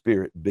from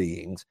spirit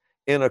beings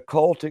in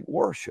occultic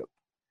worship.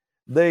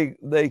 They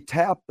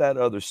tap that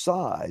other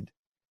side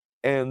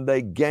and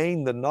they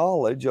gain the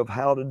knowledge of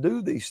how to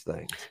do these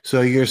things.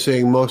 So you're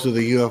saying most of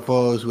the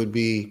UFOs would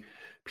be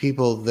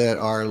people that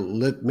are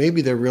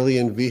maybe they're really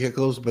in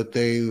vehicles, but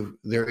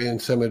they're in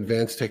some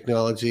advanced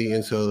technology,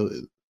 and so.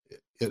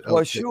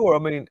 Well, sure. I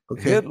mean,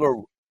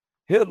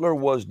 Hitler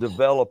was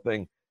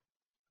developing.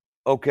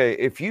 Okay,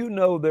 if you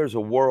know there's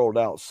a world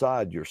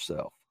outside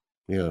yourself,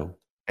 and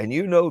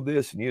you know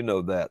this and you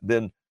know that,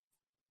 then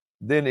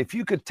if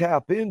you could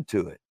tap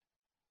into it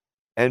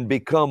and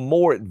become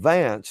more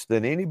advanced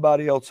than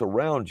anybody else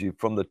around you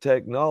from the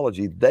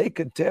technology, they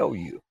could tell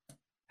you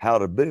how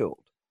to build.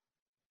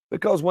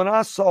 Because when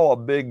I saw a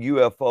big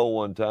UFO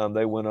one time,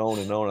 they went on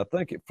and on. I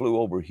think it flew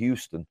over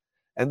Houston,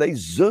 and they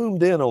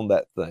zoomed in on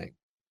that thing.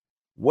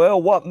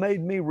 Well, what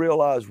made me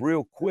realize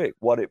real quick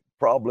what it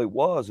probably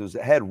was is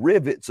it had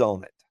rivets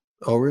on it.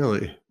 Oh,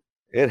 really?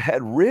 It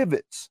had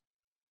rivets.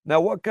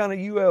 Now, what kind of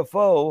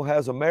UFO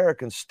has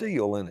American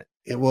steel in it?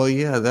 Well,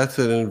 yeah, that's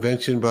an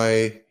invention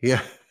by,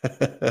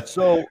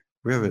 So,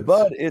 rivets.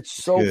 But it's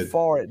so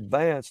far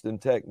advanced in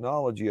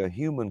technology, a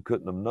human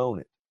couldn't have known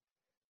it.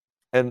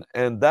 And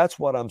that's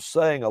what I'm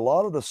saying. A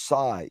lot of the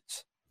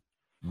sites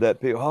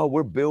that people, oh,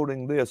 we're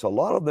building this. A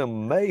lot of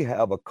them may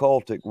have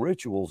occultic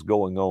rituals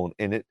going on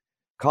in it,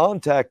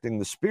 contacting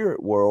the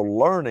spirit world,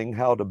 learning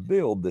how to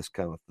build this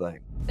kind of thing.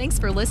 Thanks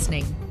for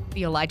listening.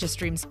 The Elijah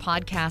Streams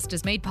podcast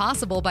is made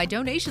possible by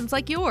donations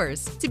like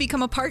yours. To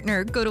become a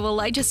partner, go to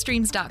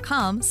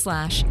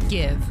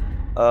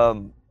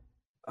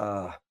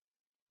ElijahStreams.com/give.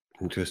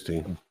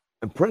 Interesting.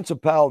 And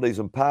principalities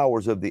and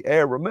powers of the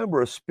air.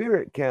 Remember, a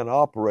spirit can't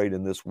operate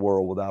in this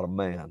world without a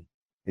man.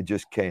 It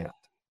just can't.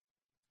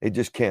 It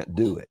just can't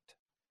do it.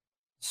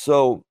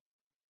 So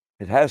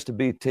it has to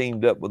be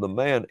teamed up with a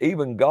man.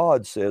 Even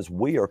God says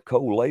we are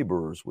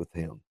co-laborers with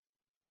him.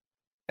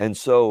 And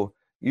so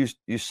you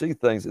see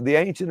things. The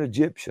ancient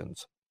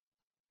Egyptians,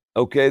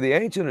 okay, the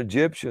ancient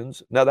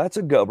Egyptians, now that's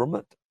a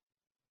government.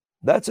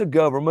 That's a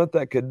government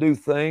that could do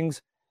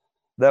things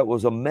that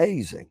was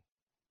amazing.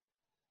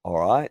 All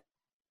right.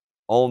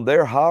 On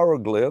their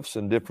hieroglyphs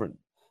and different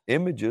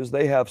images,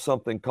 they have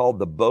something called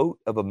the boat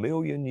of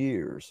 1,000,000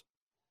 years.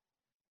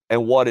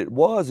 And what it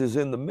was is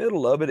in the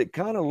middle of it, it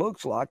kind of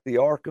looks like the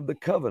Ark of the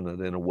Covenant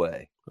in a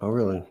way. Oh,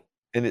 really?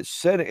 And it's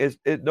setting,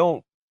 it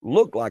don't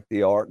look like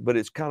the Ark, but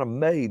it's kind of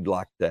made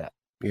like that.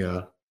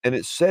 Yeah. And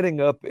it's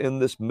setting up in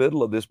this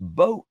middle of this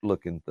boat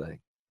looking thing.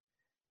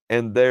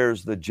 And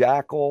there's the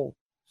jackal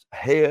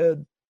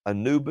head,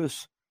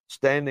 Anubis,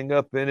 standing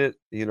up in it,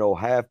 you know,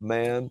 half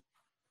man,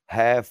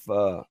 half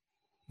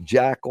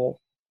jackal.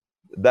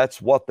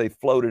 That's what they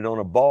floated on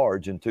a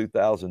barge in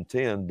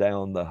 2010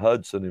 down the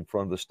Hudson in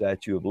front of the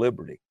Statue of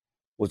Liberty,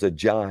 was a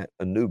giant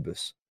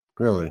Anubis.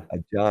 Really? A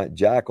giant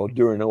jackal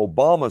during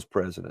Obama's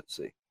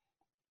presidency.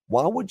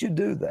 Why would you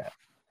do that?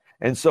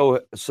 And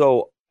so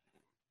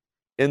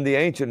in the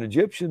ancient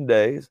Egyptian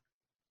days,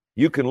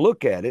 you can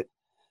look at it,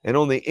 and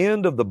on the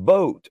end of the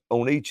boat,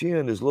 on each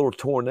end is little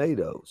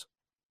tornadoes.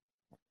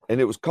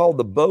 And it was called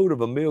the boat of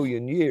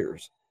 1,000,000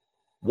 years.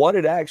 What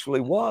it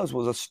actually was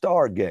a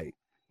stargate.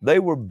 They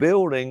were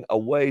building a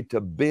way to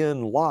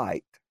bend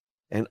light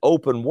and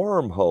open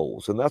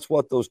wormholes. And that's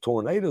what those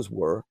tornadoes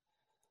were.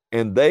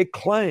 And they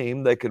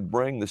claimed they could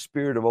bring the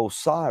spirit of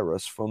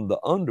Osiris from the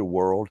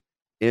underworld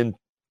in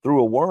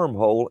through a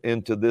wormhole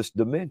into this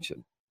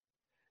dimension.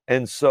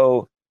 And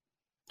so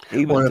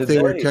even if today,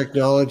 they were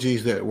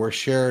technologies that were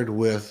shared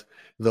with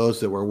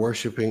those that were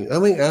worshiping,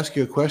 let me ask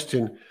you a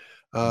question.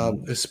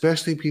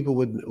 Especially people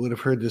would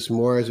have heard this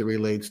more as it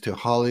relates to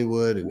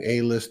Hollywood and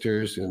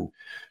A-listers and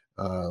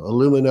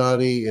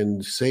Illuminati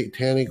and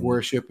satanic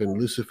worship and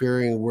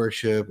Luciferian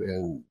worship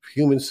and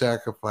human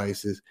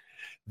sacrifices.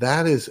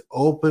 That is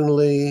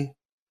openly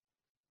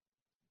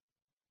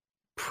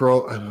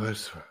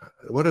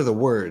what are the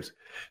words?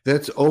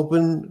 That's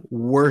open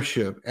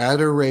worship,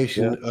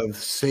 adoration of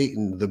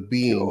Satan, the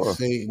being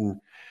Satan,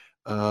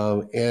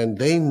 and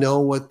they know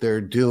what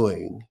they're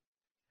doing.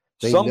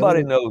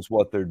 Somebody knows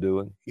what they're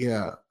doing.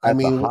 Yeah, at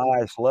the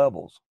highest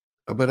levels.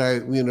 But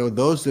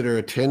those that are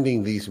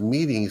attending these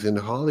meetings in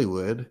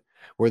Hollywood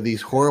where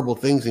these horrible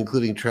things,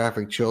 including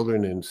trafficked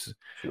children and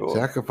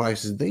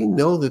sacrifices, they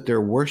know that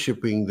they're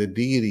worshiping the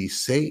deity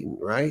Satan,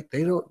 right?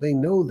 They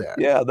know that.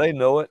 Yeah, they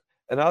know it.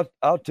 And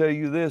I'll tell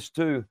you this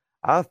too.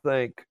 I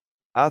think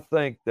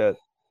that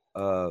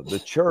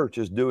the church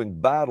is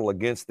doing battle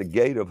against the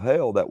gate of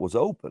hell that was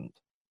opened.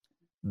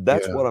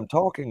 That's what I'm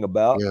talking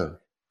about. Yeah.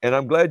 And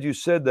I'm glad you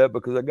said that,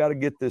 because I got to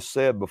get this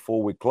said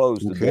before we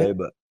close today.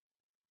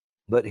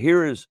 But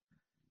here is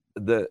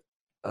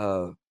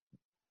we're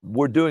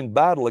doing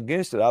battle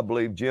against it. I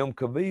believe Jim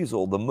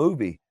Caviezel, the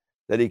movie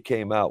that he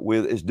came out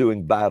with, is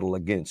doing battle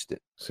against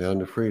it.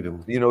 Sound of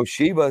Freedom. You know,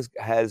 Shiva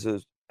has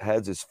his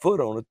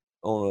foot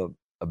on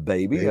a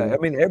baby. I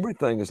mean,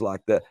 everything is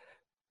like that.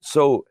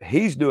 So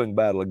he's doing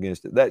battle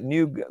against it.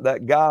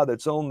 That guy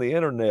that's on the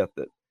internet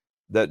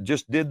that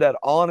just did that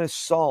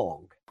honest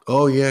song.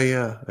 Oh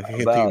yeah. I can't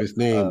think of his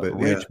name, but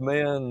Rich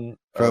Man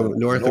from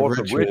north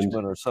of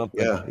Richmond or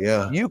something.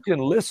 Yeah. You can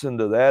listen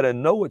to that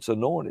and know it's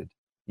anointed.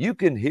 You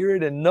can hear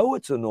it and know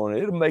it's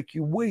anointed. It'll make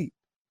you weep.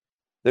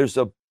 There's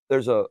a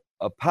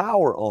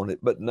power on it.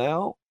 But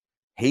now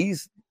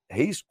he's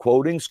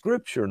quoting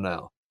scripture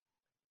now.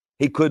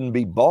 He couldn't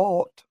be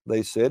bought.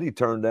 They said he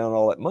turned down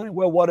all that money.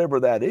 Well, whatever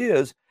that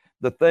is,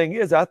 the thing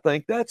is, I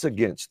think that's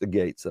against the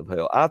gates of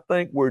hell. I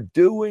think we're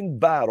doing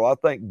battle. I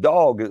think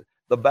Dog,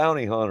 the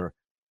bounty hunter,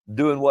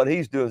 doing what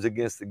he's doing is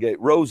against the gate.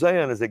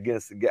 Roseanne is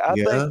against the gate. I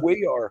think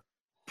we are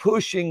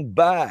pushing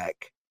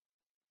back,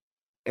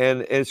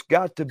 and it's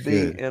got to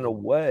be in a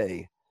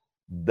way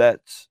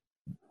that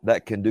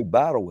can do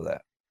battle with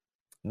that.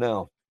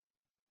 Now,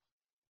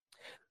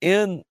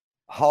 in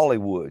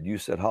Hollywood, you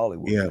said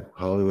Hollywood. Yeah,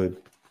 Hollywood.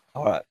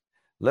 All right.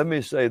 Let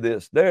me say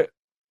this. There's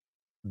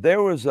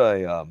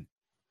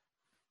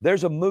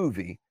a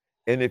movie,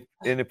 and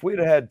if we'd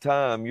had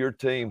time, your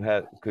team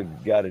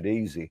could got it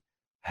easy.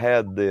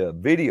 Had the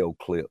video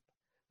clip.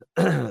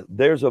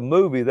 There's a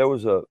movie. There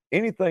was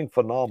anything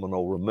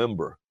phenomenal.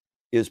 Remember,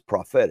 is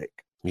prophetic.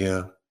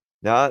 Yeah.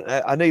 Now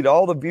I need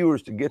all the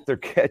viewers to get their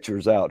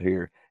catchers out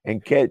here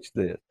and catch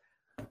this.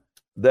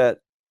 That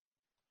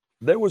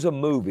there was a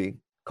movie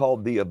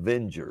called The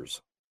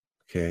Avengers.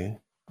 Okay.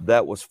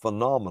 that was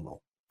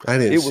phenomenal. I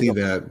didn't see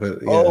that,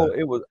 but yeah. Oh,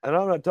 it was, and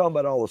I'm not talking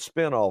about all the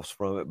spinoffs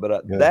from it,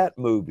 but that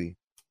movie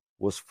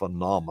was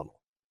phenomenal.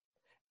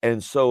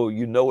 And so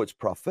it's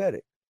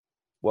prophetic.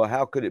 Well,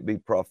 how could it be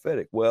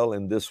prophetic? Well,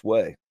 in this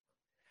way.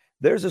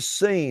 There's a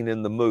scene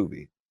in the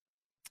movie.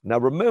 Now,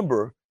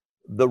 remember,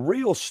 the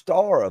real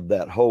star of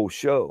that whole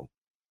show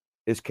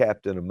is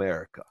Captain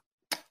America.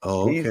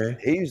 Oh, okay.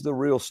 He's the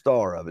real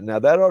star of it. Now,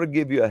 that ought to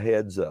give you a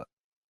heads up.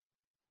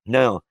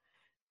 Now,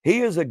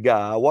 he is a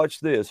guy,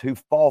 watch this, who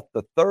fought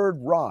the Third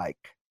Reich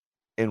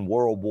in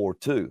World War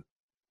II.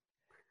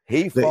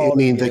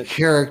 The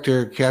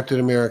character Captain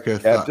America.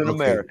 Captain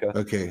America.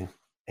 Okay.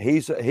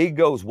 He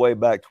goes way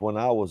back to when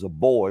I was a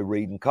boy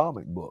reading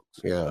comic books.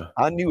 Yeah.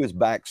 I knew his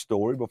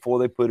backstory before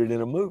they put it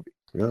in a movie.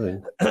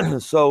 Really?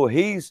 So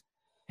he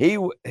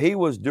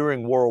was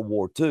during World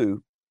War II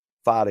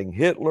fighting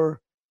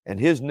Hitler, and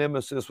his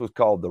nemesis was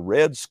called the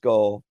Red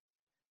Skull,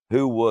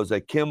 who was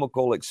a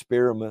chemical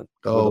experiment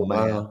with a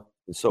man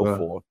and so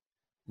forth.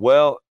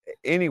 Well,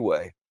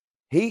 anyway,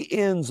 he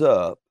ends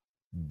up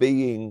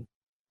being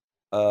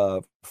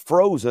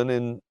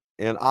frozen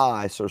in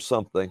ice or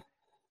something.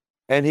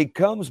 And he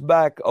comes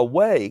back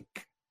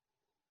awake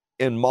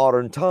in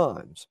modern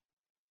times.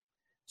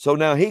 So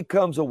now he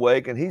comes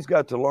awake and he's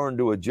got to learn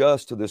to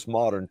adjust to this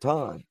modern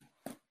time.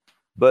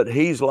 But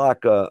he's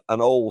like an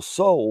old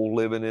soul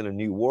living in a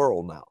new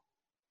world now.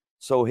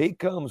 So he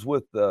comes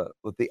with the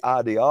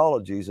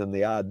ideologies and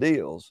the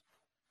ideals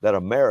that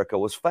America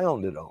was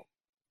founded on.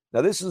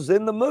 Now, this is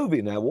in the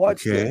movie. Now,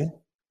 watch this.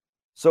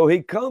 So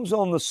he comes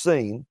on the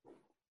scene.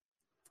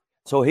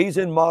 So he's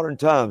in modern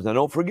times. Now,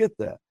 don't forget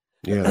that.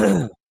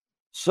 Yeah.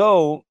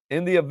 So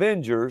in the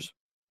Avengers,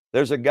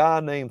 there's a guy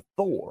named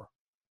Thor,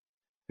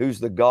 who's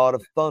the god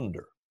of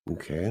thunder.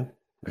 Okay.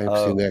 I've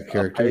seen that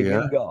character,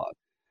 yeah. God.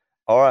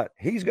 All right.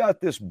 He's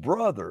got this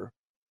brother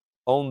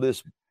on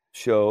this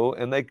show,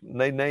 and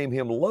they name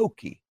him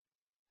Loki.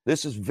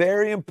 This is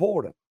very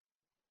important.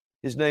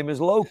 His name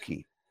is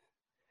Loki.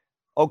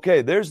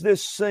 Okay, there's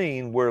this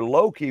scene where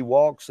Loki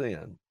walks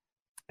in,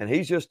 and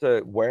he's just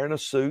wearing a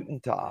suit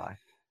and tie.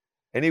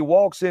 And he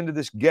walks into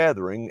this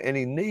gathering, and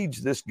he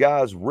needs this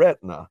guy's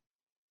retina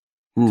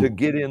to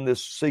get in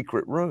this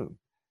secret room.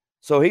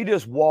 So he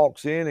just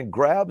walks in and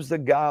grabs the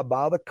guy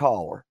by the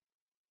collar,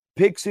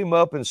 picks him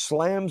up and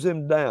slams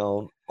him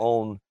down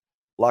on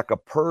like a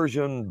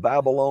Persian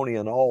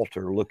Babylonian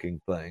altar looking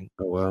thing.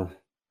 Oh, wow.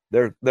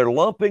 They're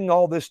lumping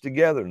all this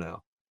together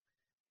now.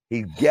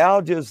 He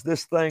gouges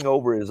this thing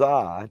over his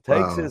eye,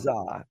 takes his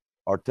eye,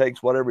 or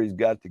takes whatever he's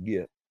got to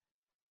get.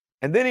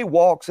 And then he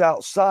walks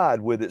outside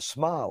with it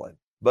smiling.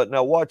 But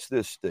now watch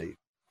this, Steve.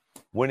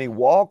 When he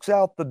walks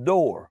out the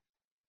door,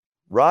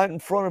 right in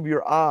front of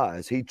your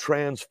eyes, he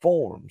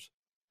transforms.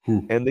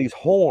 And these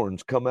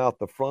horns come out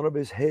the front of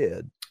his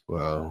head.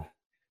 Wow.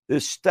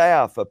 This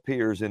staff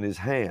appears in his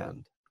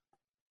hand.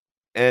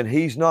 And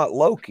he's not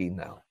Loki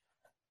now.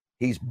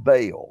 He's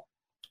Baal.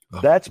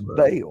 That's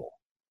Baal.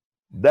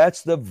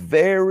 That's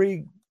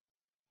Baal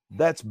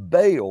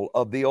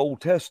of the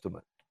Old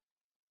Testament.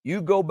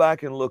 You go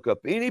back and look up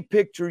any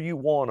picture you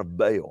want of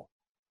Baal.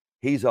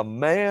 He's a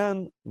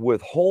man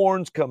with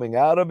horns coming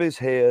out of his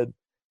head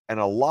and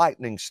a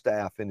lightning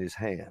staff in his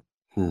hand.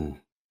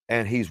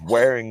 And he's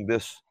wearing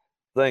this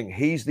thing.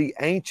 He's the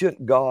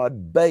ancient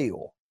god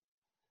Baal.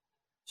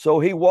 So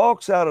he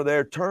walks out of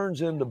there,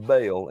 turns into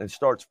Baal, and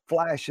starts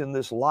flashing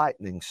this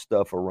lightning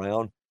stuff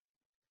around.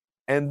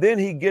 And then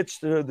he gets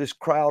to this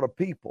crowd of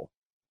people.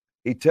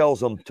 He tells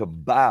them to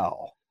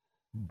bow.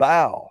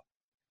 Bow.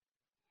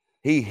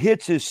 He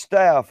hits his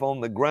staff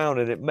on the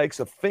ground, and it makes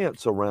a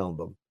fence around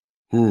them.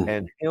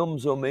 And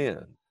hems them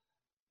in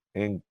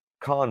and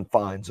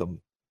confines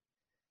them.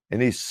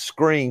 And he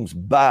screams,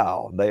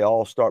 bow. They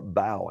all start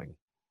bowing.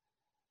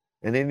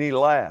 And then he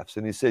laughs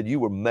and he said, you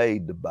were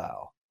made to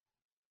bow.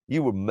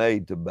 You were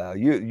made to bow.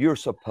 You're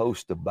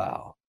supposed to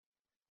bow.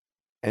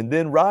 And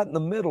then right in the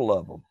middle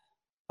of them,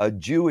 a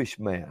Jewish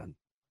man,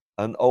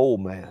 an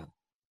old man,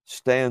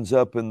 stands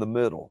up in the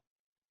middle.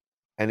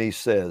 And he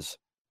says,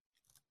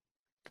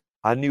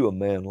 I knew a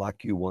man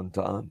like you one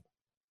time.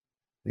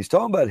 He's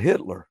talking about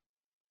Hitler.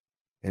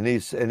 And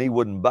he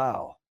wouldn't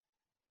bow.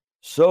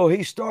 So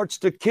he starts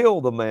to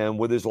kill the man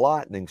with his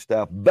lightning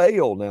staff.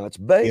 Baal now, it's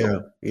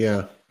Baal.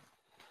 Yeah.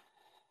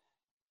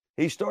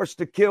 He starts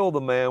to kill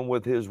the man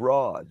with his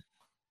rod.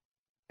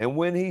 And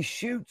when he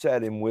shoots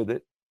at him with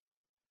it,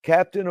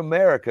 Captain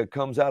America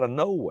comes out of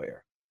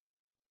nowhere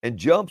and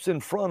jumps in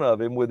front of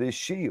him with his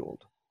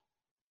shield.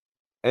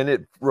 And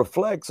it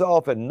reflects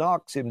off and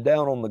knocks him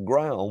down on the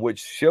ground, which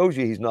shows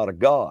you he's not a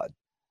god.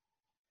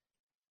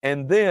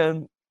 And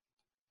then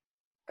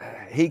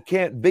he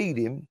can't beat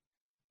him,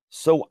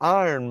 so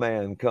Iron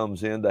Man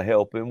comes in to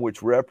help him,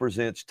 which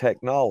represents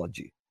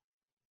technology.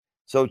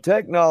 So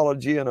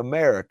technology in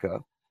America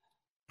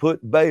put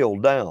Baal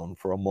down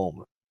for a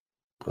moment.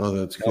 Oh,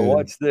 that's good. Now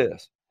watch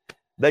this.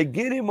 They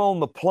get him on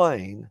the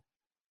plane,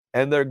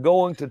 and they're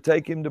going to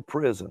take him to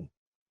prison.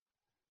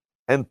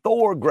 And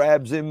Thor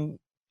grabs him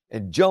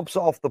and jumps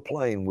off the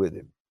plane with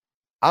him.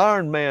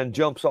 Iron Man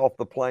jumps off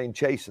the plane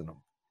chasing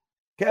them.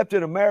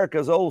 Captain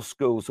America's old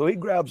school, so he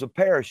grabs a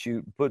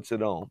parachute and puts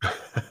it on.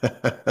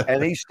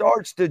 And he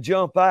starts to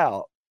jump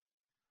out,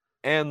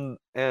 and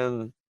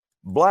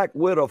Black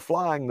Widow,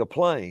 flying the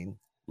plane,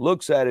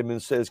 looks at him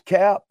and says,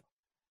 Cap,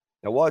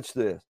 now watch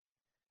this.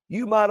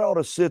 You might ought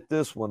to sit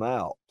this one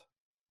out.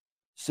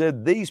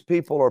 Said, these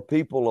people are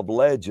people of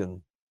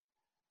legend.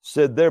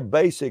 Said, they're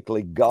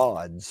basically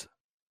gods.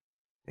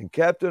 And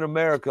Captain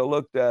America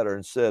looked at her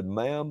and said,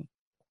 ma'am,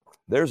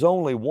 there's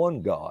only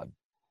one God.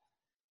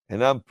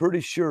 And I'm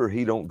pretty sure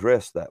he don't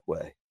dress that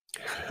way.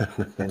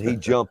 And he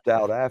jumped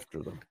out after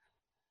them.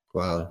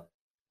 Wow.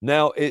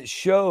 Now, it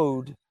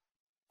showed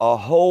a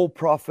whole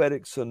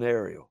prophetic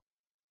scenario.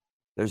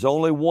 There's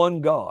only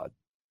one God.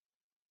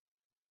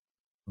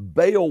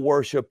 Baal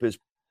worship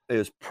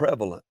is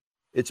prevalent.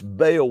 It's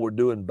Baal we're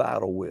doing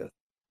battle with.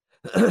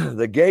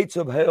 The gates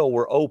of hell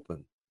were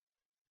open.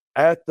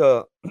 At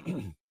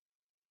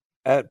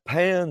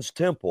Pan's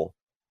temple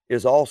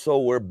is also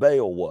where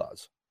Baal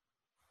was.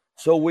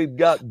 So we've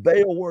got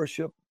Baal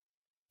worship,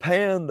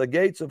 Pan, the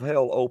gates of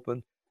hell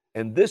open,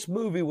 and this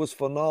movie was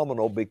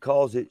phenomenal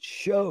because it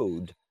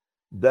showed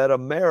that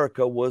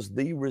America was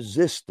the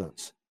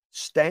resistance,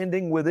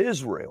 standing with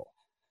Israel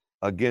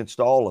against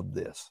all of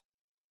this.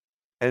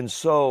 And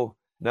so,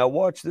 now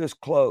watch this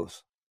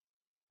close.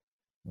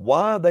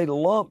 Why they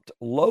lumped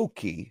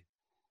Loki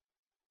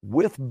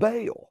with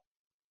Baal.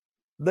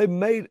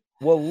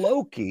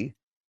 Loki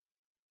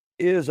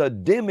is a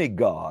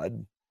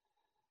demigod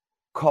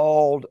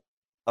called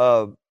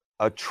a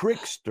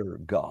trickster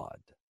god.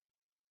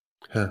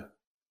 Huh.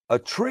 A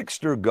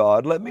trickster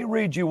god. Let me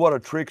read you what a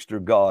trickster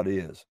god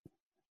is.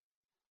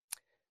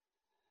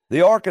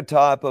 The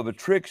archetype of a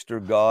trickster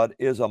god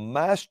is a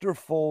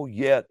masterful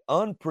yet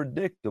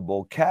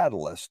unpredictable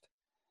catalyst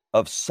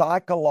of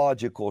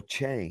psychological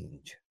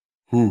change.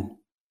 Now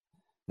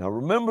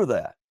remember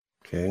that.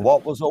 Okay.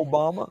 What was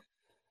Obama?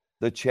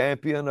 The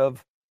champion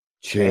of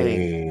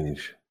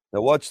change.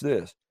 Now watch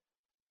this.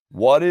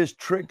 What is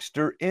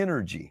trickster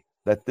energy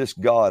that this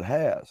God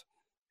has?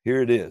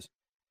 Here it is.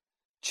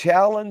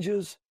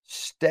 Challenges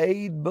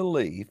staid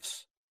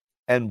beliefs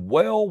and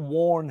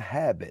well-worn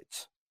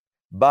habits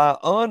by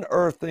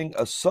unearthing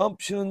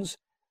assumptions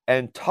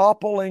and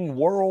toppling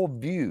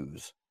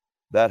worldviews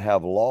that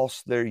have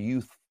lost their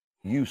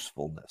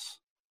usefulness.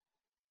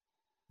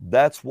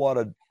 That's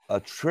what a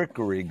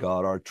trickery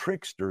god or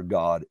trickster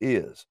god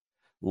is.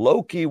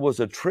 Loki was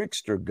a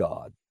trickster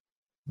god.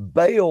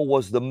 Baal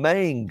was the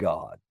main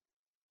god.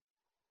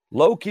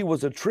 Loki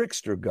was a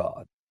trickster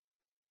god.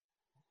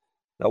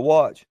 Now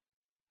watch.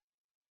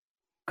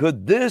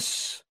 Could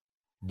this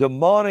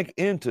demonic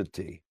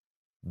entity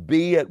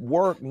be at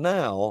work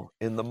now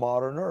in the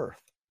modern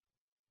earth?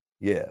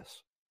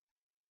 Yes.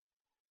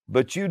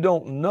 But you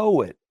don't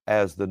know it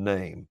as the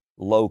name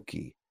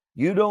Loki.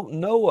 You don't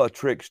know a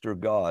trickster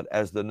god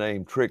as the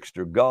name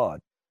trickster god,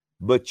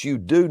 but you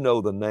do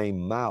know the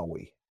name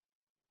Maui.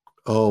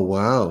 Oh,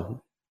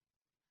 wow.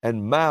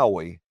 And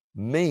Maui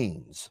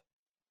means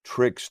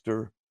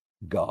trickster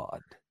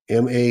god.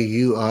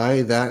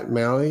 M-A-U-I, that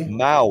Maui?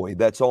 Maui,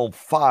 that's on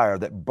fire,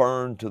 that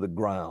burned to the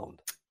ground.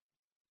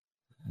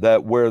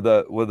 That where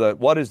the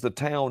what is the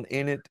town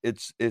in it?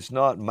 It's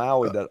not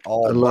Maui that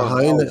all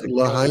Lahaina?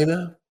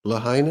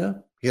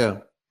 Yeah.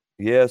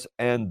 Yes,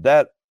 and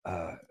that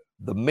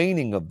the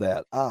meaning of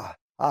that, I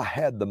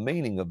had the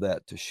meaning of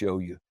that to show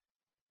you.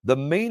 The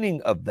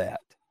meaning of that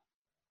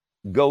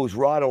goes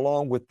right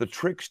along with the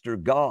trickster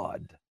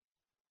god.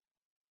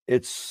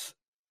 It's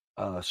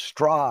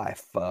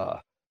strife,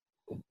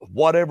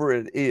 whatever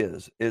it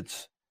is.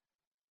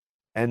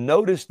 And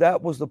notice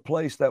that was the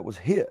place that was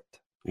hit.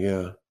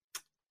 Yeah.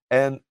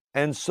 And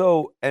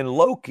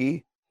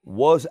Loki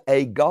was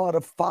a god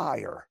of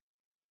fire.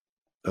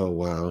 Oh,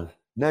 wow.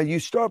 Now you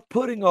start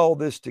putting all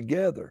this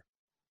together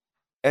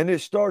and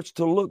it starts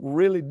to look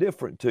really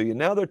different to you.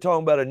 Now they're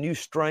talking about a new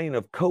strain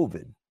of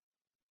COVID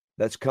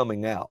that's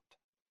coming out.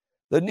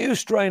 The new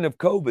strain of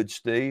COVID,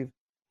 Steve,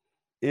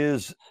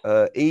 is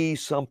E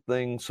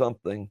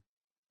something,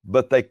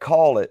 but they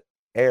call it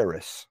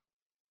Eris.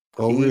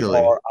 Oh, really?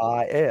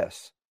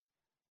 E-R-I-S.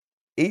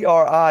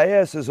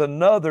 E-R-I-S is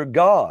another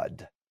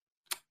god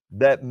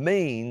that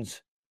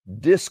means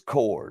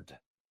discord,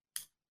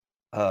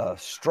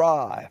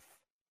 strife,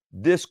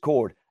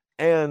 discord.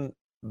 And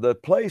the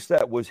place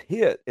that was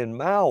hit in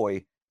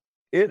Maui,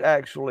 it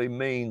actually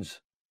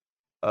means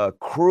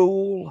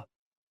cruel,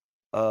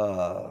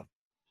 I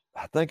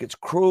think it's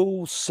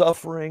cruel,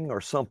 suffering,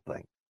 or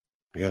something.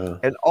 Yeah.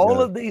 And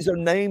all of these are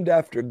named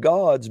after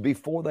gods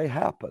before they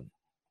happen.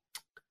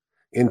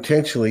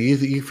 Intentionally.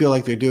 You feel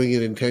like they're doing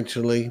it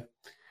intentionally?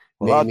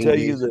 Well, I'll tell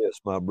you this,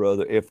 my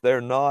brother. If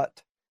they're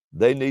not,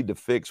 they need to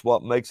fix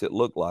what makes it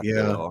look like they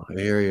are. I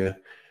hear you.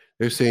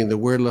 They're saying the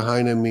word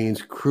Lahaina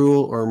means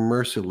cruel or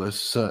merciless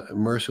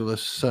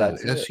son.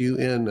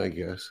 S-U-N, I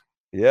guess.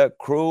 Yeah,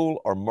 cruel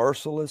or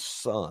merciless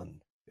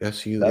son.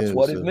 S-U-N. That's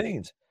what it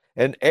means.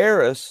 And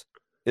Eris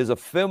is a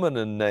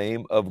feminine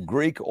name of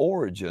Greek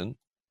origin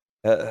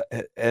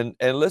And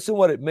listen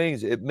what it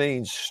means. It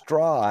means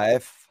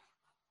strife.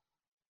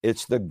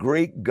 It's the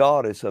Greek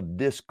goddess of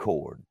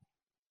discord.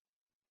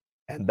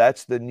 And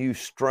that's the new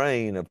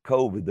strain of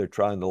COVID they're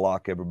trying to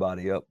lock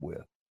everybody up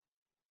with.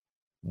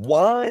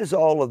 Why is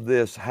all of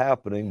this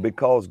happening?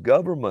 Because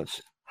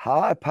government's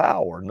high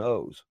power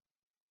knows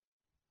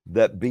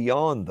that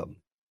beyond them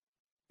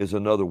is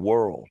another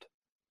world.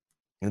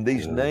 And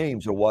these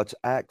names are what's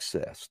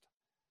accessed.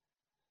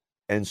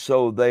 And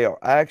so they are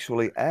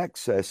actually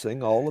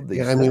accessing all of these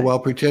Yeah, I mean, while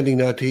pretending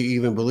not to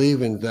even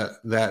believe in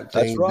that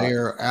thing, right. they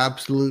are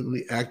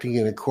absolutely acting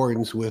in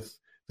accordance with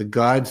the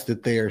gods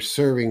that they are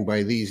serving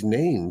by these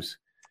names.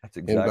 That's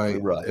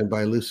exactly right. And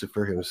by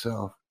Lucifer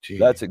himself. Gee.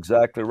 That's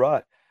exactly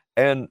right.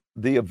 And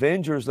the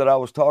Avengers that I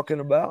was talking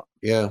about,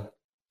 yeah,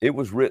 it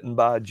was written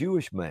by a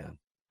Jewish man.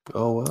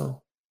 Oh,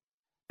 wow.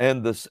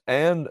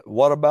 And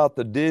what about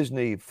the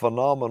Disney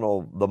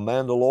phenomenal, The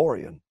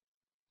Mandalorian?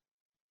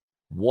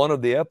 One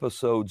of the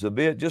episodes of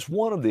it, just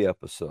one of the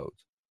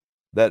episodes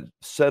that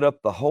set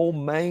up the whole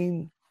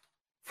main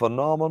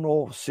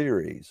phenomenal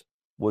series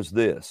was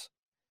this.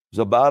 It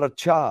was about a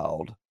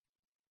child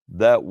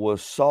that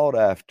was sought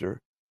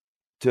after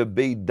to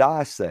be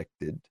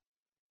dissected,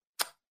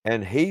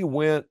 and he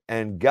went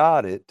and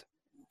got it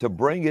to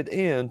bring it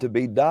in to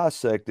be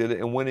dissected.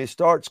 And when it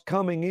starts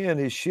coming in,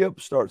 his ship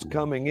starts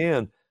coming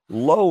in,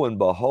 lo and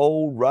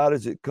behold, right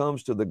as it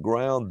comes to the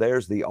ground,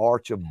 there's the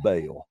Arch of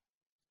Baal.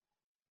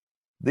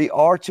 The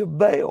Arch of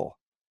Baal.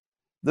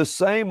 The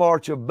same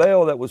Arch of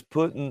Baal that was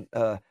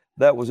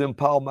that was in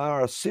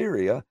Palmyra,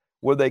 Syria,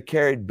 where they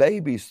carried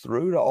babies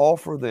through to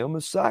offer them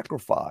as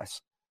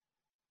sacrifice.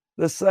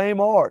 The same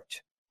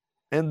arch.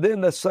 And then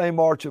the same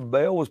Arch of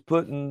Baal was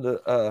put in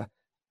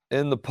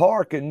the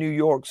park in New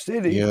York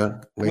City.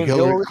 Yeah, when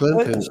Hillary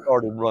Clinton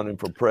started running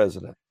for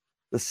president.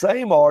 The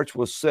same arch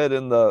was set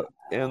in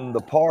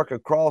the park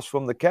across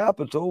from the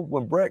Capitol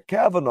when Brett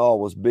Kavanaugh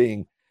was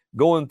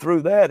going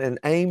through that and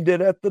aimed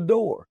it at the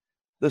door.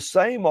 The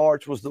same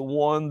arch was the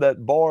one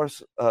that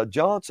Boris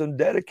Johnson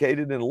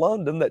dedicated in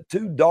London that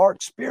two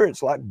dark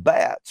spirits like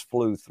bats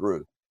flew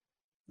through.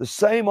 The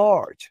same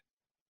arch.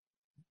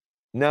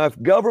 Now,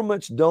 if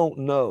governments don't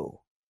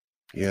know,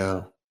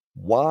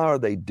 why are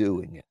they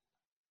doing it?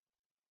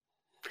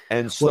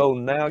 And so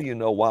now you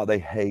know why they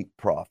hate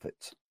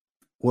prophets.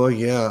 Well,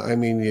 yeah, I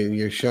mean,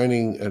 you're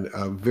shining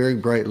a very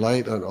bright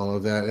light on all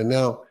of that. And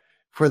now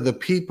for the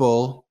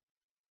people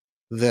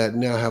that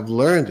now have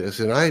learned this,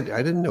 and I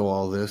didn't know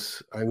all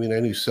this. I mean, I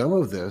knew some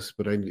of this,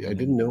 but I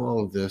didn't know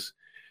all of this.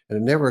 And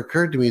it never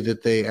occurred to me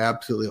that they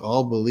absolutely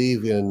all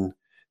believe in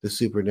the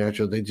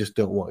supernatural. They just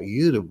don't want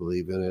you to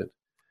believe in it.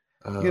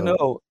 You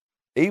know,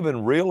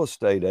 even real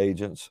estate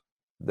agents,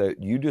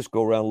 that you just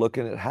go around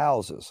looking at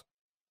houses,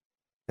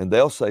 and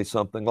they'll say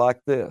something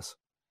like this.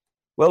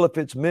 Well, if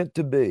it's meant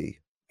to be,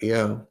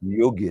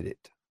 you'll get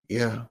it.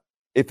 Yeah.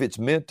 If it's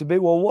meant to be,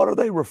 well, what are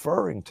they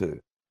referring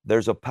to?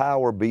 There's a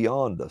power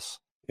beyond us.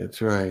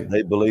 That's right.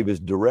 They believe is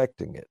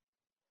directing it.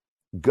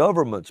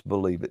 Governments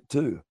believe it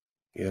too.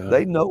 Yeah.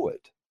 They know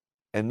it.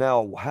 And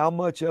now how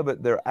much of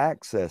it they're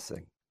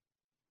accessing,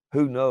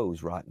 who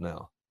knows right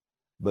now?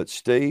 But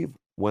Steve,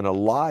 when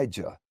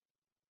Elijah,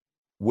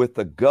 with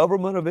the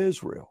government of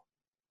Israel,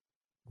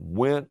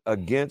 went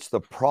against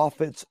the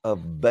prophets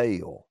of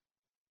Baal,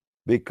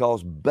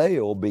 because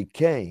Baal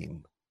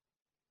became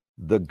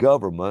the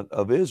government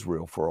of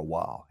Israel for a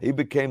while. He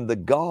became the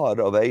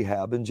god of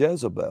Ahab and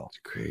Jezebel. It's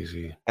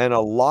crazy. And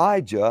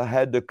Elijah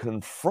had to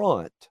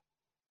confront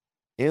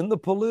in the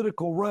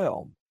political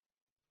realm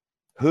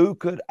who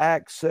could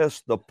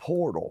access the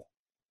portal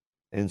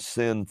and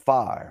send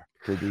fire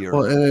to the earth.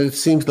 Well, and it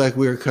seems like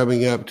we're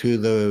coming up to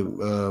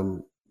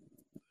the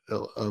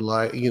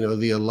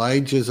the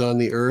Elijahs on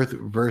the earth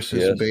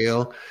versus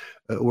Baal.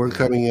 We're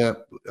coming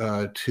up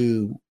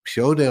to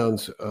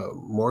showdowns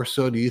more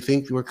so. Do you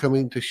think we're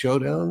coming to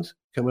showdowns?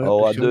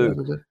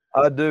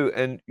 I do.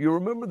 And you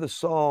remember the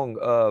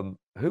song,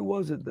 who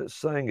was it that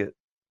sang it?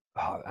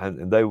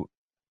 And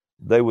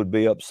they would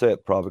be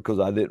upset probably because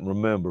I didn't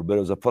remember, but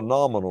it was a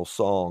phenomenal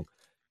song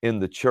in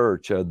the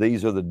church.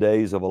 These are the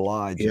days of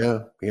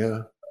Elijah.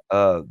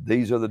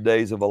 These are the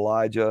days of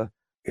Elijah.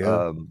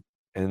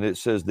 And it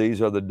says,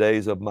 these are the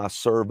days of my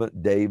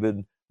servant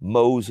David,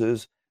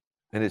 Moses.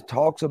 And it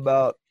talks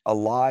about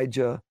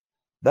Elijah.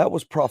 That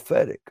was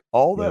prophetic.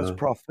 All that's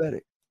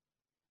prophetic.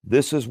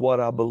 This is what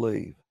I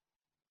believe.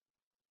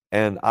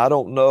 And I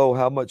don't know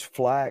how much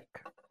flack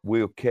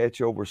we'll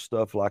catch over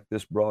stuff like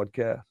this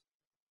broadcast.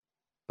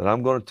 But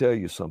I'm going to tell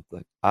you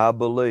something. I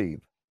believe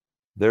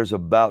there's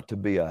about to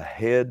be a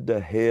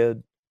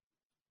head-to-head,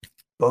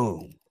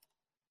 boom.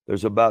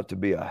 There's about to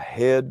be a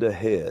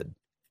head-to-head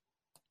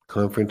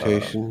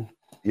confrontation.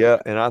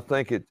 And I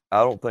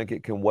don't think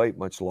it can wait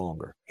much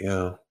longer.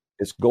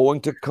 It's going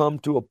to come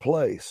to a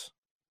place.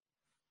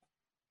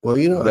 Well,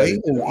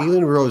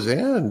 even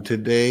Roseanne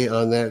today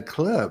on that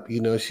clip,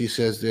 she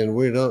says, then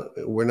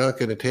we're not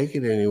going to take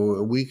it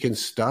anymore. We can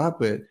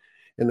stop it.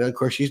 And of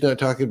course, she's not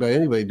talking about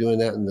anybody doing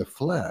that in the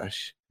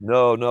flesh.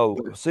 No.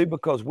 See,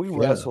 because we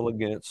wrestle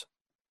against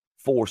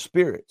 4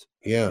 spirits.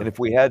 Yeah. And if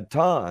we had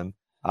time,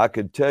 I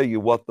could tell you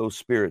what those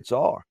spirits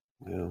are.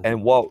 Yeah.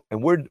 And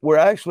we're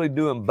actually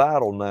doing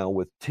battle now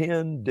with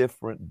 10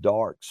 different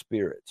dark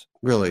spirits.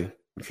 Really?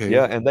 Okay.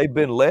 Yeah, and they've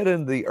been led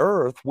into the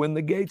earth when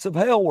the gates of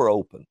hell were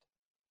opened.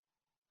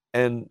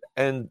 And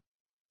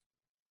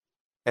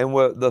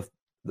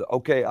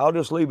okay, I'll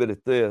just leave it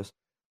at this.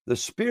 The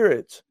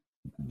spirits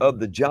of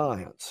the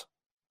giants,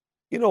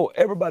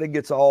 everybody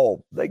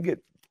they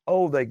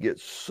get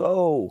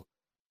so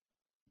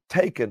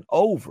taken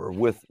over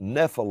with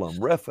Nephilim,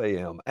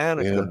 Rephaim,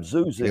 Anakim,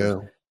 Zuzim.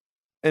 Yeah.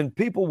 And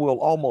people will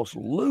almost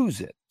lose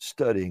it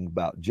studying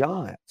about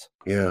giants.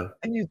 Yeah.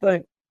 And you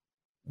think,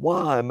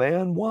 why,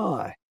 man?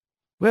 Why?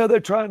 Well, they're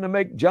trying to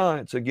make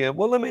giants again.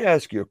 Well, let me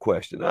ask you a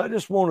question. I'm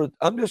just going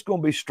to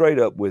be straight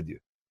up with you.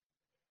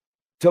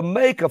 To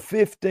make a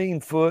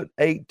 15-foot,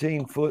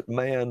 18-foot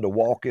man to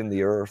walk in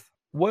the earth,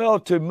 well,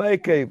 to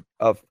make a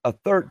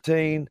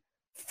 13,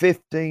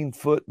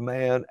 15-foot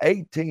man,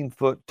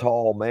 18-foot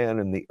tall man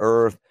in the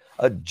earth,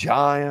 a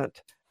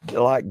giant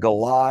like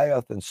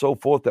Goliath and so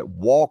forth that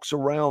walks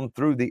around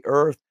through the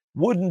earth,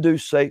 wouldn't do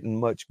Satan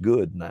much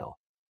good now.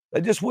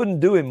 They just wouldn't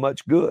do him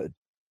much good,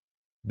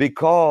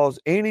 because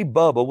any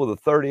Bubba with a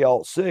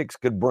 30-06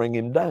 could bring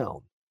him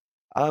down.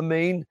 I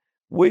mean,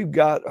 we've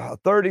got a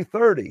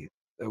 30-30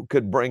 that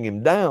could bring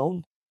him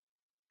down.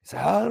 He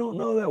said, I don't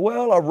know that.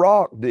 Well, a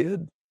rock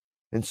did,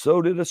 and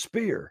so did a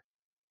spear,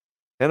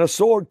 and a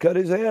sword cut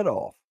his head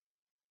off.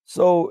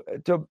 So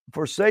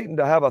for Satan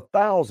to have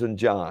 1,000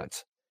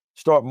 giants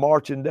start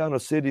marching down a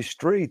city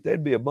street,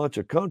 there'd be a bunch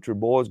of country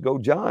boys go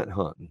giant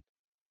hunting,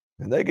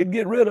 and they could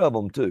get rid of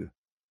them too.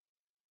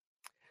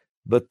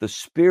 But the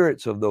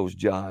spirits of those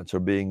giants are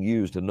being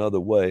used another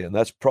way, and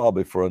that's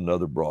probably for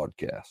another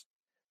broadcast.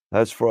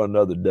 That's for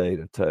another day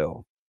to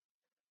tell.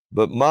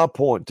 But my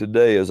point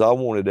today is I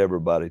wanted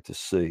everybody to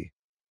see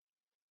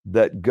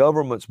that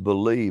governments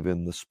believe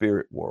in the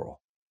spirit world.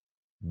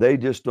 They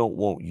just don't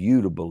want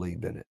you to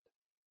believe in it.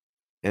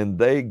 And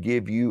they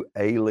give you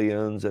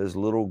aliens as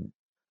little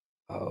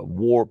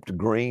warped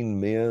green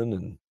men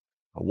and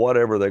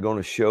whatever they're going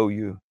to show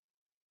you.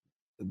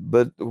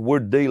 But we're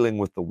dealing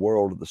with the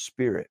world of the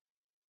spirit.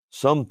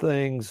 Some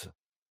things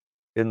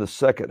in the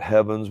second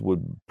heavens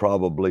would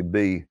probably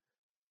be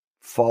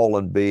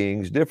fallen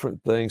beings,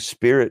 different things,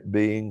 spirit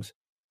beings.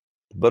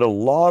 But a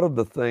lot of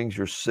the things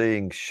you're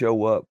seeing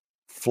show up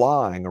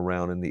flying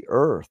around in the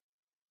earth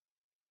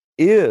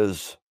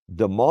is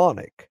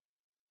demonic,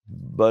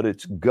 but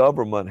its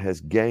government has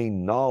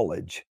gained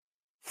knowledge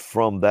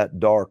from that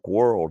dark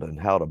world and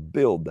how to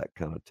build that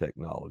kind of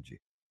technology.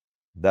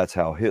 That's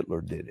how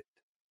Hitler did it.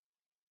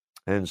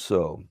 And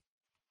so,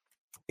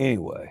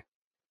 anyway,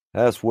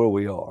 that's where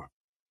we are.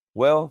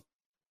 Well,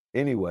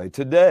 anyway,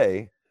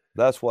 today,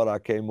 that's what I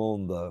came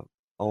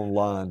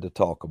online to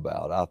talk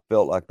about. I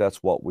felt like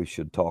that's what we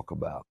should talk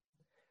about.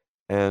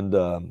 And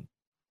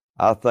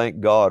I thank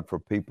God for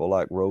people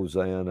like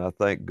Roseanne. I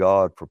thank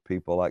God for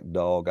people like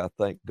Dog. I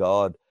thank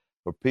God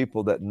for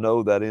people that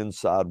know that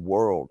inside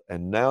world.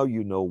 And now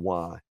you know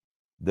why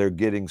they're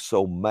getting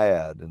so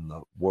mad in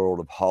the world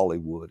of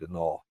Hollywood and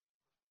all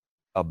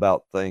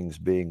about things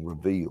being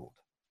revealed.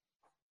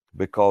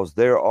 Because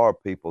there are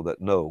people that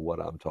know what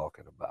I'm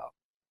talking about.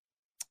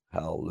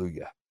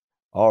 Hallelujah.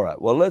 All right.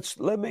 Well,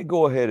 let me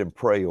go ahead and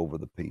pray over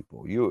the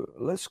people.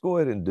 Let's go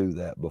ahead and do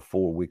that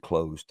before we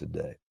close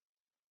today.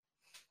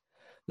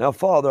 Now,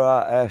 Father,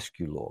 I ask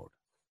you, Lord,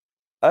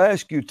 I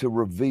ask you to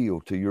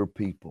reveal to your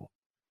people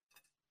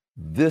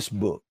this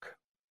book,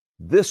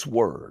 this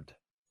word.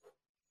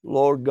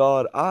 Lord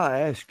God,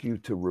 I ask you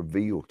to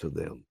reveal to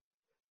them,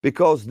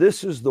 because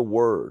this is the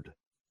word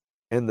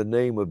and the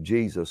name of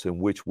Jesus in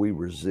which we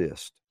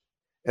resist.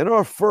 And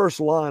our first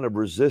line of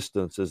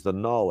resistance is the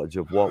knowledge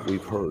of what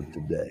we've heard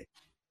today.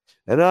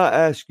 And I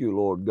ask you,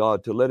 Lord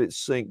God, to let it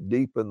sink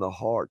deep in the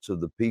hearts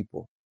of the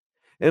people.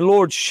 And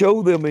Lord,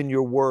 show them in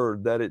your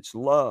word that it's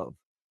love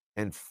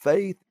and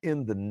faith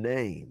in the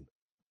name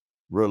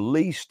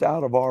released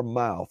out of our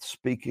mouth,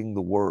 speaking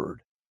the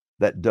word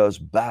that does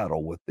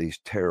battle with these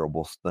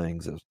terrible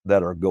things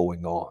that are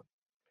going on.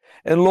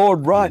 And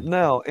Lord, right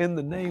now, in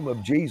the name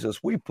of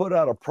Jesus, we put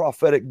out a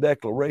prophetic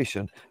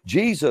declaration.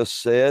 Jesus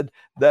said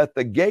that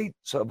the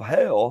gates of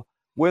hell,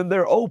 when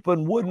they're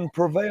open, wouldn't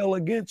prevail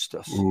against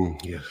us.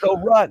 Yes. So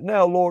right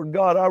now, Lord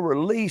God, I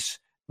release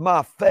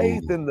my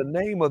faith in the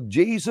name of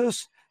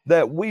Jesus,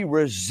 that we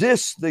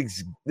resist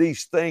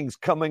these things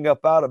coming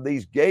up out of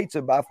these gates.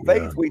 And by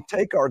faith, we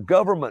take our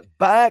government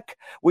back.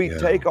 We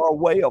take our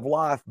way of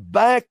life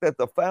back that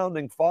the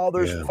founding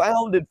fathers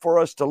founded for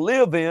us to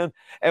live in.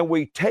 And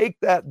we take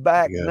that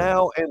back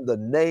now in the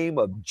name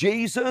of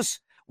Jesus.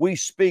 We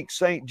speak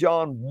St.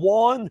 John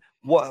 1,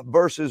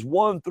 verses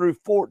 1 through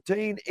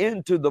 14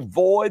 into the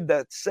void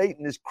that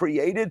Satan has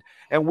created.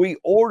 And we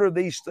order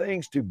these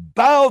things to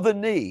bow the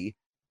knee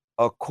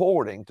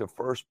according to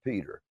 1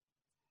 Peter.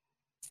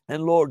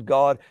 And Lord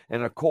God,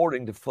 and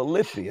according to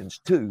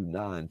Philippians 2,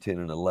 9, 10,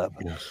 and 11,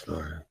 yes,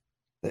 Lord,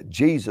 that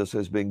Jesus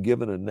has been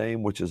given a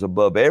name which is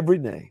above every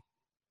name,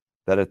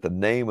 that at the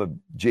name of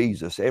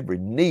Jesus, every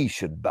knee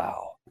should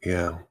bow.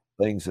 Yeah.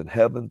 Things in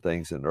heaven,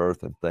 things in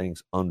earth, and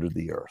things under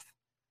the earth.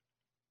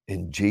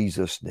 In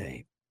Jesus'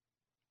 name,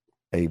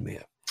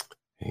 amen.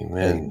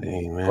 Amen.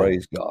 Amen.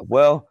 Praise God.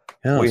 Well,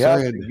 we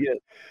have to get.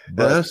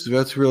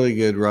 That's really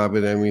good,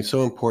 Robin. I mean,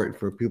 so important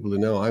for people to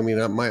know. I mean,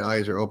 my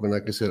eyes are open.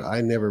 Like I said,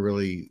 I never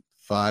really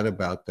thought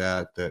about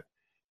that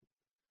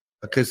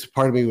because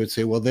part of me would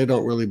say, well, they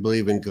don't really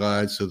believe in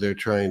God, so they're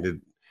trying to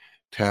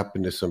tap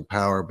into some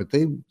power. But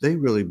they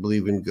really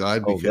believe in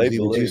God, because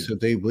even Jesus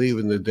said they believe,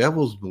 and the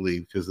devils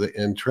believe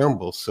and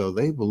tremble. So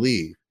they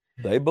believe.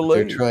 They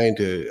believe.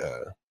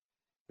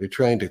 They're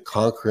trying to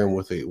conquer him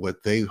with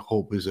what they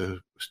hope is a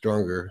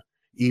stronger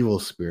evil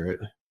spirit.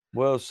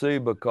 Well, see,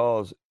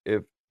 because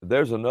if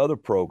there's another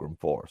program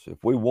for us, if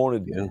we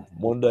wanted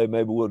one day,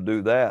 maybe we'll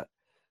do that.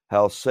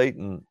 How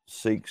Satan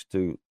seeks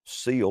to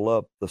seal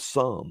up the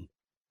sum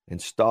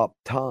and stop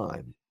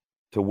time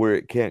to where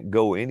it can't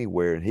go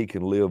anywhere, and he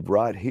can live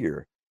right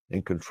here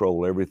and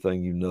control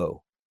everything you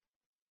know.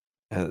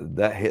 And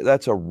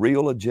that's a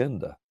real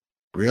agenda.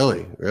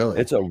 Really?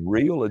 It's a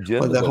real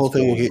agenda. Well, that whole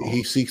thing,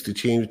 he seeks to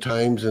change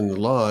times and the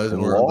laws, the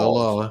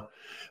law.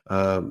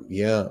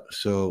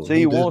 So see,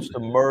 he wants to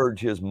merge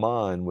his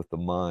mind with the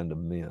mind of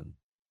men.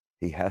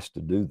 He has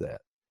to do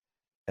that.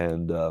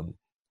 And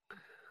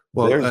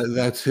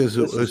that's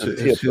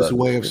his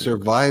way of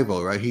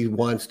survival, right? He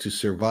wants to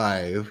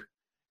survive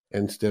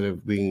instead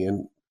of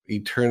being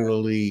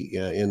eternally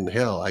in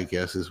hell, I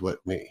guess, is what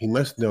he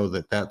must know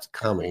that that's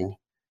coming.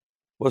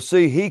 Well,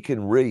 see, he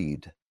can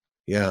read.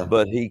 Yeah.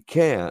 But he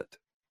can't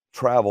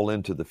travel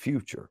into the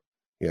future.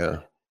 Yeah.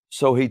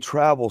 So he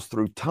travels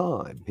through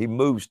time. He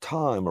moves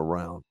time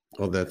around.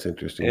 Oh, that's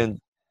interesting.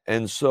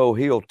 And so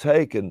he'll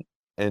take and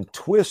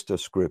twist a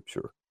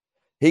scripture.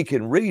 He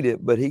can read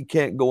it, but he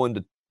can't go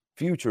into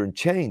future and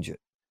change it.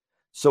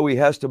 So he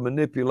has to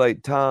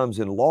manipulate times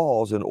and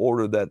laws in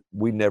order that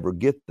we never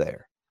get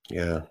there.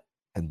 Yeah.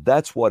 And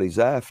that's what he's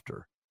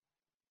after.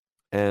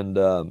 And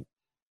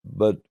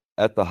but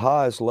at the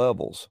highest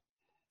levels,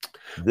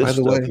 this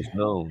stuff is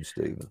known,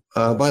 Stephen.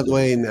 By the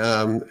way,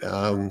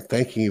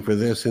 thanking you for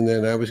this. And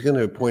then I was going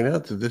to point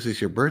out that this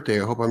is your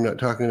birthday. I hope I'm not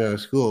talking out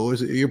of school.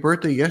 Was it your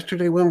birthday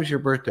yesterday? When was your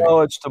birthday?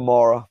 Oh, it's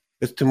tomorrow.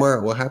 It's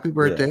tomorrow. Well, happy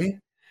birthday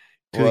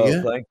to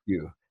you. Thank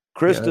you.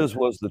 Krista's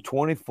was the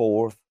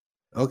 24th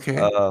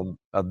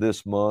of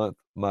this month.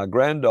 My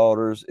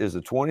granddaughter's is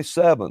the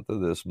 27th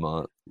of this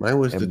month. Mine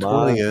was the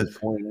 20th. The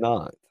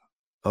 29th.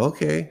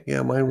 Okay.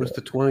 Yeah, mine was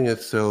the 20th.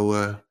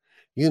 So,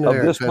 you know,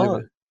 of this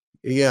month.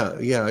 Yeah,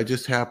 it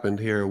just happened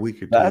here a week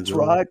or two That's ago.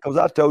 right, because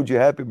I told you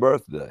happy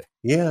birthday.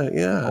 Yeah.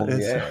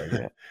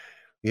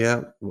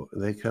 Yeah,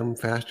 they come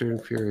faster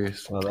and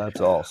furious. Well,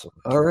 that's awesome.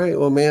 All right,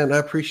 well, man, I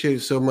appreciate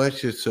it so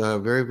much. It's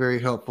very, very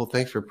helpful.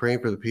 Thanks for praying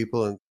for the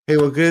people. And hey,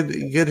 well,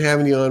 good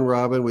having you on,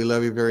 Robin. We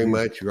love you very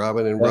much,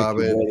 Robin and Thank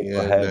Robin. You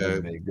for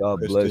having me. God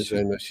bless you.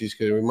 And she's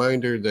got a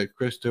reminder that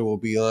Krista will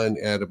be on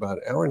at about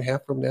an hour and a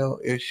half from now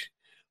ish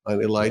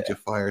on Elijah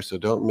Fire. So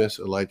don't miss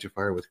Elijah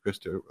Fire with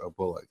Krista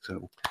Bullock.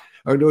 So.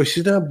 Or no,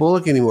 she's not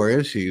Bullock anymore,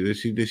 is she? Does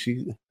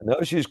she?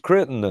 No, she's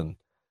Crittenden.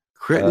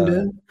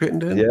 Crittenden?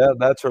 Yeah,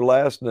 that's her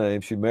last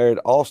name. She married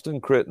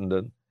Austin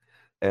Crittenden,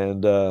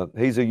 and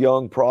he's a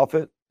young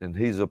prophet, and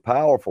he's a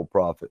powerful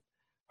prophet.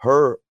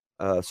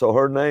 So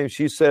her name,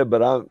 she said,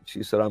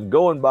 I'm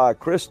going by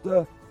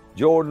Krista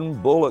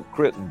Jordan Bullock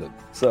Crittenden.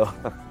 So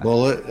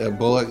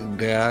Bullock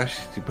dash.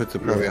 She puts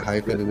probably a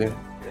hyphen in there.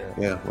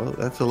 Yeah, well,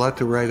 that's a lot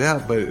to write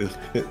out, but it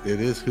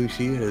is who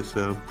she is.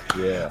 So,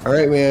 yeah. All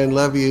right, man.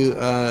 Love you.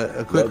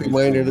 A quick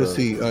reminder. Let's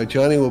see.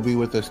 Johnny will be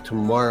with us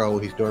tomorrow.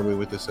 He's normally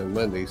with us on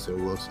Monday, so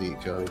we'll see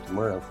Johnny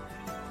tomorrow.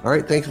 All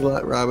right. Thanks a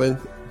lot, Robin.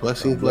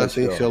 Blessings.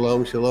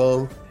 Shalom.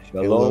 Shalom.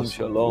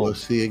 We'll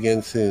see you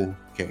again soon.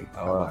 Okay.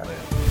 All right.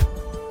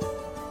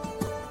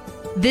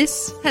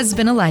 This has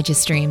been Elijah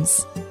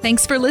Streams.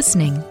 Thanks for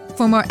listening.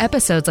 For more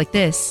episodes like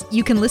this,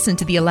 you can listen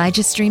to the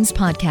Elijah Streams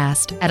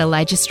podcast at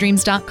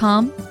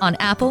ElijahStreams.com on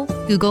Apple,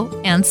 Google,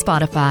 and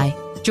Spotify.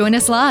 Join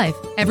us live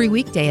every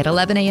weekday at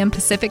 11 a.m.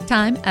 Pacific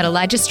Time at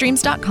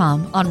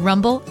ElijahStreams.com on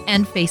Rumble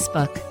and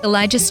Facebook.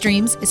 Elijah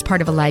Streams is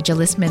part of Elijah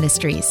List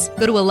Ministries.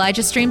 Go to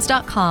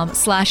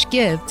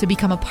ElijahStreams.com/give to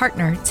become a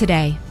partner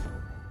today.